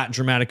have that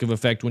dramatic of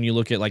effect when you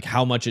look at like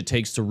how much it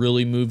takes to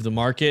really move the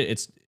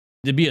market.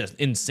 It'd be an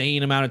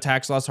insane amount of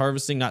tax loss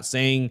harvesting. Not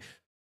saying.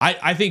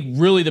 I think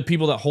really the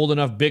people that hold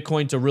enough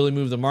Bitcoin to really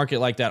move the market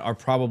like that are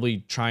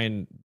probably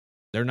trying.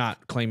 They're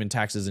not claiming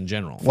taxes in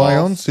general.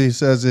 Well, Ionsi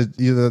says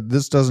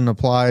this doesn't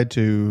apply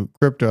to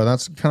crypto.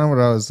 That's kind of what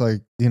I was like.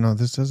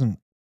 This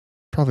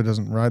probably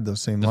doesn't ride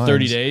those same lines.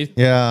 30 days.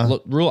 Yeah.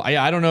 Rule.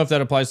 I don't know if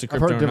that applies to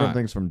crypto. I've heard different or not.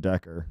 things from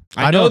Decker.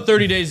 I know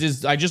 30 days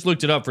is. I just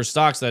looked it up for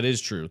stocks. That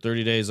is true.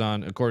 30 days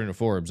on, according to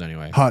Forbes,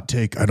 anyway. Hot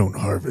take: I don't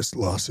harvest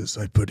losses.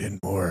 I put in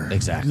more.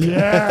 Exactly.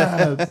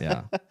 Yes.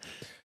 Yeah.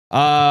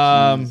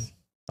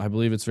 I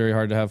believe it's very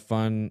hard to have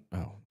fun.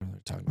 Oh,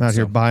 I'm out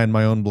here buying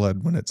my own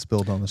blood when it's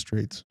spilled on the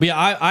streets. But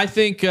yeah, I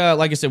think,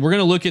 like I said, we're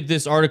going to look at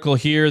this article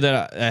here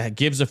that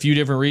gives a few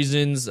different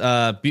reasons.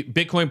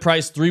 Bitcoin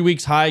price 3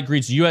 weeks high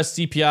greets U.S.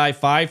 CPI.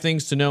 5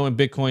 things to know in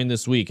Bitcoin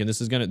this week, and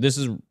this is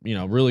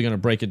really going to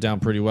break it down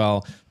pretty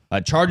well.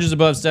 Charges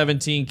above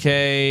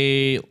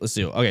 17K. Let's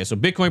see. Okay, so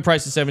Bitcoin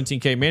price is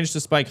 17K. Managed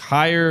to spike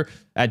higher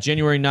at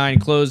January 9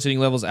 close, hitting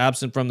levels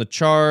absent from the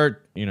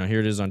chart. Here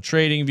it is on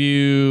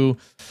TradingView.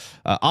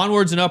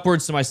 Onwards and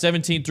upwards to my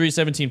 17.3,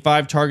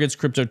 17.5 targets.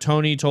 Crypto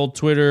Tony told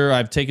Twitter,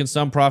 I've taken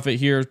some profit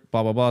here.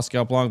 Blah, blah, blah.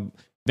 Scalp long.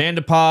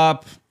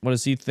 Vandepop, what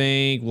does he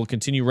think? Will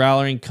continue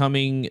rallying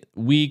coming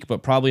week,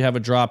 but probably have a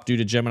drop due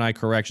to Gemini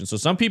correction. So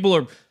some people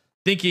are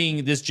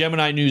thinking this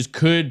Gemini news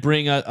could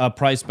bring a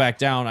price back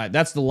down.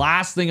 That's the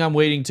last thing I'm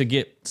waiting to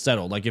get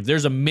settled. Like if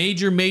there's a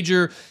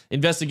major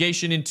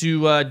investigation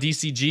into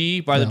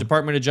DCG by the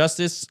Department of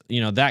Justice,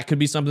 that could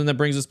be something that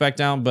brings us back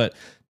down. But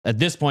at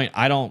this point,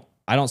 I don't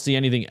see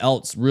anything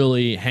else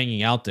really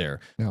hanging out there.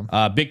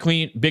 Yeah.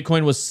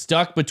 Bitcoin was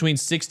stuck between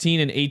 16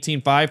 and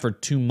 18.5 for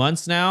 2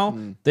 months now.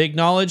 They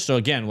acknowledge. So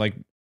again, like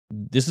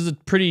this is a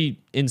pretty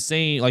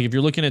insane. Like if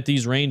you're looking at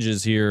these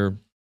ranges here,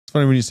 It's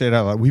funny when you say it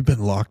out loud. We've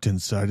been locked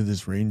inside of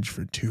this range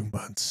for 2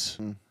 months.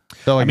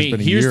 Felt like I mean, it's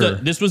been a here's year.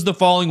 this was the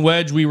falling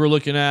wedge we were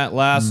looking at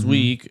last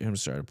week. I'm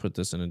sorry to put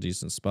this in a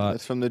decent spot.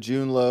 It's from the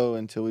June low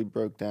until we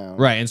broke down.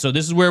 Right, and so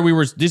this is where we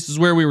were. This is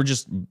where we were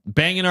just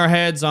banging our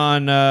heads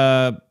on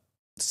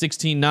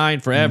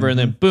 16.9 forever, and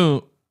then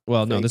boom.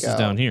 Well, no, Fake this is out.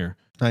 down here.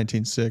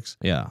 19.6.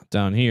 Yeah,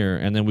 down here,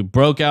 and then we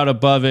broke out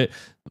above it.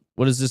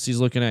 What is this he's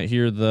looking at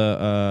here?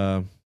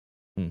 The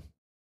this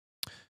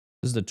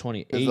is the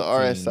 2018. Is the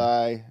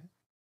RSI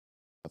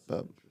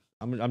up?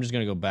 I'm just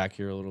gonna go back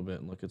here a little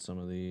bit and look at some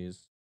of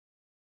these.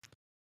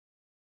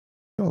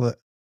 Well, that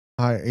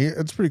high.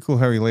 It's pretty cool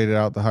how he laid it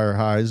out, the higher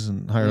highs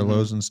and higher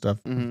lows and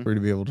stuff Mhm. for you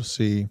to be able to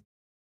see.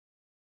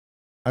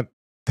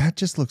 That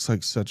just looks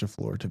like such a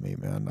floor to me,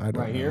 man. I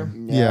don't Right know. here?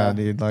 Yeah,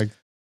 dude. Like,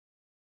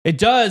 It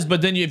does,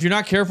 but then if you're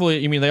not careful,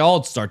 I mean, they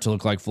all start to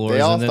look like floors.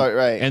 They all and then, start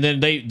right. and then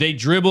they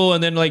dribble,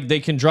 and then like they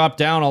can drop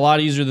down a lot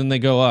easier than they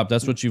go up.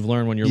 That's what you've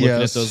learned when you're looking at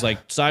Yes. those like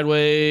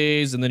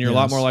sideways, and then you're a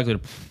lot more likely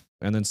to,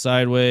 and then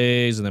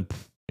sideways, and then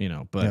you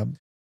know. But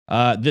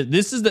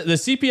this is the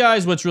CPI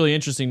is what's really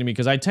interesting to me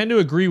because I tend to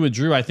agree with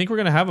Drew. I think we're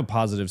going to have a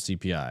positive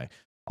CPI.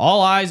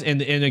 All eyes,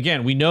 and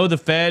again, we know the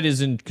Fed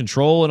is in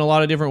control in a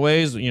lot of different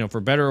ways, you know,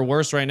 for better or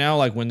worse right now.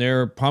 Like when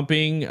they're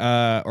pumping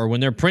or when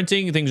they're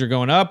printing, things are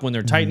going up. When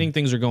they're tightening,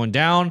 things are going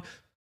down.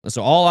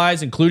 So all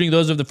eyes, including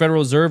those of the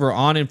Federal Reserve, are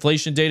on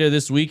inflation data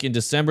this week. In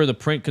December, the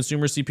print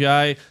consumer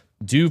CPI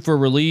due for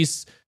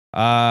release.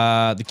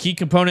 The key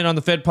component on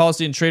the Fed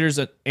policy, and traders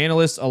and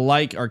analysts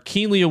alike are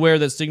keenly aware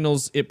that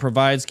signals it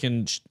provides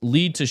can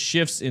lead to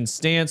shifts in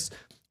stance.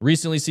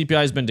 Recently,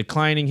 CPI has been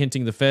declining,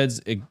 hinting the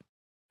Fed's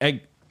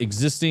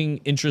existing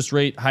interest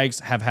rate hikes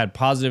have had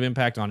positive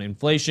impact on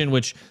inflation,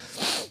 which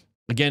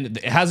again,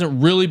 it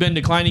hasn't really been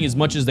declining as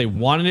much as they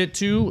wanted it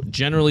to,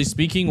 generally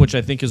speaking, which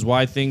I think is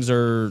why things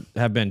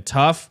have been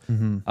tough.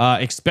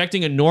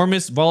 Expecting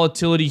enormous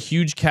volatility,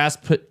 huge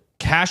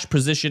cash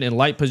position and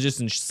light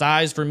position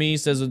size for me,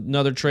 says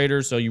another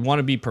trader. So you want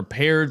to be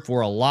prepared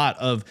for a lot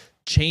of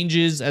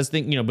changes as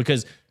things, you know,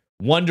 because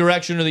one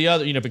direction or the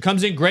other, you know, if it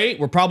comes in great,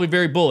 we're probably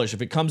very bullish.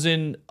 If it comes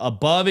in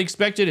above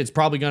expected, it's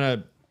probably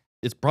gonna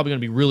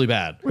be really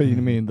bad. Wait, you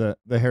mean the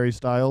Harry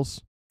Styles?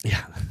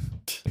 Yeah.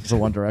 It's a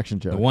One Direction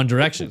joke. The One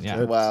Direction,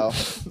 yeah. Wow.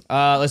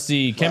 Let's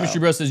see. Chemistry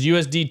Bro says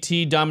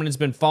USDT dominance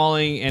been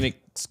falling and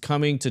it's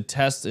coming to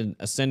test an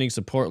ascending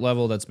support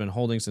level that's been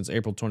holding since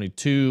April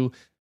 22.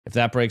 If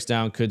that breaks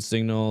down, could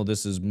signal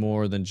this is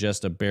more than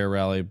just a bear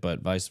rally,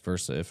 but vice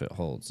versa if it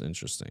holds.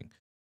 Interesting.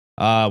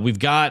 We've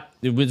got,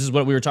 this is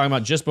what we were talking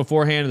about just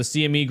beforehand, the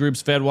CME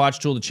Group's Fed Watch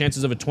tool. The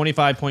chances of a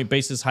 25-point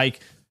basis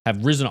hike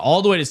have risen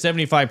all the way to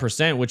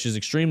 75%, which is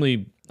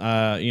extremely,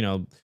 you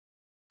know.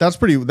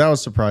 that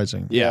was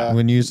surprising. Yeah.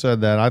 When you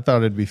said that, I thought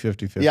it'd be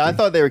 50-50. Yeah, I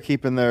thought they were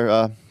keeping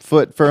their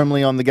foot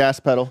firmly on the gas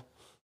pedal.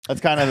 That's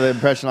kind of the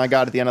impression I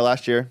got at the end of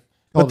last year.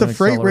 But the Called an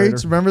freight accelerator.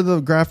 rates, remember the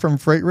graph from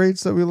freight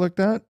rates that we looked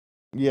at?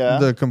 Yeah.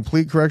 The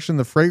complete correction,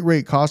 the freight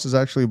rate cost is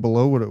actually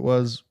below what it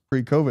was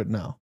pre-COVID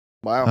now.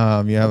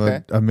 Wow. You have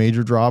Okay. a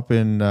major drop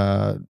in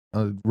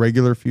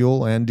regular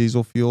fuel and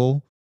diesel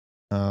fuel.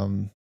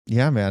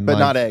 Yeah, man. But like-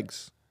 not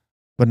eggs.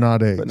 But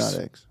not eggs. But not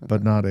eggs.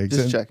 But not eggs.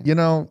 Just And, checking. you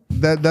know,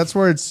 that's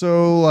where it's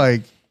so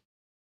like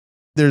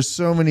there's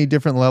so many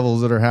different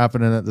levels that are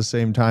happening at the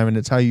same time, and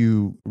it's how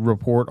you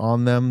report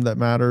on them that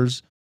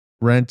matters.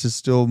 Rent is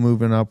still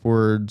moving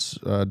upwards.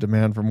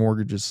 Demand for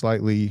mortgages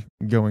slightly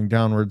going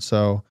downwards.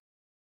 So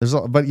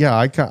but yeah,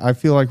 I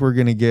feel like we're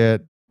gonna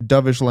get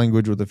dovish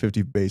language with a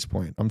 50 base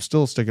point. I'm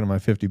still sticking to my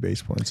 50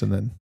 base points, and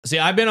then See,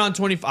 I've been on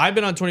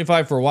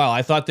 25 for a while.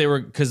 I thought they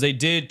were, because they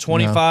did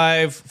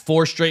 25,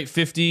 4 straight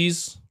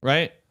 50s,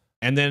 right?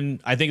 And then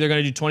I think they're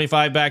going to do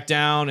 25 back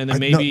down, and then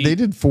maybe they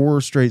did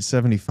 4 straight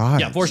 75.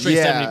 yeah, 4 straight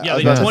Yeah, 70. Yeah,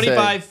 I they was did about to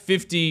 25,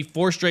 50,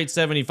 4 straight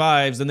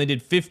 75s. Then they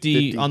did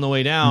 50 on the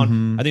way down.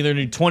 Mm-hmm. I think they're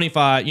going to do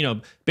 25. You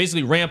know,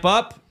 basically ramp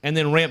up and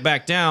then ramp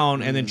back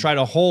down, and then try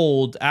to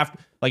hold after.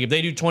 Like if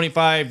they do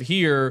 25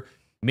 here,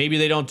 maybe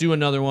they don't do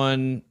another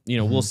one. You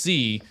know, we'll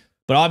see.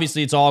 But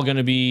obviously, it's all going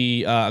to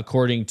be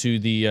according to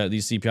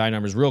these CPI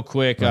numbers. Real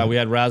quick, we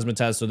had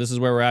Razmataz. So this is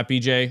where we're at,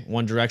 BJ.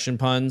 One Direction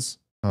puns.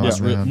 Oh,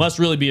 man. Must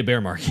really be a bear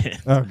market.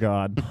 Oh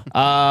God.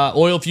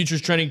 Oil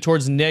futures trending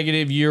towards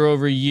negative year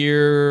over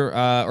year.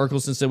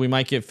 Urkelson said we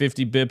might get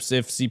 50 bips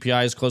if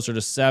CPI is closer to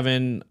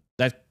 7.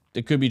 That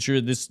it could be true.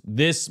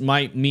 This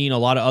might mean a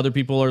lot of other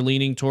people are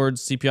leaning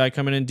towards CPI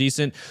coming in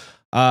decent.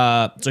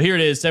 So here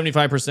it is: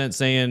 75%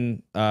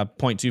 saying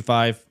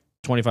 0.25,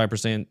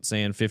 25%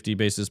 saying 50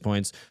 basis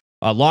points.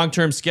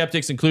 Long-term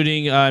skeptics,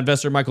 including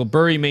investor Michael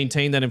Burry,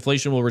 maintain that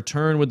inflation will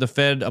return with the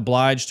Fed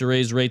obliged to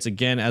raise rates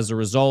again as a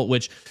result.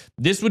 Which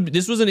this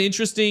was an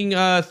interesting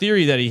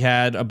theory that he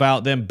had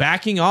about them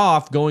backing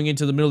off going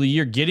into the middle of the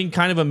year, getting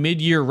kind of a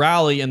mid-year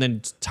rally, and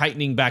then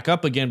tightening back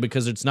up again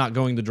because it's not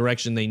going the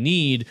direction they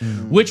need,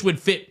 which would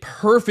fit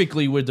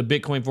perfectly with the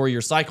Bitcoin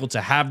 4-year cycle to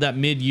have that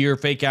mid-year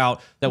fake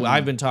out that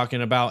I've been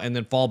talking about, and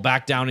then fall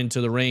back down into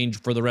the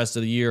range for the rest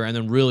of the year, and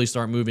then really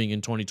start moving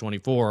in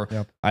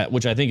 2024,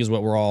 which I think is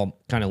what we're all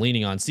kind of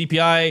leaning on.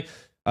 CPI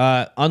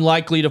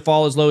unlikely to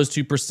fall as low as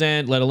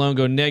 2%, let alone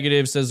go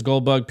negative, says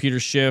Goldbug Peter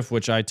Schiff,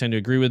 which I tend to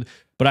agree with.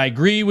 But I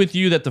agree with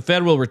you that the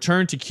Fed will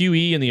return to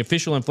QE and the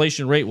official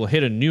inflation rate will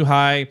hit a new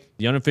high.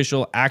 The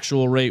unofficial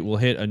actual rate will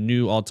hit a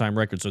new all-time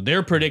record. So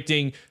they're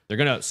predicting they're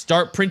going to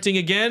start printing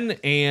again,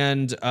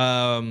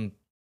 and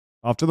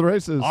off to the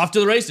races. Off to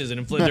the races, and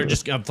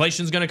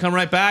inflation's going to come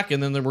right back,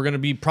 and then we're going to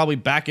be probably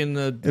back in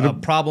the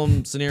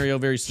problem scenario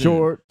very soon.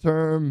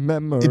 Short-term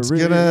memory.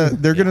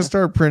 They're gonna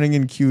start printing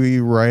in QE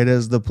right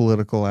as the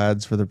political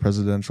ads for the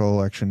presidential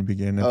election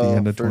begin at the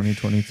end of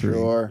 2023.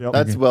 Sure.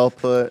 That's well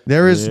put.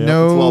 There is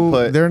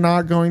they're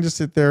not going to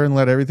sit there and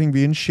let everything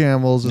be in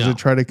shambles as they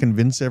try to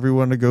convince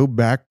everyone to go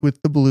back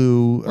with the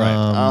blue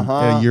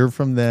a year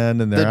from then,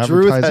 and their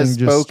advertising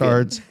just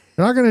starts.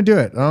 They're not going to do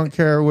it. I don't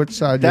care which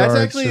side you are. That's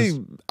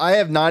actually, I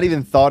have not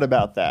even thought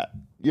about that.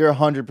 You're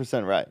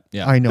 100% right.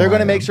 Yeah, I know. They're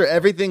going to make sure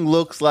everything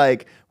looks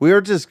like we're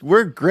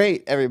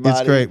great, everybody.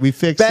 It's great. We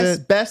fixed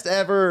it. Best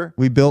ever.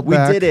 We built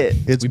back. We did it.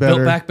 It's we better.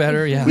 built back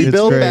better. Yeah, we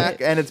built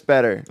back, and it's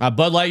better.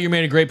 Bud Lightyear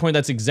made a great point.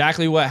 That's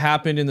exactly what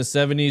happened in the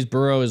 70s.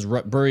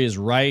 Burry is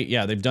right.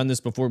 Yeah, they've done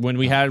this before. When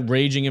we had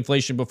raging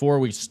inflation before,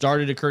 we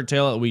started to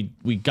curtail it.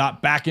 We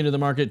got back into the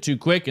market too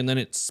quick, and then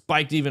it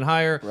spiked even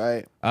higher.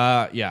 Right.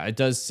 Yeah, it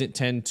does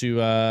tend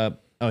to.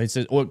 Oh, he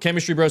says,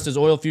 Chemistry Bro says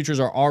oil futures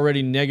are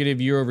already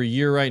negative year over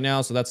year right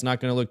now, so that's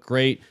not going to look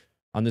great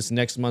on this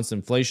next month's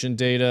inflation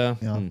data.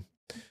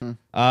 Yeah.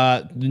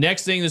 The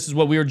next thing, this is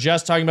what we were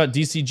just talking about.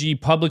 DCG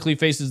publicly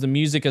faces the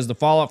music as the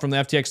fallout from the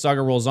FTX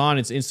saga rolls on.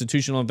 It's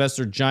institutional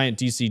investor giant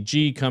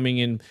DCG coming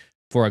in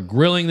for a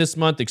grilling this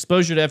month.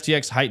 Exposure to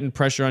FTX heightened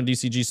pressure on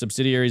DCG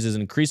subsidiaries is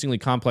an increasingly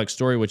complex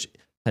story, which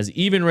has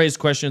even raised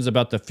questions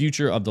about the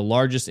future of the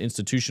largest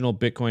institutional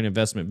Bitcoin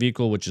investment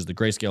vehicle, which is the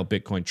Grayscale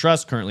Bitcoin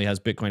Trust. Currently has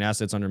Bitcoin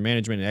assets under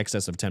management in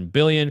excess of 10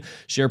 billion.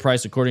 Share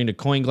price, according to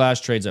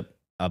CoinGlass, trades at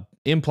a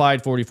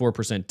implied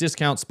 44%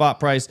 discount spot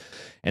price.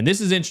 And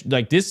this is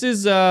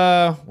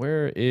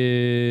where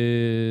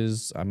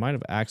is, I might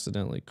have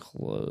accidentally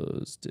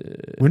closed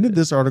it. When did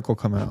this article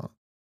come out?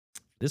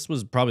 This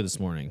was probably this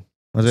morning.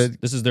 Was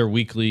it? This is their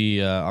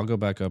weekly. I'll go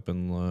back up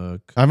and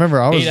look. I remember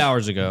 8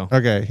 hours ago.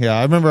 Okay, yeah,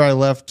 I remember I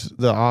left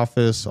the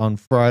office on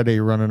Friday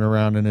running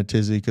around in a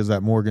tizzy because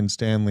that Morgan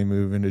Stanley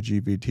move into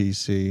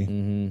GBTC.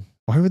 Mm-hmm.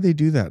 Why would they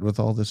do that with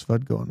all this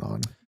FUD going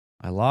on?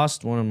 I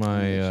lost one of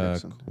my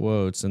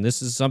quotes, and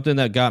this is something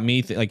that got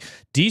me like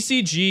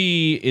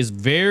DCG is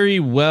very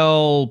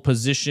well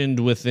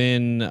positioned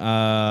within. Hold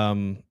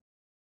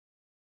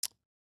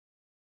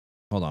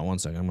on one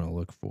second. I'm going to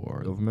look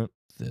for Government.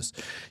 This.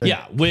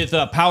 Yeah, with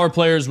power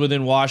players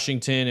within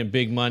Washington and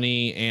big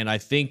money, and I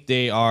think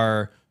they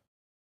are.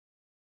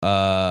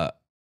 I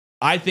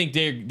think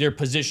they're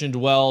positioned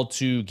well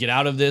to get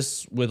out of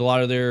this with a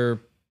lot of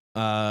their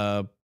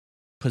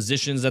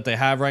positions that they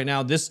have right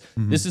now. This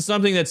is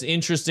something that's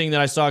interesting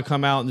that I saw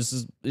come out. And this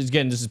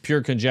is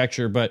pure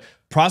conjecture, but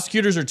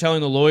prosecutors are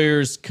telling the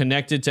lawyers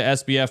connected to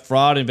SBF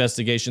fraud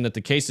investigation that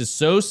the case is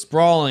so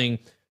sprawling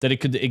that it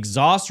could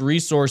exhaust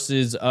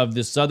resources of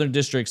the Southern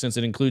District since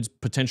it includes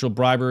potential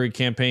bribery,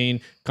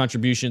 campaign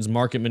contributions,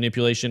 market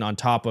manipulation on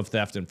top of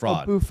theft and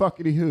fraud. Oh, boo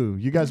fuckity who.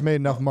 You guys made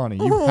enough money.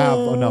 You have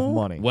enough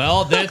money.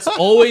 Well, that's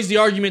always the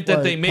argument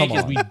that they make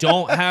is we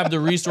don't have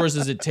the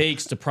resources it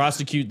takes to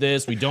prosecute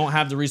this. We don't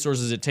have the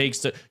resources it takes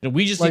to,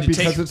 we just need to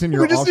take. It's in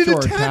your we just need to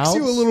tax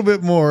you a little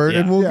bit more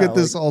and we'll get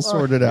this all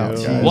sorted out.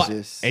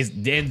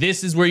 And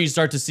this is where you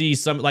start to see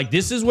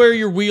this is where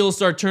your wheels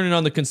start turning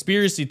on the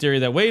conspiracy theory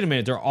that, wait a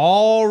minute, they're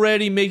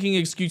already making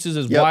excuses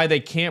as why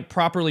they can't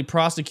properly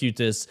prosecute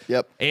this.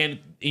 And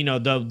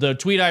the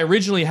tweet I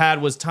originally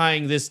had was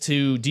tying this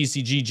to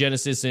DCG,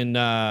 Genesis, and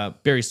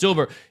Barry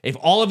Silver. If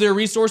all of their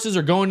resources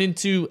are going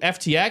into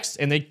FTX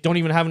and they don't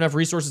even have enough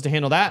resources to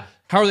handle that,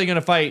 how are they going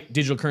to fight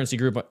Digital Currency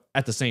Group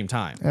at the same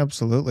time?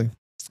 Absolutely.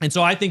 And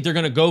so I think they're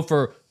going to go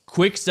for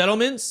quick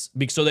settlements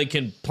so they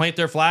can plant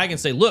their flag and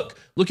say, look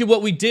at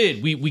what we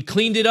did. We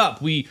cleaned it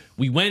up. We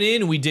went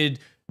in and we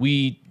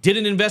did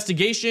an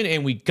investigation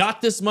and we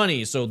got this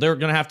money. So they're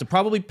going to have to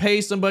probably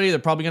pay somebody. They're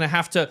probably going to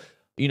have to,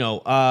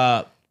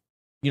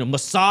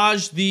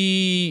 massage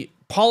the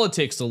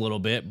politics a little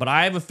bit, but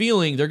I have a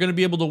feeling they're going to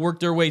be able to work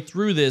their way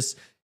through this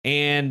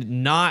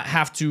and not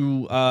have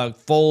to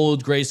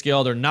fold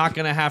Grayscale. They're not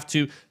going to have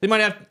to. They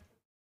might have,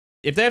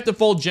 if they have to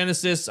fold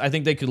Genesis, I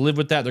think they could live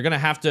with that. They're going to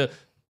have to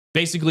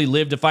basically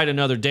live to fight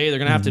another day. They're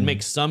going to have to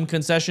make some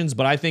concessions,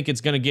 but I think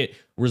it's going to get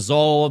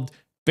resolved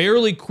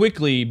fairly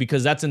quickly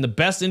because that's in the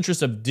best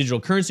interest of Digital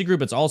Currency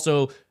Group. It's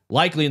also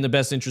likely in the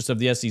best interest of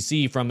the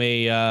SEC from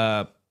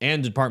a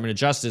and Department of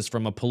Justice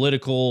from a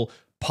political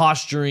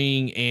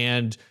posturing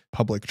and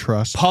Public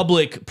trust.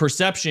 public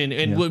perception.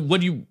 And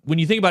when you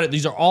think about it,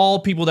 these are all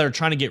people that are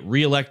trying to get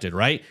reelected,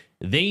 right?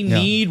 They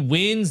need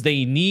wins,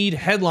 they need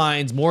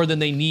headlines more than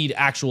they need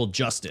actual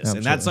justice.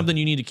 And that's something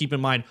you need to keep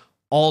in mind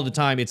all the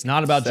time. It's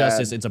not about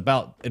justice, it's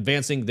about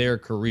advancing their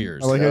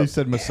careers. I like how you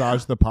said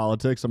massage the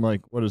politics. I'm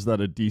like, what is that,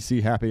 a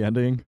DC happy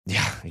ending?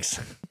 Yeah,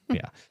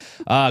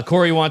 yeah.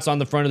 Corey wants on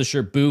the front of the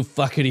shirt, boo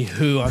fuckity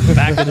who. On the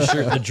back of the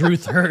shirt, the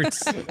truth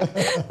hurts.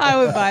 I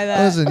would buy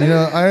that. Listen,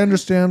 I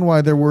understand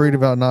why they're worried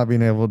about not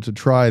being able to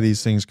try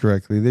these things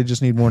correctly. They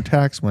just need more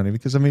tax money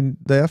because, I mean,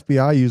 the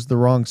FBI used the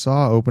wrong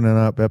saw opening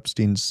up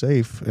Epstein's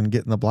safe and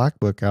getting the black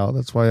book out.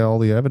 That's why all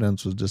the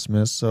evidence was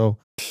dismissed. So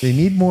they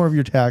need more of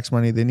your tax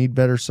money. They need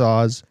better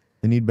saws.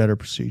 They need better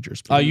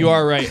procedures. You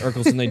are right,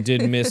 Urkelson. They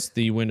did miss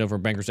the window for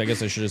bankruptcy. I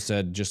guess I should have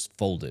said just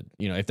folded.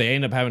 If they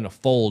end up having to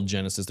fold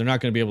Genesis, they're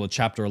not going to be able to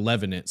Chapter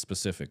 11 it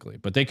specifically.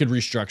 But they could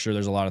restructure.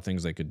 There's a lot of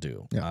things they could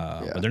do.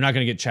 But they're not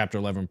going to get Chapter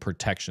 11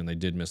 protection. They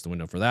did miss the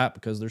window for that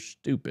because they're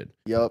stupid.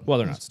 Yep. Well,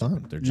 they're not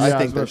stupid. They're just, I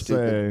think they're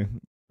stupid.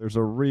 There's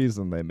a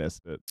reason they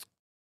missed it.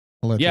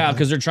 yeah,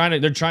 because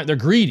they're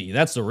greedy.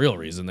 That's the real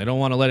reason. They don't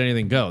want to let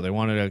anything go. They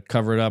wanted to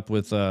cover it up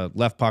with a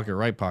left pocket,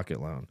 right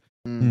pocket loan.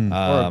 Or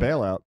a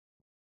bailout.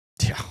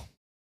 Yeah.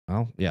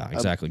 Well, yeah,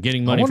 exactly.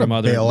 Getting money from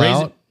other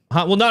bailout.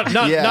 well,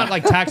 not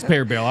like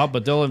taxpayer bailout,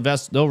 but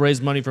they'll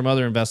raise money from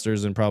other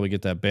investors and probably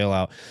get that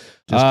bailout.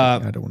 I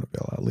don't want to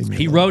bail out. Leave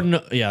me alone.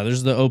 Wrote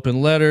there's the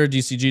open letter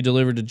DCG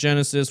delivered to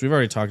Genesis. We've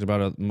already talked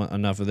about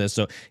enough of this.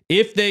 So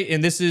if they,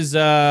 and this is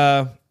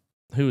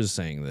who is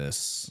saying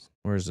this?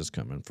 Where is this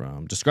coming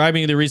from?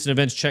 Describing the recent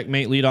events,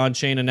 Checkmate lead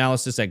on-chain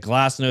analysis at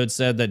Glassnode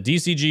said that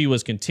DCG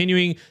was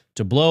continuing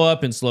to blow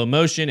up in slow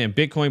motion and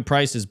Bitcoin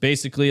price is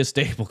basically a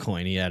stable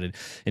coin, he added.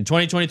 In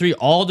 2023,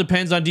 all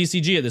depends on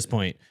DCG at this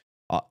point.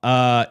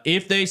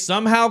 If they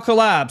somehow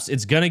collapse,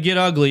 it's going to get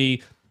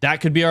ugly.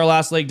 That could be our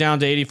last leg down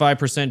to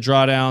 85%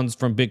 drawdowns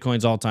from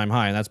Bitcoin's all-time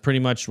high. And that's pretty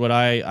much what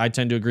I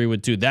tend to agree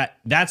with, too.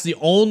 That's the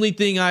only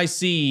thing I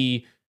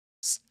see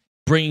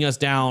bringing us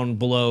down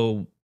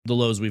below the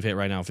lows we've hit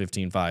right now,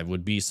 15.5,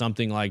 would be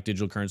something like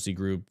Digital Currency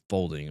Group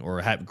folding or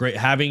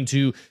having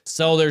to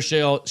sell their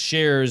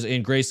shares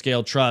in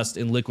Grayscale Trust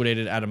and liquidate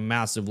it at a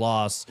massive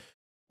loss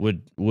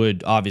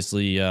would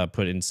obviously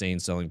put insane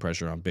selling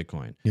pressure on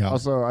Bitcoin. Yeah.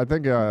 Also, I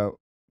think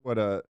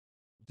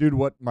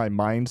what my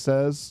mind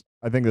says,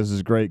 I think this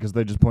is great because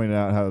they just pointed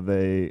out how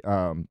they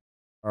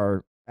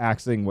are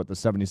axing the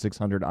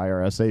 7,600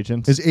 IRS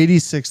agents. It's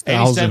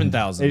 86,000.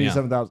 87,000.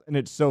 87,000. And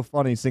it's so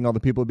funny seeing all the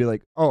people be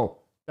like, oh,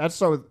 that's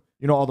so...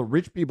 all the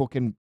rich people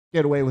can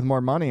get away with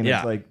more money. And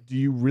it's like, do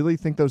you really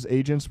think those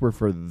agents were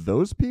for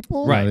those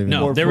people? Right.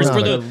 No, there was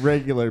for the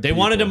regular They people?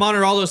 wanted to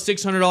monitor all those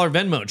 $600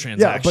 Venmo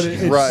transactions. Yeah, but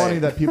it's funny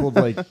that people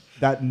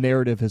that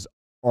narrative has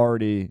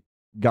already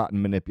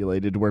gotten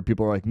manipulated where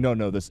people are like,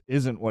 no, this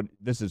isn't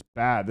this is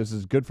bad. This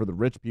is good for the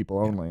rich people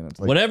only. And it's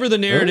like, whatever the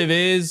narrative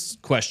is,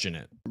 question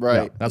it.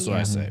 Right. Yeah, that's what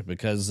I say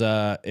because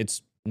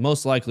it's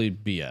most likely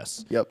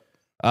BS. Yep.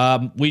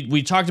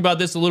 We talked about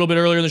this a little bit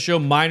earlier in the show.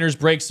 Miners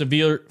break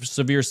severe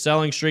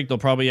selling streak. They'll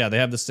probably, they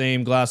have the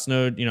same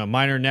Glassnode,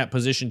 miner net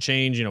position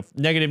change,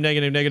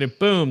 negative,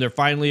 boom. They're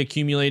finally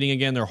accumulating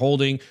again. They're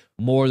holding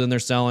more than they're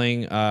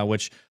selling,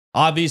 which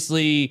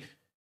obviously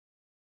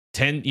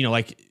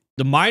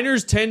the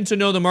miners tend to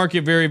know the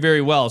market very,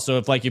 very well. So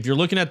if you're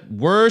looking at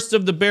worst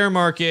of the bear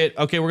market,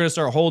 okay, we're going to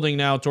start holding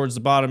now towards the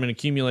bottom and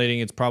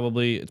accumulating. It's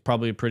probably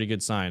a pretty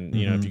good sign,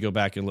 if you go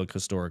back and look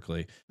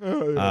historically.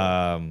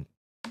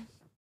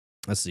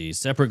 Let's see.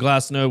 Separate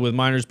Glassnode with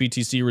miners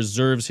BTC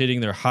reserves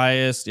hitting their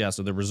highest. Yeah,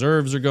 so the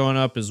reserves are going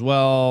up as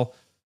well.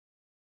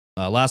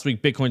 Last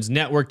week, Bitcoin's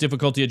network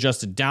difficulty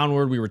adjusted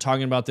downward. We were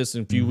talking about this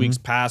in a few weeks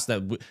past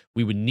that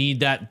we would need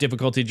that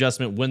difficulty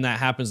adjustment. When that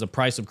happens, the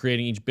price of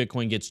creating each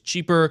Bitcoin gets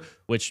cheaper,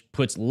 which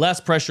puts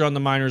less pressure on the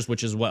miners,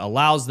 which is what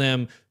allows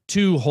them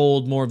to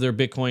hold more of their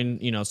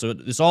Bitcoin. So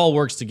this all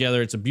works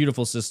together. It's a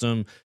beautiful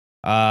system.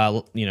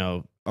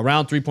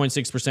 Around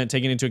 3.6%,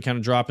 taking into account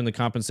a drop in the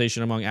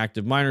compensation among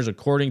active miners,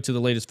 according to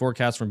the latest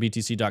forecast from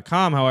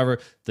BTC.com. However,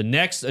 the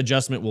next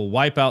adjustment will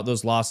wipe out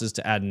those losses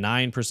to add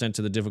 9%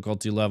 to the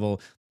difficulty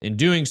level. In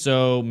doing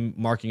so,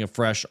 marking a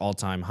fresh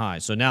all-time high.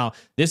 So now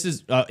this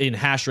is in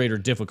hash rate or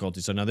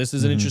difficulty. So now this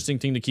is an interesting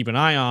thing to keep an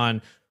eye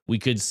on. We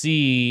could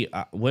see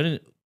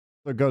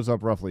it goes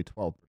up roughly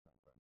 12%.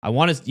 I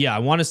want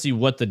to see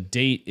what the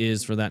date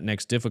is for that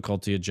next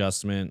difficulty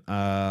adjustment,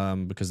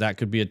 because that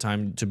could be a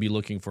time to be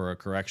looking for a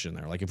correction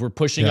there. Like if we're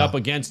pushing up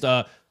against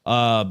a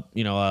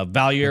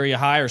value area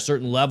high or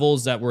certain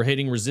levels that we're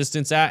hitting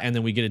resistance at, and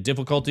then we get a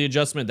difficulty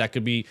adjustment, that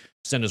could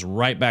send us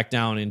right back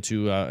down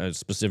into a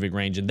specific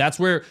range. And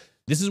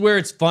this is where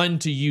it's fun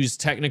to use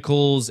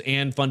technicals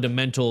and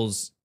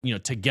fundamentals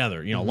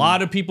together. A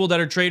lot of people that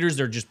are traders,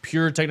 they're just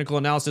pure technical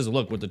analysis.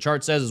 Look, what the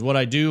chart says is what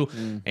I do.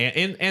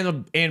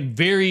 And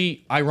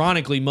very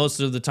ironically, most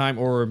of the time,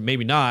 or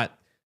maybe not,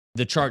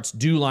 the charts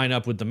do line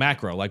up with the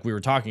macro, like we were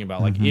talking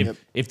about. Like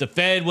if the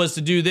Fed was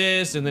to do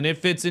this and then it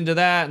fits into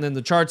that and then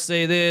the charts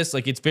say this,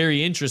 like it's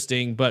very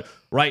interesting. But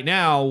right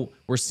now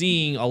we're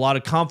seeing a lot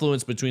of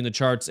confluence between the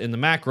charts and the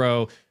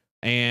macro,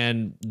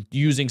 and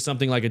using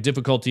something like a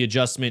difficulty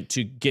adjustment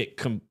to get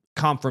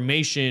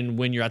confirmation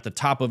when you're at the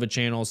top of a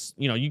channel.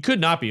 You know, you could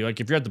not be,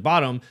 like if you're at the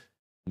bottom,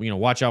 you know,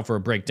 watch out for a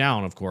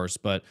breakdown, of course.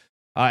 But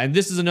and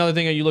this is another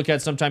thing that you look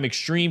at sometime: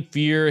 extreme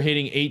fear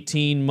hitting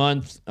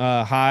 18-month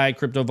high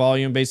crypto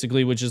volume,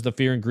 basically, which is the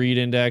fear and greed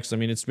index. I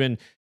mean, it's been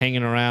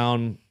hanging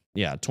around,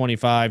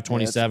 25,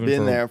 27. It's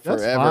been there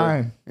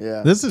forever.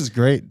 Yeah, this is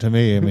great to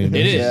me. I mean,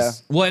 it is. Yeah.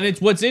 Well, and it's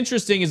what's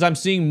interesting is I'm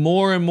seeing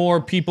more and more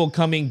people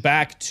coming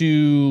back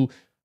to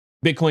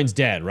Bitcoin's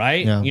dead,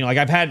 right? Yeah. You know, like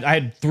I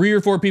had 3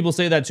 or 4 people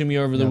say that to me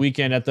over the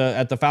weekend at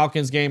the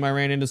Falcons game. I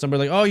ran into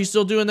somebody like, "Oh, you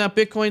still doing that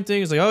Bitcoin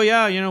thing?" It's like, "Oh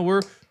yeah, you know,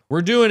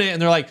 we're doing it."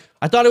 And they're like,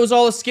 "I thought it was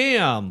all a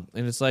scam."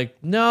 And it's like,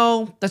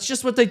 no, that's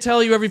just what they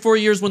tell you every 4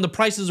 years when the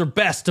prices are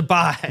best to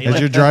buy. As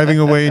you're driving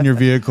away in your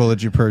vehicle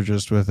that you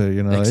purchased with it,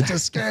 you know, it's a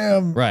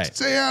scam. Right.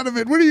 Stay out of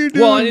it. What are you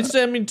doing? Well, and it's,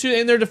 I mean,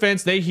 in their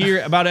defense, they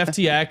hear about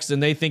FTX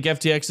and they think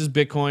FTX is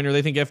Bitcoin or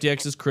they think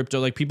FTX is crypto.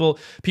 Like people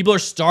are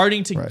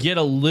starting to get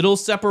a little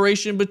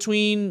separation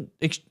between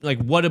like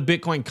what a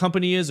Bitcoin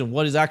company is and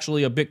what is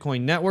actually a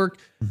Bitcoin network.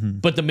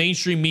 But the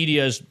mainstream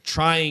media is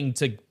trying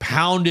to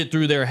pound it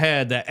through their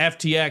head that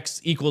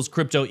FTX equals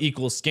crypto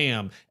equals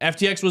scam.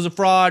 FTX was a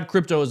fraud.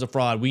 Crypto is a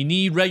fraud. We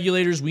need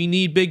regulators. We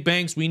need big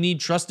banks. We need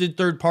trusted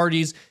third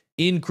parties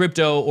in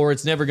crypto, or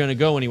it's never going to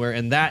go anywhere.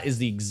 And that is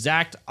the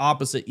exact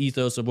opposite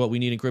ethos of what we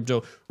need in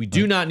crypto. We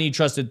do not need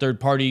trusted third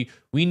party.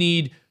 We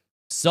need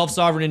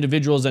self-sovereign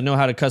individuals that know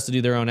how to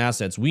custody their own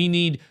assets. We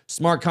need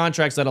smart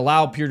contracts that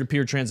allow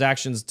peer-to-peer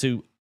transactions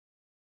to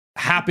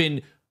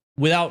happen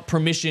without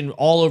permission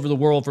all over the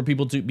world for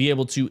people to be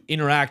able to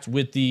interact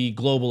with the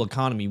global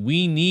economy.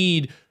 We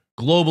need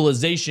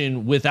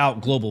globalization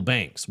without global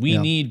banks. We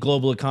need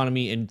global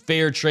economy and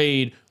fair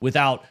trade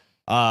without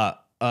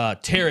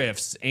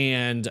tariffs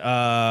and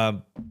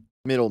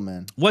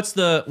middlemen. What's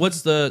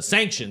the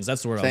sanctions?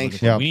 That's the word I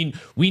was looking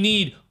for. We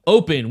need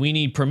open, we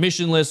need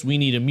permissionless, we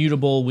need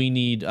immutable, we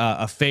need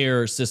a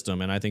fair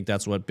system, and I think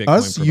that's what Bitcoin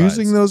us provides.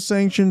 Using those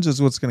sanctions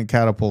is what's going to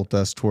catapult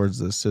us towards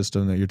this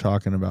system that you're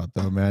talking about,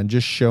 though, man.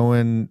 Just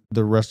showing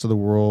the rest of the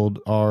world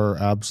our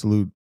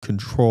absolute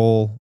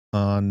control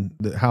on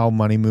how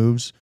money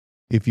moves.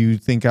 If you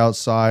think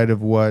outside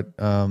of what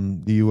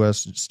the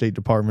U.S. State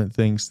Department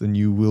thinks, then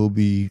you will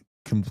be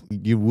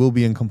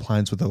in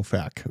compliance with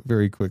OFAC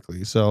very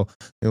quickly. So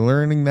you're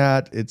learning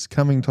that. It's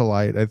coming to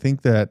light. I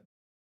think that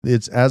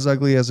it's as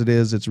ugly as it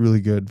is. It's really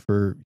good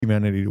for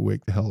humanity to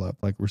wake the hell up,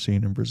 like we're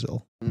seeing in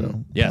Brazil.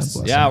 So, yes,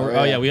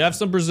 yeah, we have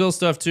some Brazil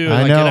stuff too.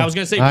 I know. And I was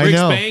gonna say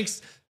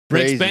BRICS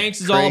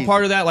Banks is all a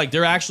part of that. Like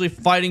they're actually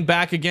fighting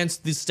back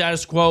against the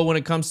status quo when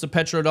it comes to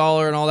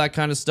petrodollar and all that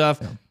kind of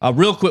stuff.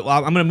 Real quick,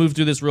 I'm going to move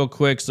through this real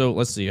quick. So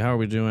let's see. How are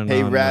we doing?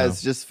 Hey,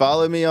 Raz, just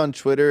follow me on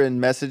Twitter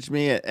and message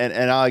me,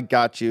 and I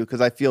got you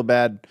because I feel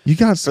bad. You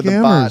got for scammers.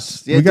 The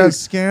bots. Yeah, we got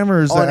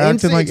scammers that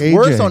acting like AJ.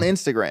 Worse on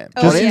Instagram.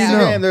 Oh, on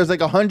Instagram, there's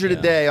like 100 a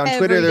day. On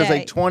Twitter, there's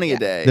like 20 a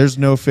day. There's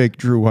no fake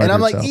Drew White. And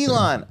I'm like,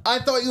 Elon, I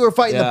thought you were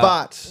fighting the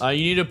bots. You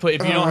need to put,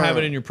 if you don't have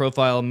it in your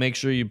profile, make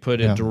sure you put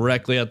it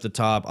directly at the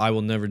top. I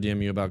will never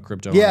DM you about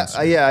crypto. Yeah,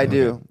 I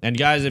do. And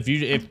guys,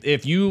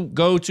 if you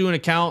go to an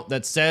account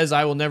that says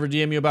I will never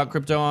DM you about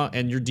crypto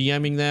and you're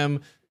DMing them,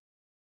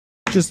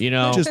 just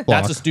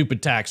that's a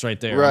stupid tax right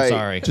there. Right. I'm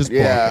sorry. Just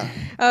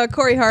block.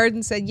 Corey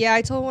Harden said, "Yeah,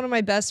 I told one of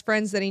my best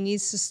friends that he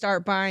needs to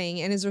start buying,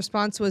 and his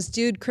response was,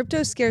 dude,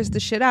 crypto scares the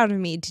shit out of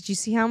me. Did you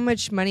see how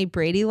much money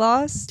Brady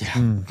lost?"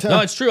 No,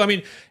 it's true. I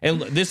mean,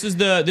 and this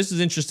is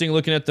interesting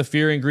looking at the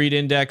fear and greed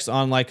index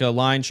on like a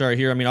line chart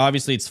here. I mean,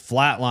 obviously it's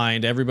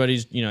flatlined.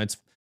 Everybody's,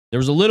 there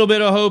was a little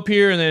bit of hope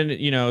here, and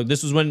then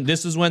this is when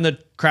the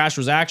crash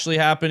was actually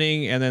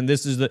happening, and then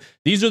these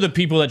are the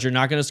people that you're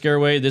not going to scare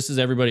away. This is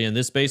everybody in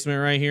this basement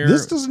right here.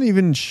 This doesn't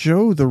even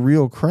show the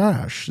real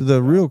crash.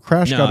 The real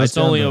crash got us. It's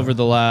only over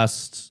the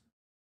last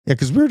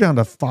because we were down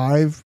to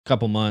 5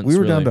 couple months. We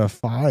were down to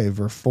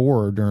 5 or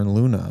 4 during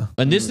Luna.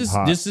 And this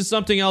is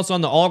something else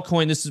on the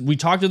altcoin. We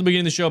talked at the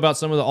beginning of the show about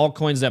some of the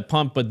altcoins that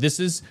pump, but this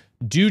is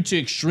due to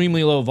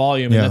extremely low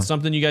volume, and that's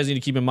something you guys need to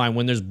keep in mind.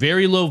 When there's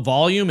very low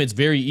volume, it's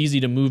very easy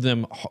to move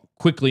them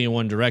quickly in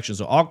one direction.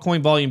 So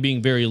altcoin volume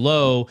being very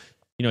low,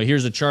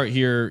 here's a chart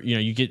here.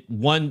 You get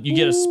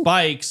a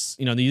spikes.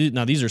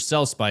 Now these are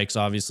sell spikes,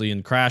 obviously,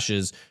 and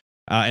crashes.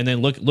 And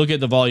then look at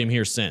the volume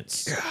here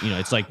since.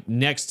 It's like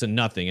next to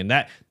nothing. And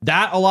that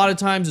a lot of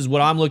times is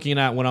what I'm looking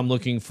at when I'm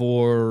looking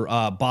for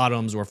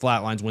bottoms or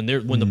flat lines. When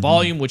the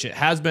volume, which it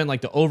has been,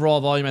 like the overall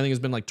volume, I think has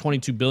been like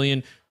 22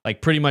 billion.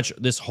 Like pretty much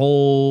this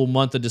whole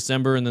month of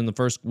December and then the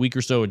first week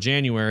or so of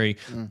January,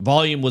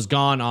 volume was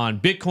gone on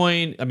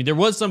Bitcoin. I mean, there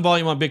was some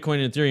volume on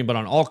Bitcoin and Ethereum, but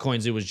on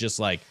altcoins, it was just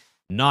like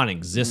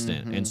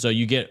non-existent. And so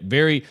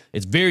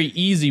it's very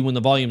easy when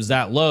the volume is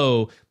that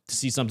low to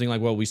see something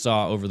like what we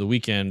saw over the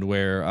weekend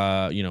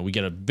where, we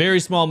get a very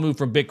small move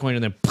from Bitcoin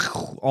and then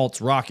alts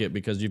rocket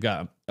because you've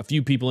got a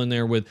few people in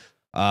there with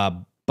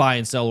buy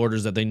and sell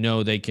orders that they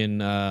know they can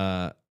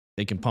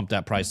pump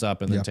that price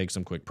up and then take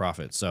some quick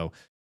profits. So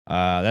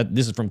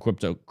this is from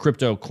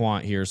crypto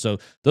quant here. So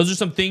those are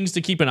some things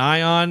to keep an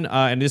eye on.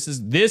 And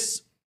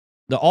the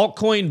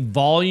altcoin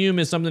volume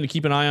is something to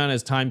keep an eye on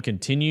as time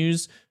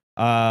continues.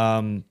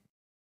 Because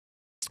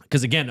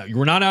again,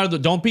 we're not out of the.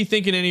 Don't be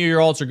thinking any of your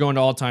alts are going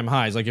to all-time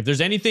highs. Like if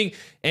there's anything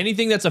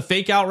that's a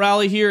fake out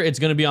rally here, it's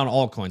going to be on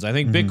altcoins. I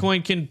think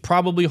Bitcoin can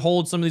probably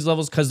hold some of these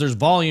levels because there's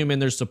volume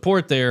and there's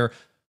support there.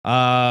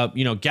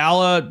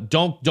 Gala,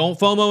 don't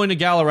FOMO into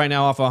Gala right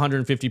now off a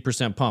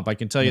 150% pump. I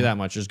can tell you that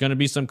much. There's going to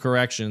be some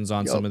corrections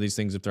on some of these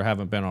things if there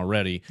haven't been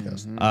already.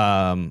 Yes.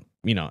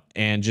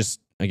 And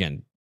just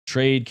again,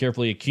 trade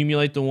carefully,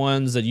 accumulate the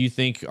ones that you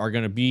think are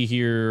going to be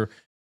here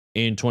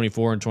in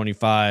 24 and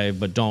 25,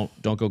 but don't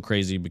go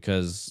crazy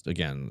because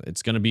again,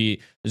 there's going to be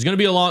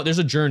there's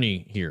a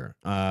journey here.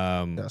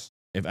 I'm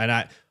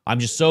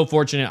just so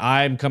fortunate.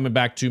 I'm coming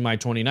back to my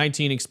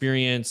 2019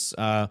 experience,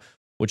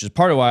 which is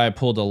part of why I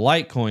pulled a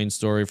Litecoin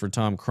story for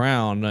Tom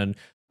Crown. And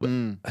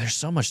there's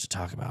so much to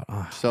talk about.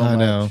 I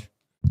know.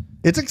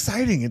 It's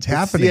exciting. It's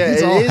happening.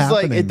 It's all it is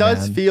happening, like it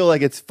does man. feel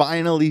like it's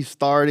finally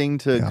starting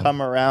to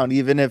come around,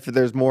 even if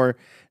there's more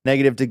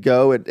negative to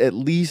go. At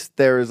least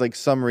there is like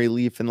some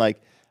relief, and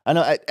like I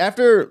know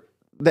after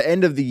the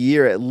end of the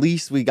year, at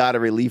least we got a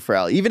relief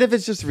rally, even if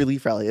it's just a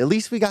relief rally. At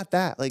least we got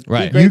that. Like,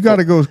 right. You got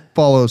to go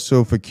follow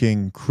Sofa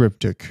King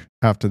Cryptic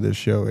after this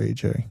show,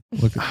 AJ.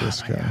 Look at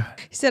this guy.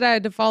 He said I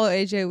had to follow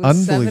AJ with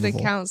 7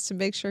 accounts to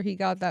make sure he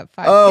got that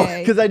 5K. Oh,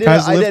 because I did.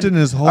 Guy's I lifting did.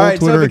 his whole All right,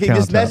 Twitter Sofa King, account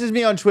just message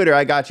me on Twitter.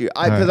 I got you.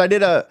 Because I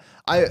did a.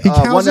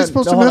 How's he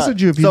supposed to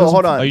message you if he doesn't?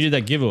 Hold on. Oh, you did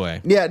that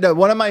giveaway. Yeah, no,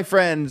 one of my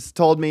friends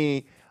told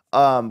me,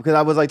 because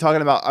I was like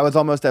talking about, I was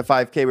almost at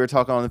 5K. We were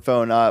talking on the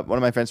phone. One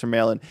of my friends from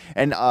Maryland,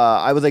 and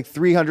I was like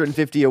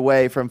 350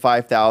 away from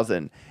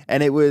 5,000,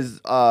 and it was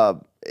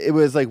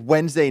like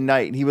Wednesday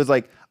night, and he was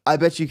like, "I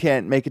bet you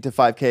can't make it to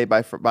 5K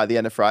by the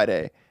end of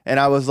Friday," and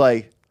I was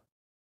like,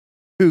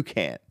 "Who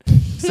can't?"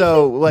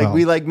 So like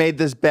we like made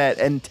this bet,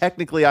 and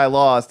technically I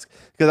lost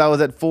because I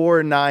was at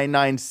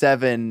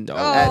 4,997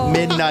 at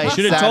midnight. You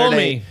should have told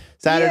me.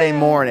 Saturday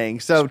morning.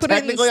 So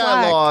technically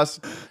I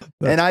lost.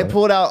 And I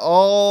pulled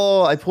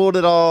all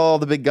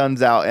the big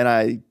guns out, and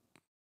I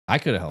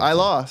could have helped. I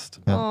lost.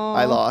 Yeah.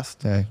 I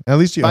lost. Hey, at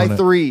least you by own it.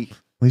 3. At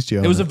least you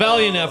own It was a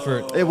valiant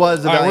effort. It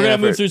was a All right, valiant we're gonna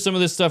effort. move through some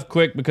of this stuff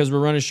quick because we're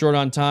running short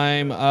on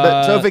time.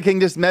 But Sofa King,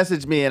 just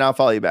message me and I'll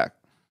follow you back.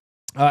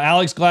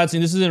 Alex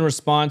Gladstein, this is in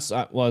response.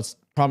 Well, it's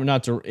probably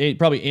not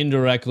probably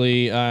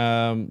indirectly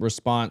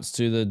response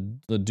to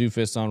the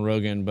doofus on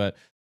Rogan, but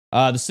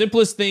the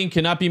simplest thing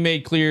cannot be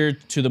made clear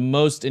to the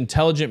most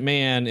intelligent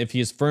man if he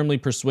is firmly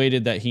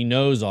persuaded that he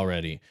knows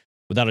already,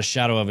 without a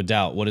shadow of a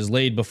doubt, what is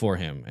laid before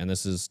him. And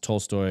this is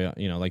Tolstoy.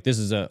 Like this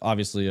is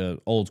obviously a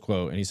old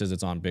quote, and he says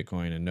it's on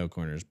Bitcoin and no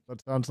coiners.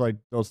 That sounds like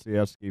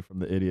Dostoevsky from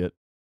The Idiot.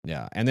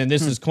 Yeah, and then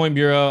this is Coin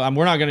Bureau.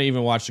 We're not going to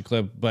even watch the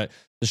clip, but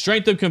the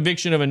strength of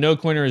conviction of a no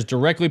coiner is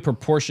directly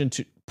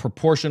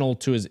proportional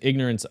to his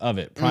ignorance of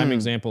it. Prime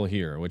example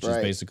here, which is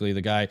basically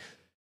the guy.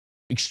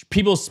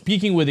 People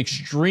speaking with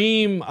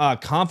extreme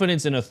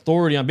confidence and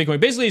authority on Bitcoin.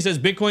 Basically, he says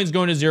Bitcoin's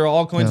going to zero.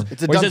 Altcoins,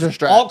 It's a or he says dumpster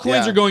strap.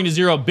 altcoins are going to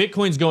zero.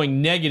 Bitcoin's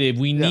going negative.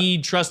 We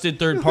need trusted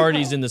third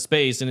parties in the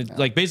space. And it's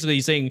like basically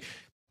he's saying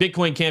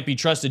Bitcoin can't be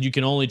trusted. You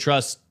can only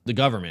trust the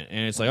government.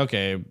 And it's like,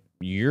 okay,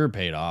 you're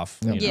paid off.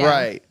 You know?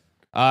 Right.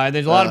 And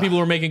there's a lot of people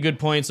who are making good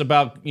points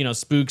about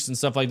spooks and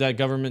stuff like that.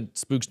 Government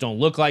spooks don't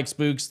look like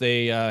spooks.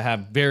 They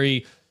have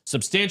very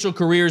substantial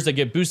careers that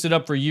get boosted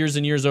up for years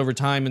and years over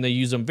time, and they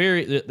use them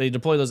they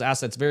deploy those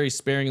assets very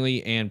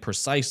sparingly and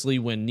precisely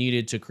when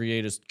needed to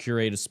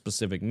curate a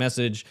specific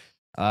message.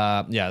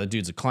 The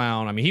dude's a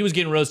clown. I mean, he was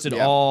getting roasted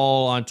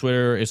all on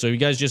Twitter. So you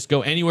guys just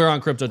go anywhere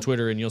on crypto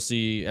Twitter and you'll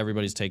see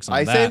everybody's takes on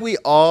that. I say we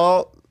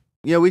all,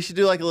 we should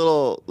do like a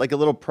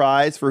little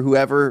prize for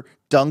whoever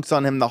dunks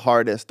on him the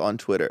hardest on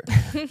Twitter.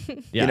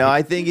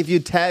 I think if you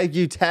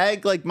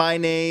tag like my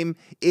name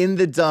in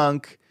the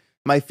dunk,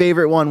 my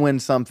favorite one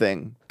wins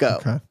something. Go.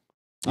 Okay.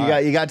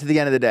 You got to the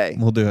end of the day.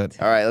 We'll do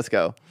it. All right, let's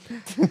go.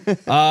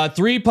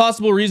 3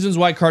 possible reasons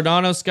why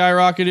Cardano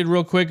skyrocketed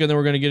real quick, and then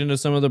we're going to get into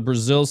some of the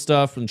Brazil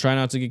stuff and try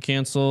not to get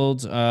canceled.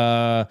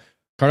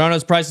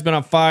 Cardano's price has been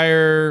on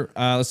fire.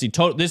 Let's see.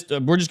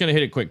 We're just going to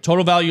hit it quick.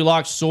 Total value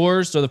locked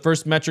soars. So the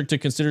first metric to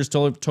consider is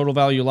total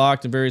value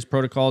locked in various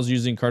protocols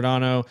using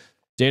Cardano.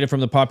 Data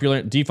from the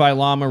popular DeFi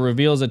Llama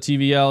reveals that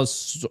TVL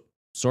is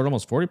soared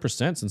almost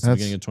 40% since the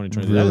beginning of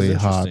 2020. Really that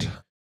is hot. interesting.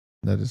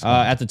 That is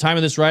at the time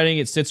of this writing,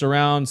 it sits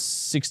around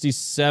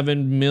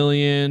 67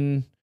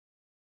 million,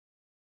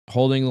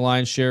 holding the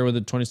lion's share with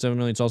the 27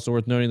 million. It's also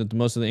worth noting that the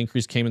most of the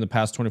increase came in the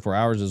past 24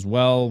 hours as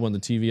well, when the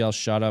TVL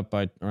shot up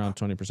by around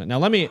 20%. Now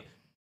let me.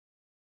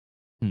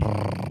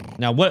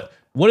 Now what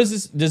is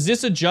this? Does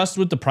this adjust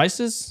with the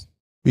prices?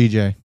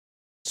 BJ.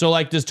 So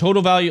like, does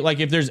total value, like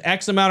if there's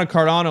X amount of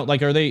Cardano, like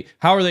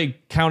how are they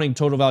counting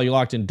total value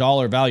locked in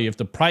dollar value? If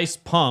the price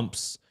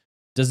pumps,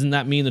 doesn't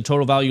that mean the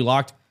total value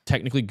locked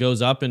technically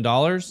goes up in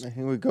dollars? I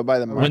think we go by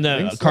the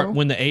market.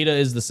 When the ADA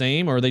is the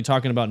same, or are they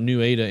talking about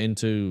new ADA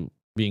into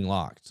being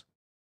locked?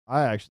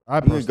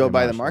 I'm gonna go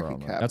by the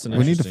market cap. That's an We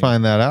need to interesting-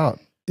 find that out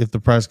if the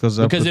price goes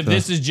up. Because with if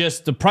this is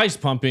just the price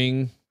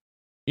pumping,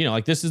 you know,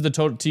 like this is the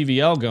total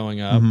TVL going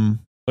up. Mhm.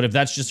 But if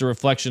that's just a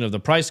reflection of the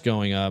price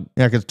going up,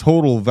 Yeah, because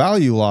total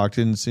value locked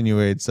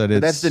insinuates that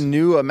it's That's the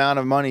new amount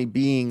of money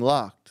being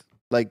locked.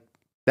 Like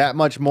that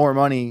much more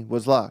money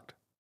was locked.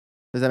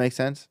 Does that make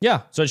sense?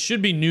 yeah. So it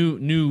should be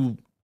new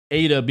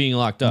ADA being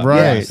locked up, in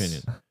Right. my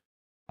opinion.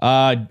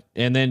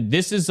 And then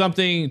this is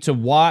something to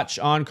watch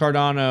on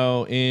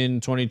Cardano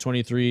in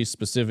 2023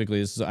 specifically.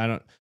 This is, I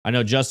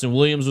know Justin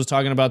Williams was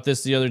talking about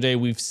this the other day.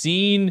 We've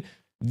seen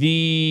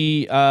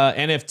the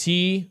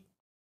NFT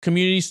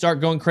community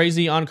start going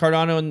crazy on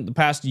Cardano in the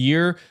past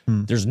year.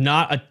 There's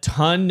not a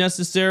ton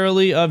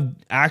necessarily of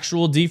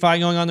actual DeFi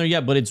going on there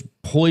yet, but it's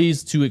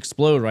poised to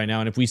explode right now.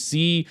 And if we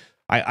see,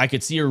 I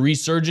could see a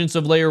resurgence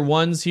of layer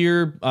ones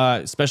here,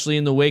 especially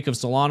in the wake of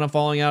Solana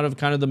falling out of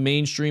kind of the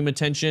mainstream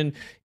attention.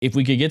 If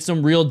we could get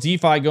some real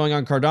DeFi going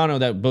on Cardano,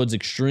 that bodes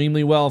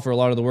extremely well for a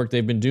lot of the work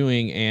they've been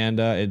doing, and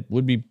it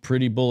would be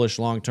pretty bullish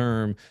long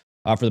term.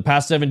 For the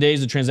past 7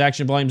 days, the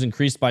transaction volumes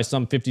increased by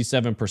some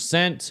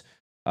 57%.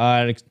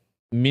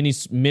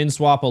 Min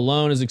swap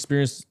alone has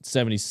experienced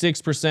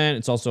 76%.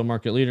 It's also a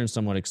market leader and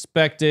somewhat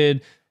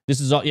expected.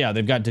 This is all, yeah.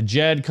 They've got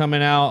Dejed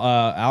coming out,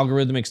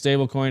 algorithmic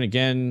stablecoin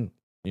again.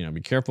 You know,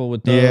 be careful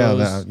with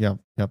those. Yeah,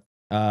 yep.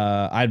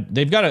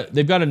 They've got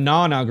a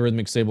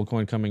non-algorithmic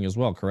stablecoin coming as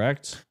well,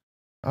 correct?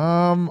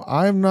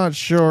 I'm not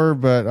sure,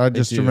 but I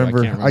just do. remember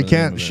I I can't can't remember the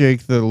name of it.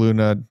 shake the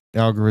Luna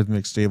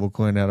algorithmic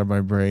stablecoin out of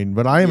my brain.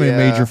 But I am a Yeah.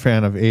 major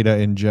fan of ADA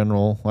in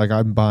general. Like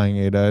I'm buying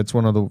ADA. It's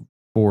one of the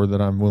 4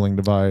 that I'm willing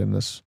to buy in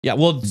this Yeah,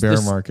 well,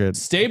 bear market.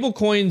 Stable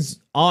coins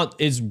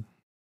is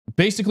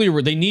basically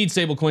they need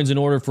stable coins in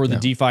order for the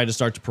DeFi to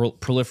start to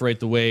proliferate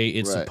the way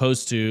it's Right.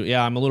 supposed to.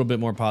 Yeah, I'm a little bit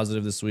more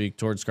positive this week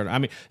towards Cardano. I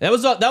mean, that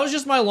was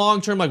just my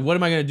long term. Like, what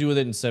am I going to do with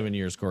it in 7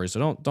 years, Corey?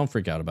 So don't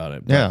freak out about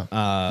it. But,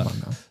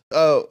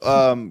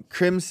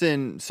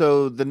 Crimson.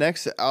 So the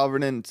next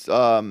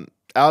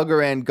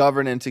Algorand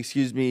governance,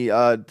 excuse me,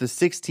 the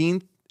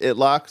 16th,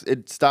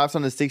 it stops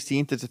on the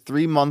 16th. It's a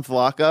 3-month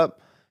lockup.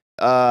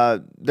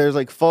 There's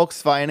like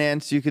Folks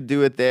Finance, you could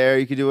do it there.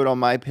 You could do it on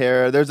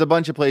MyPair. There's a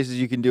bunch of places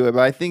you can do it,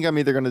 but I think I'm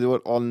either going to do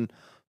it on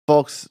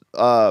Folks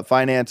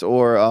Finance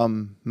or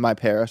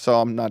MyPair, so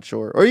I'm not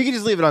sure. Or you can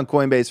just leave it on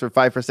Coinbase for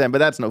 5%, but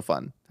that's no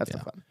fun. That's no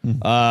fun.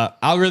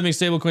 Algorithmic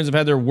stablecoins have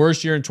had their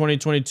worst year in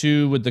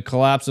 2022 with the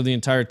collapse of the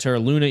entire Terra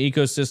Luna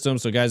ecosystem.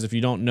 So, guys, if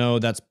you don't know,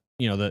 that's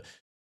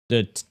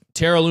the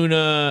Terra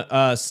Luna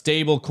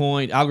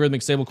stablecoin,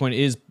 algorithmic stablecoin,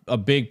 is a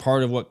big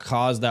part of what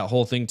caused that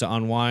whole thing to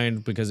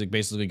unwind because it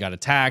basically got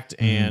attacked,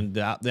 and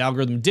the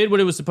algorithm did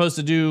what it was supposed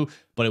to do,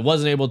 but it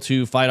wasn't able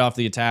to fight off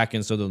the attack,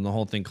 and so then the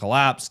whole thing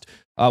collapsed.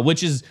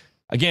 Which is,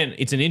 again,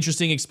 it's an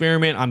interesting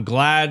experiment. I'm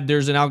glad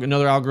there's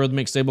another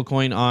algorithmic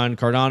stablecoin on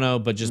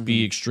Cardano, but just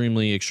be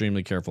extremely,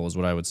 extremely careful is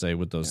what I would say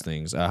with those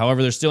things.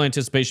 However, there's still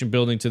anticipation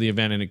building to the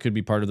event, and it could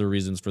be part of the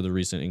reasons for the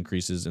recent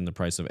increases in the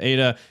price of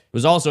ADA. It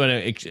was also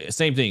at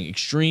same thing,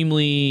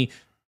 extremely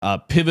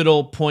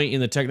pivotal point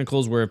in the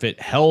technicals where if it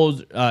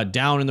held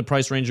down in the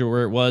price range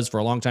where it was for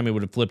a long time, it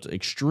would have flipped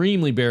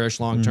extremely bearish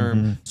long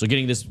term. So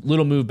getting this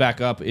little move back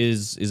up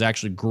is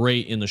actually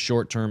great in the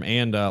short term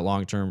and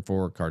long term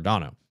for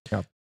Cardano.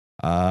 Yep.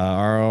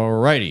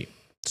 Alrighty.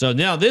 So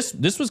now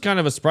this was kind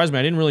of a surprise to me.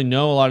 I didn't really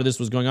know a lot of this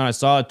was going on. I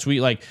saw a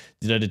tweet like,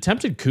 did an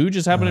attempted coup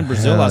just happen in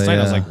Brazil last night?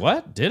 I was like,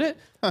 what? Did it?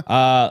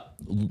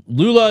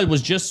 Lula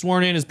was just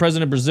sworn in as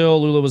president of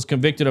Brazil. Lula was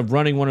convicted of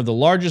running one of the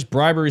largest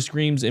bribery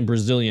schemes in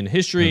Brazilian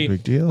history. No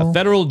big deal. A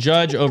federal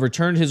judge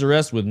overturned his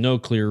arrest with no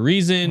clear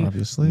reason.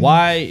 Obviously.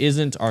 Why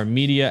isn't our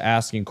media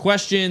asking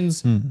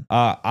questions?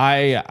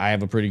 I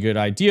have a pretty good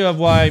idea of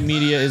why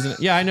media isn't.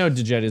 Yeah, I know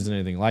Dejed isn't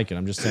anything like it.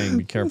 I'm just saying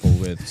be careful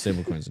with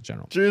stablecoins in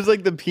general. Drew's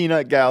like the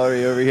peanut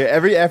gallery over here.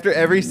 After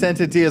every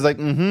sentence he is like,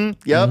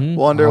 yep,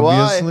 wonder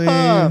Obviously, why.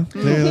 Huh.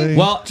 clearly.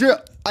 Well, Drew,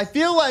 I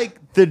feel like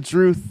the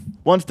truth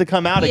wants to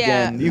come out Yeah,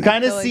 again. You I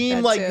kind of feel like seem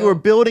that like too. you were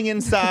building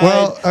inside.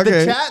 Well,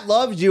 okay. The chat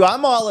loves you.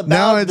 I'm all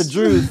Now about the it's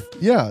truth.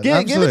 Yeah, Give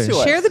it to absolutely.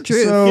 us. Share the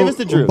truth. So, Give us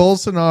the truth.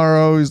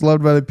 Bolsonaro, he's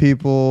loved by the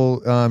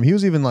people. He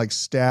was even like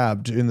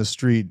stabbed in the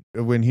street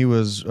when he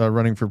was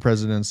running for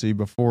presidency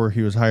before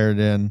he was hired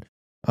in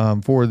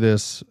for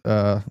this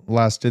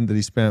last stint that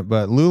he spent.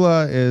 But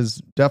Lula is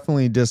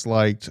definitely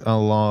disliked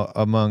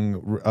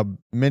among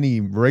many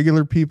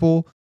regular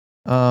people.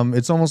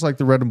 It's almost like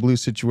the red and blue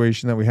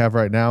situation that we have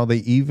right now. They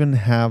even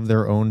have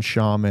their own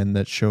shaman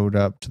that showed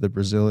up to the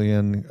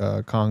Brazilian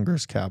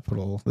Congress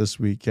Capitol this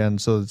weekend.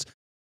 So it's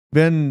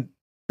been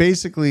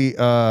basically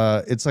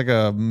it's like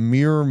a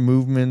mirror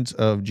movement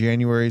of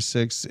January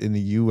 6th in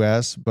the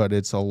US, but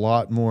it's a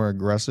lot more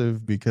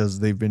aggressive because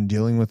they've been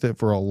dealing with it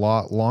for a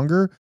lot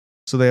longer.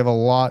 So they have a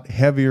lot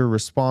heavier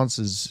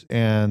responses.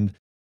 And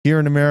here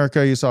in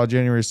America, you saw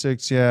January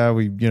 6th. Yeah,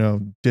 we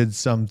did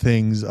some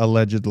things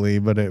allegedly,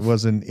 but it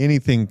wasn't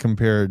anything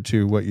compared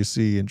to what you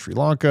see in Sri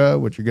Lanka,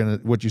 what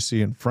you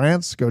see in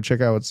France. Go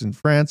check out what's in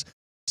France.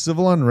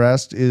 civil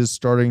unrest is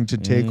starting to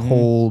take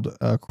hold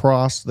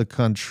across the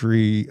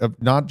country,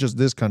 not just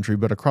this country,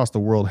 but across the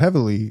world,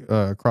 heavily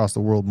across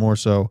the world more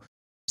so.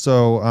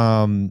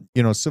 So,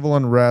 you know, civil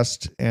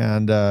unrest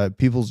and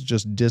people's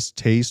just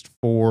distaste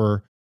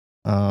for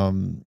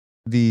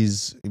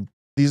these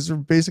are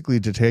basically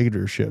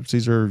dictatorships.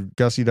 These are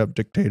gussied up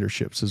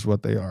dictatorships is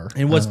what they are.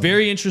 And what's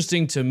very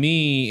interesting to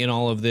me in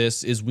all of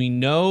this is we've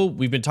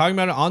been talking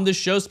about it on this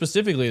show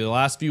specifically the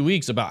last few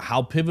weeks about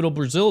how pivotal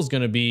Brazil is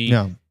going to be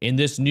in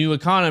this new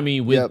economy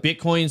with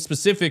Bitcoin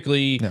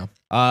specifically.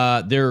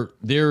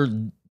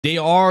 They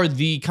are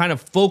the kind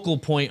of focal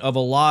point of a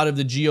lot of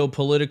the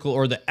geopolitical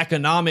or the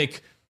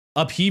economic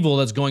upheaval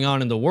that's going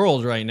on in the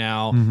world right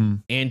now.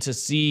 And to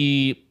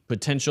see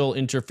potential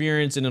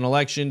interference in an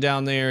election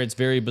down there, it's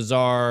very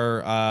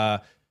bizarre.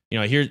 You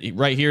know,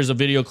 here's a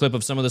video clip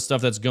of some of the stuff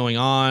that's going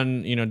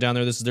on, you know, down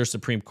there. This is their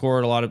Supreme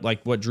Court. A lot of,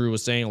 like what Drew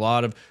was saying, a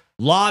lot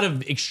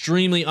of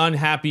extremely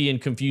unhappy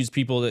and confused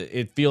people.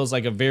 It feels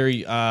like a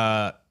very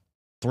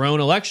thrown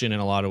election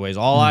in a lot of ways.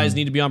 All eyes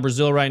need to be on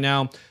Brazil right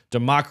now.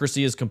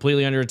 Democracy is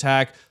completely under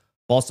attack.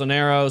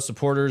 Bolsonaro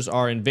supporters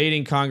are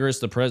invading Congress,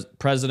 the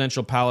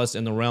presidential palace,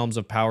 and the realms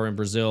of power in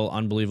Brazil.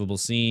 Unbelievable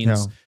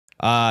scenes.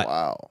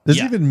 Wow. There's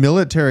even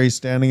military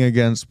standing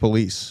against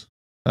police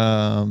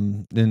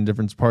in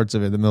different parts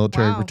of it. The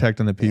military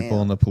protecting the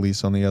people and the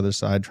police on the other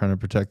side trying to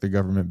protect the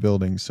government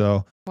buildings.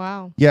 So,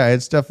 yeah,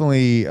 it's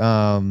definitely,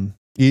 and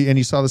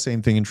you saw the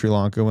same thing in Sri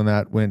Lanka when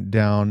that went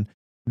down.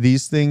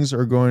 These things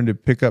are going to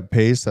pick up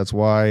pace. That's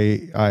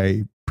why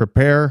I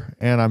prepare,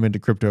 and I'm into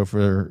crypto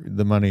for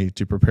the money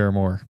to prepare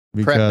more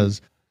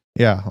because,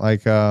 I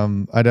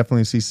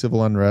definitely see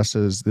civil unrest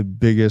as the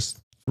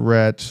biggest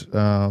threat,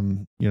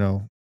 you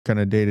know, kind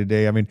of day to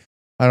day. I mean,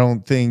 I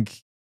don't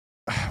think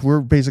we're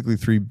basically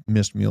 3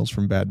 missed meals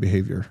from bad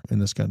behavior in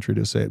this country,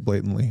 to say it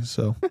blatantly.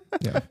 So,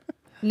 yeah.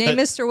 Name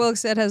Mr. Wilkes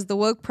said, has the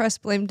woke press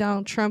blamed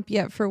Donald Trump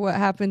yet for what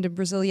happened in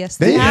Brazil? Yes,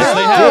 they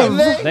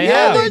have. They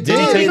have. Did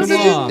he take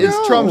them long?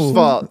 It's Trump's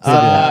fault.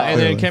 And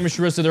then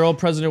Chemistry said their old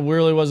president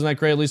really wasn't that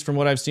great, at least from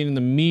what I've seen in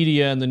the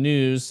media and the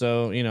news.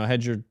 So, you know,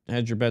 hedge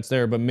your bets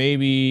there. But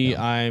maybe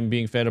I'm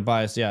being fed a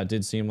bias. Yeah, it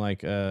did seem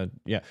like, I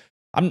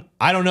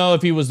don't know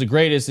if he was the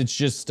greatest. It's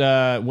just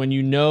when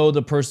you know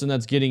the person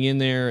that's getting in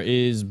there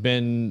is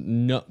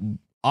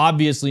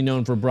obviously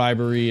known for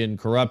bribery and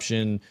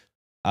corruption,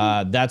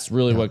 that's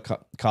really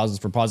what causes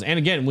for pause. And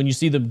again, when you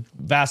see the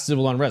vast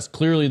civil unrest,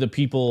 clearly the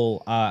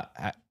people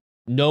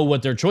know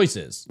what their choice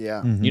is.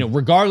 Yeah. You know,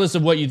 regardless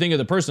of what you think of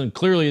the person,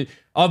 clearly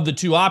of the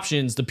 2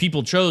 options, the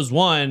people chose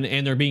one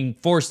and they're being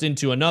forced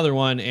into another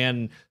one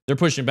and they're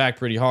pushing back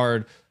pretty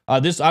hard.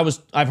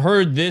 I've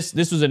heard this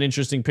was an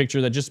interesting picture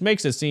that just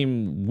makes it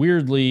seem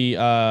weirdly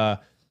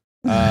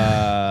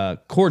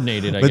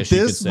coordinated, I guess you could say.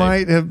 But this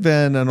might have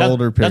been an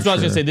older picture. That's what I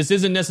was gonna say. This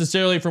isn't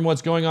necessarily from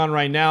what's going on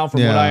right now,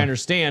 from what I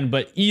understand,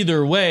 but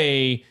either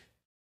way,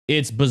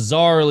 it's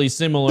bizarrely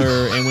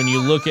similar. And when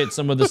you look at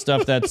some of the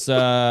stuff that's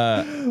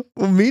well,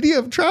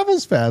 media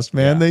travels fast,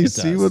 man. They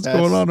see what's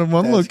going on in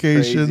one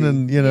location, crazy.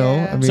 And you know,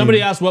 I mean,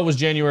 somebody asked what was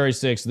January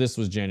 6th. This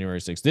was January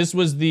 6th. This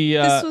was the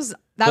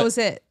that was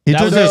it.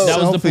 That was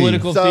the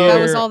political theater. That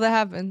was all that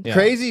happened. Yeah.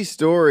 Crazy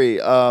story.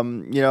 You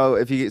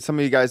know, some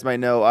of you guys might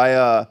know,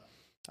 I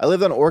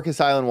lived on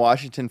Orcas Island,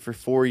 Washington for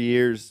 4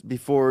 years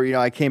before, you know,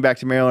 I came back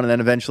to Maryland and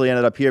then eventually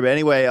ended up here. But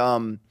anyway,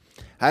 I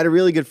had a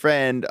really good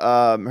friend.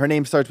 Her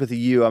name starts with a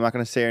U. I'm not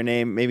going to say her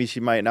name. Maybe she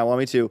might not want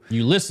me to.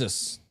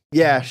 Ulysses.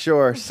 Yeah,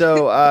 sure.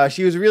 So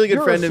she was a really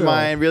good friend of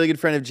mine, really good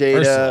friend of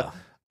Jada.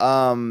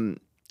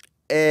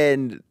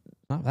 And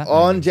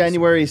on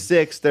January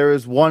 6th, there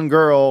was one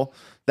girl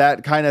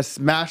that kind of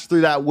smashed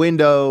through that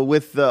window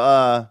with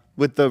the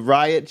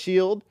riot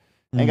shield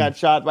and got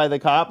shot by the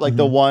cop. Like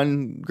the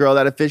one girl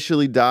that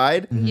officially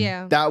died.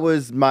 Yeah. That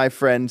was my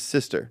friend's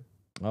sister.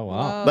 Oh,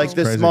 wow. Like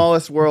the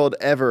smallest world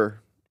ever.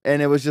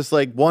 And it was just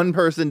like one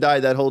person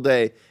died that whole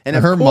day. And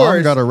her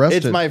mom got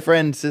arrested. It's my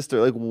friend's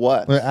sister. Like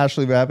what?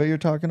 Ashley Babbitt you're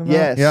talking about?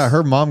 Yes. Yeah,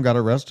 her mom got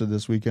arrested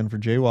this weekend for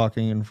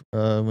jaywalking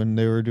and when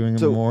they were doing a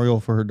memorial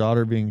for her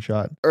daughter being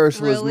shot.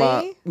 Ursula's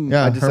mom.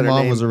 Yeah, her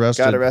mom was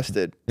arrested. Got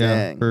arrested. Yeah,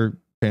 Dang. for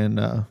paying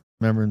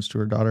remembrance to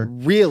her daughter.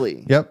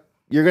 Really? Yep.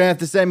 You're going to have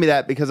to send me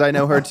that because I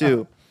know her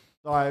too.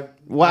 So I'm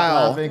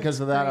wow. laughing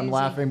because of that. I'm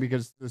laughing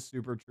because the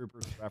Super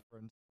Troopers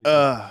reference.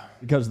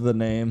 Because of the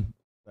name.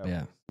 So.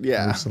 Yeah.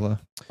 Yeah.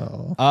 Ursula.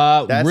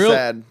 Oh. That's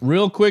sad.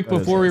 Real quick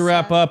before we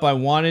wrap up, I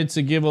wanted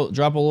to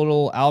drop a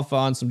little alpha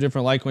on some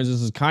different Litecoins.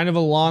 This is kind of a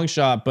long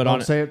shot, but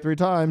Don't say it 3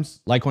 times.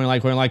 Litecoin.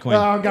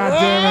 Oh, God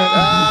damn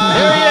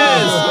There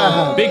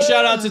it. he is. Big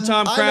shout out to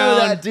Tom Crown. I know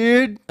that,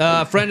 dude.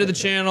 Friend of the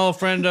channel,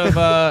 friend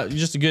of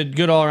just a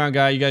good all around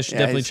guy. You guys should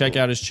definitely check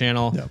out his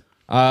channel. Yep.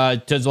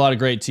 Does a lot of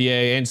great TA.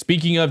 And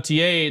speaking of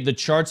TA, the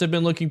charts have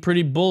been looking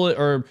pretty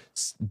bullish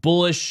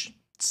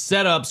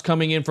setups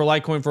coming in for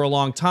Litecoin for a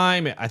long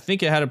time. I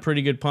think it had a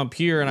pretty good pump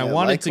here, and I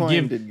wanted to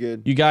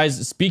give you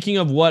guys, speaking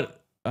of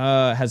what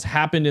has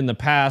happened in the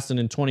past and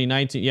in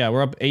 2019,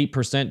 we're up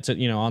 8%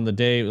 to, on the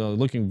day,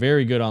 looking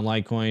very good on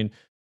Litecoin.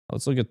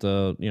 Let's look at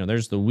the,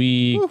 there's the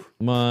week,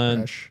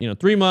 month,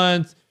 3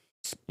 month,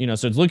 You know,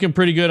 so it's looking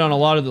pretty good on a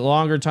lot of the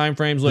longer time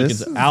frames. Look,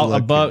 This it's is out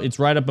looking- above. It's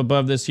right up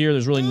above this here.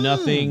 There's really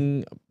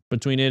nothing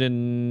between it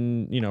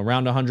and, you know,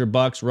 around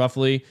 $100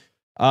 roughly.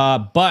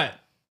 But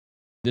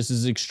this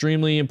is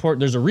extremely important.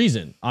 There's a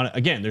reason.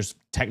 Again, there's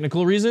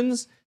technical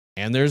reasons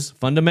and there's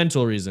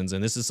fundamental reasons.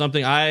 And this is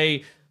something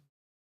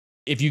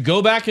if you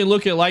go back and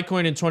look at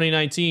Litecoin in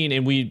 2019,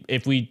 and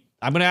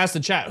I'm going to ask the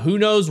chat, who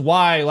knows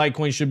why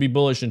Litecoin should be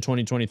bullish in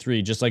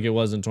 2023, just like it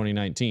was in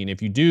 2019?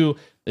 If you do,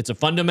 it's a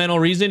fundamental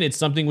reason. It's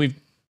something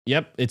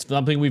it's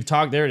something we've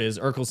talked. There it is.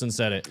 Urkelson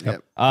said it.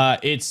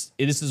 Yep.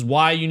 This is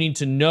why you need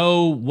to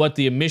know what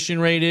the emission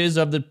rate is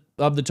of the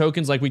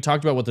tokens. Like we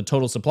talked about, what the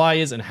total supply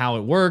is and how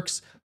it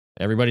works.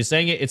 Everybody's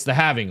saying it. It's the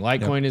halving.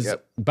 Litecoin is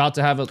about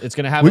to have it's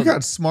going to have. We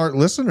got smart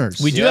listeners.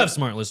 We do have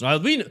smart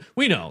listeners. We know.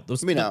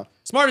 We know.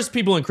 Smartest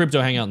people in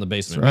crypto hang out in the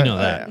basement. That's We know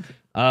right. that.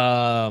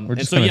 And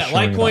just so kinda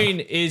showing it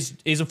Litecoin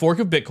is a fork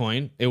of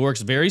Bitcoin. It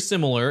works very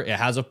similar. It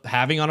has a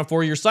halving on a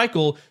 4-year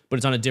cycle, but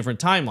it's on a different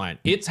timeline.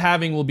 Its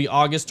halving will be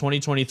August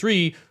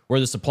 2023, where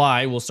the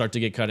supply will start to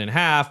get cut in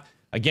half.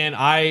 Again,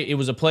 it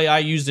was a play I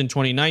used in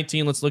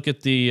 2019. Let's look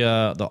at the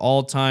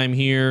all-time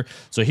here.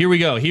 So here we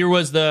go. Here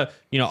was the,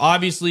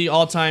 obviously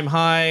all-time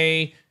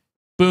high,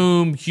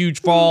 boom,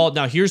 huge fall.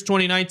 Now here's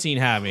 2019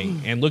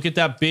 halving, and look at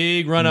that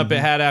big run up it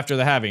had after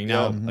the halving.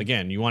 Now,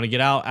 again, you want to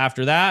get out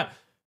after that,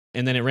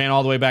 and then it ran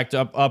all the way back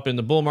to up in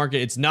the bull market.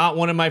 It's not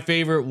one of my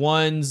favorite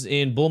ones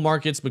in bull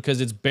markets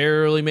because it's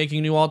barely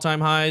making new all-time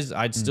highs.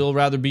 I'd still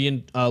rather be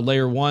in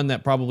layer 1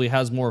 that probably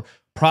has more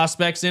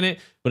prospects in it.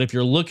 But if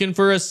you're looking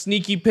for a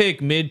sneaky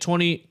pick mid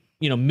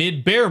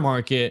bear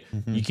market,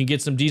 you can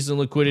get some decent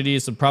liquidity.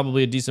 It's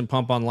probably a decent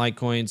pump on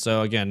Litecoin.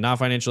 So again, not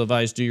financial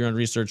advice, do your own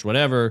research,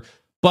 whatever.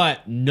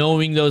 But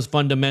knowing those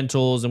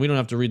fundamentals, and we don't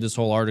have to read this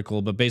whole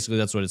article, but basically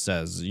that's what it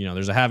says.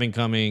 There's a halving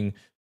coming.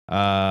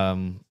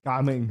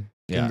 Coming.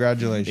 Yeah.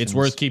 Congratulations. It's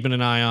worth keeping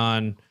an eye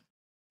on.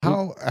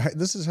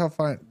 This is how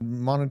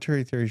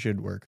monetary theory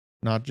should work.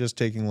 Not just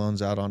taking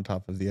loans out on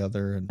top of the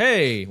other. And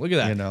Hey, look at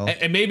that.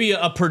 And maybe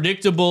a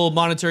predictable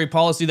monetary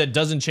policy that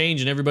doesn't change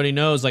and everybody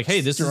knows, like,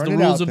 hey, this is the Throwing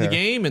it rules out of the there.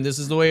 game and this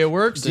is the way it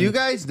works. Do you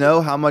guys know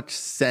how much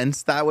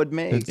sense that would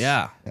make?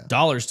 Yeah.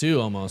 Dollars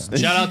too, almost.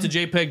 Shout out to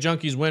JPEG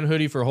Junkies, win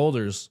hoodie for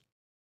holders.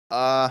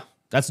 Uh,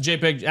 That's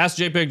JPEG. Ask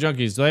JPEG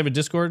Junkies. Do they have a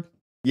Discord?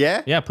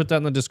 yeah. Yeah, put that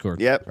in the Discord.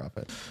 Yep. drop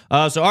it.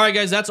 So, all right,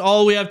 guys, that's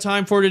all we have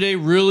time for today.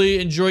 Really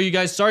enjoy you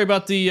guys. Sorry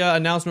about the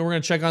announcement. We're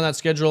going to check on that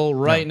schedule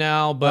right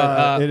now.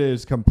 But it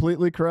is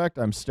completely correct.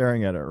 I'm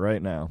staring at it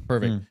right now.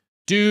 perfect.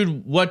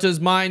 Dude, what does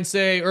mine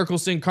say?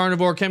 Urkelson,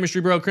 Carnivore, Chemistry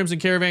Bro, Crimson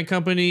Caravan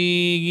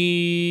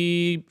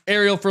Company,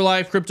 Ariel for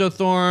Life, Crypto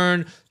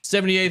Thorn,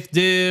 78th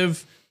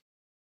Div,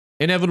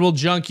 Inevitable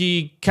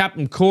Junkie,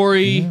 Captain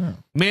Corey,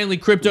 Manly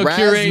Crypto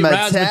Curate,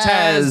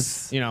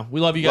 Razmataz.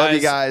 We love you guys. Love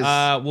you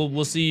guys.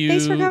 We'll see you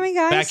Thanks for coming,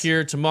 guys. back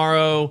here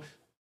tomorrow.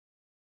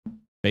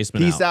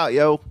 Basement Peace out,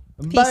 yo.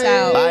 Peace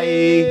out. Bye. We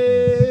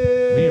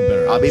need a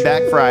better I'll be outro.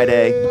 back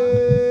Friday.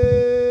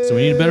 So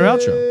we need a better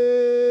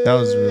outro. That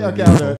was really Okay, beautiful.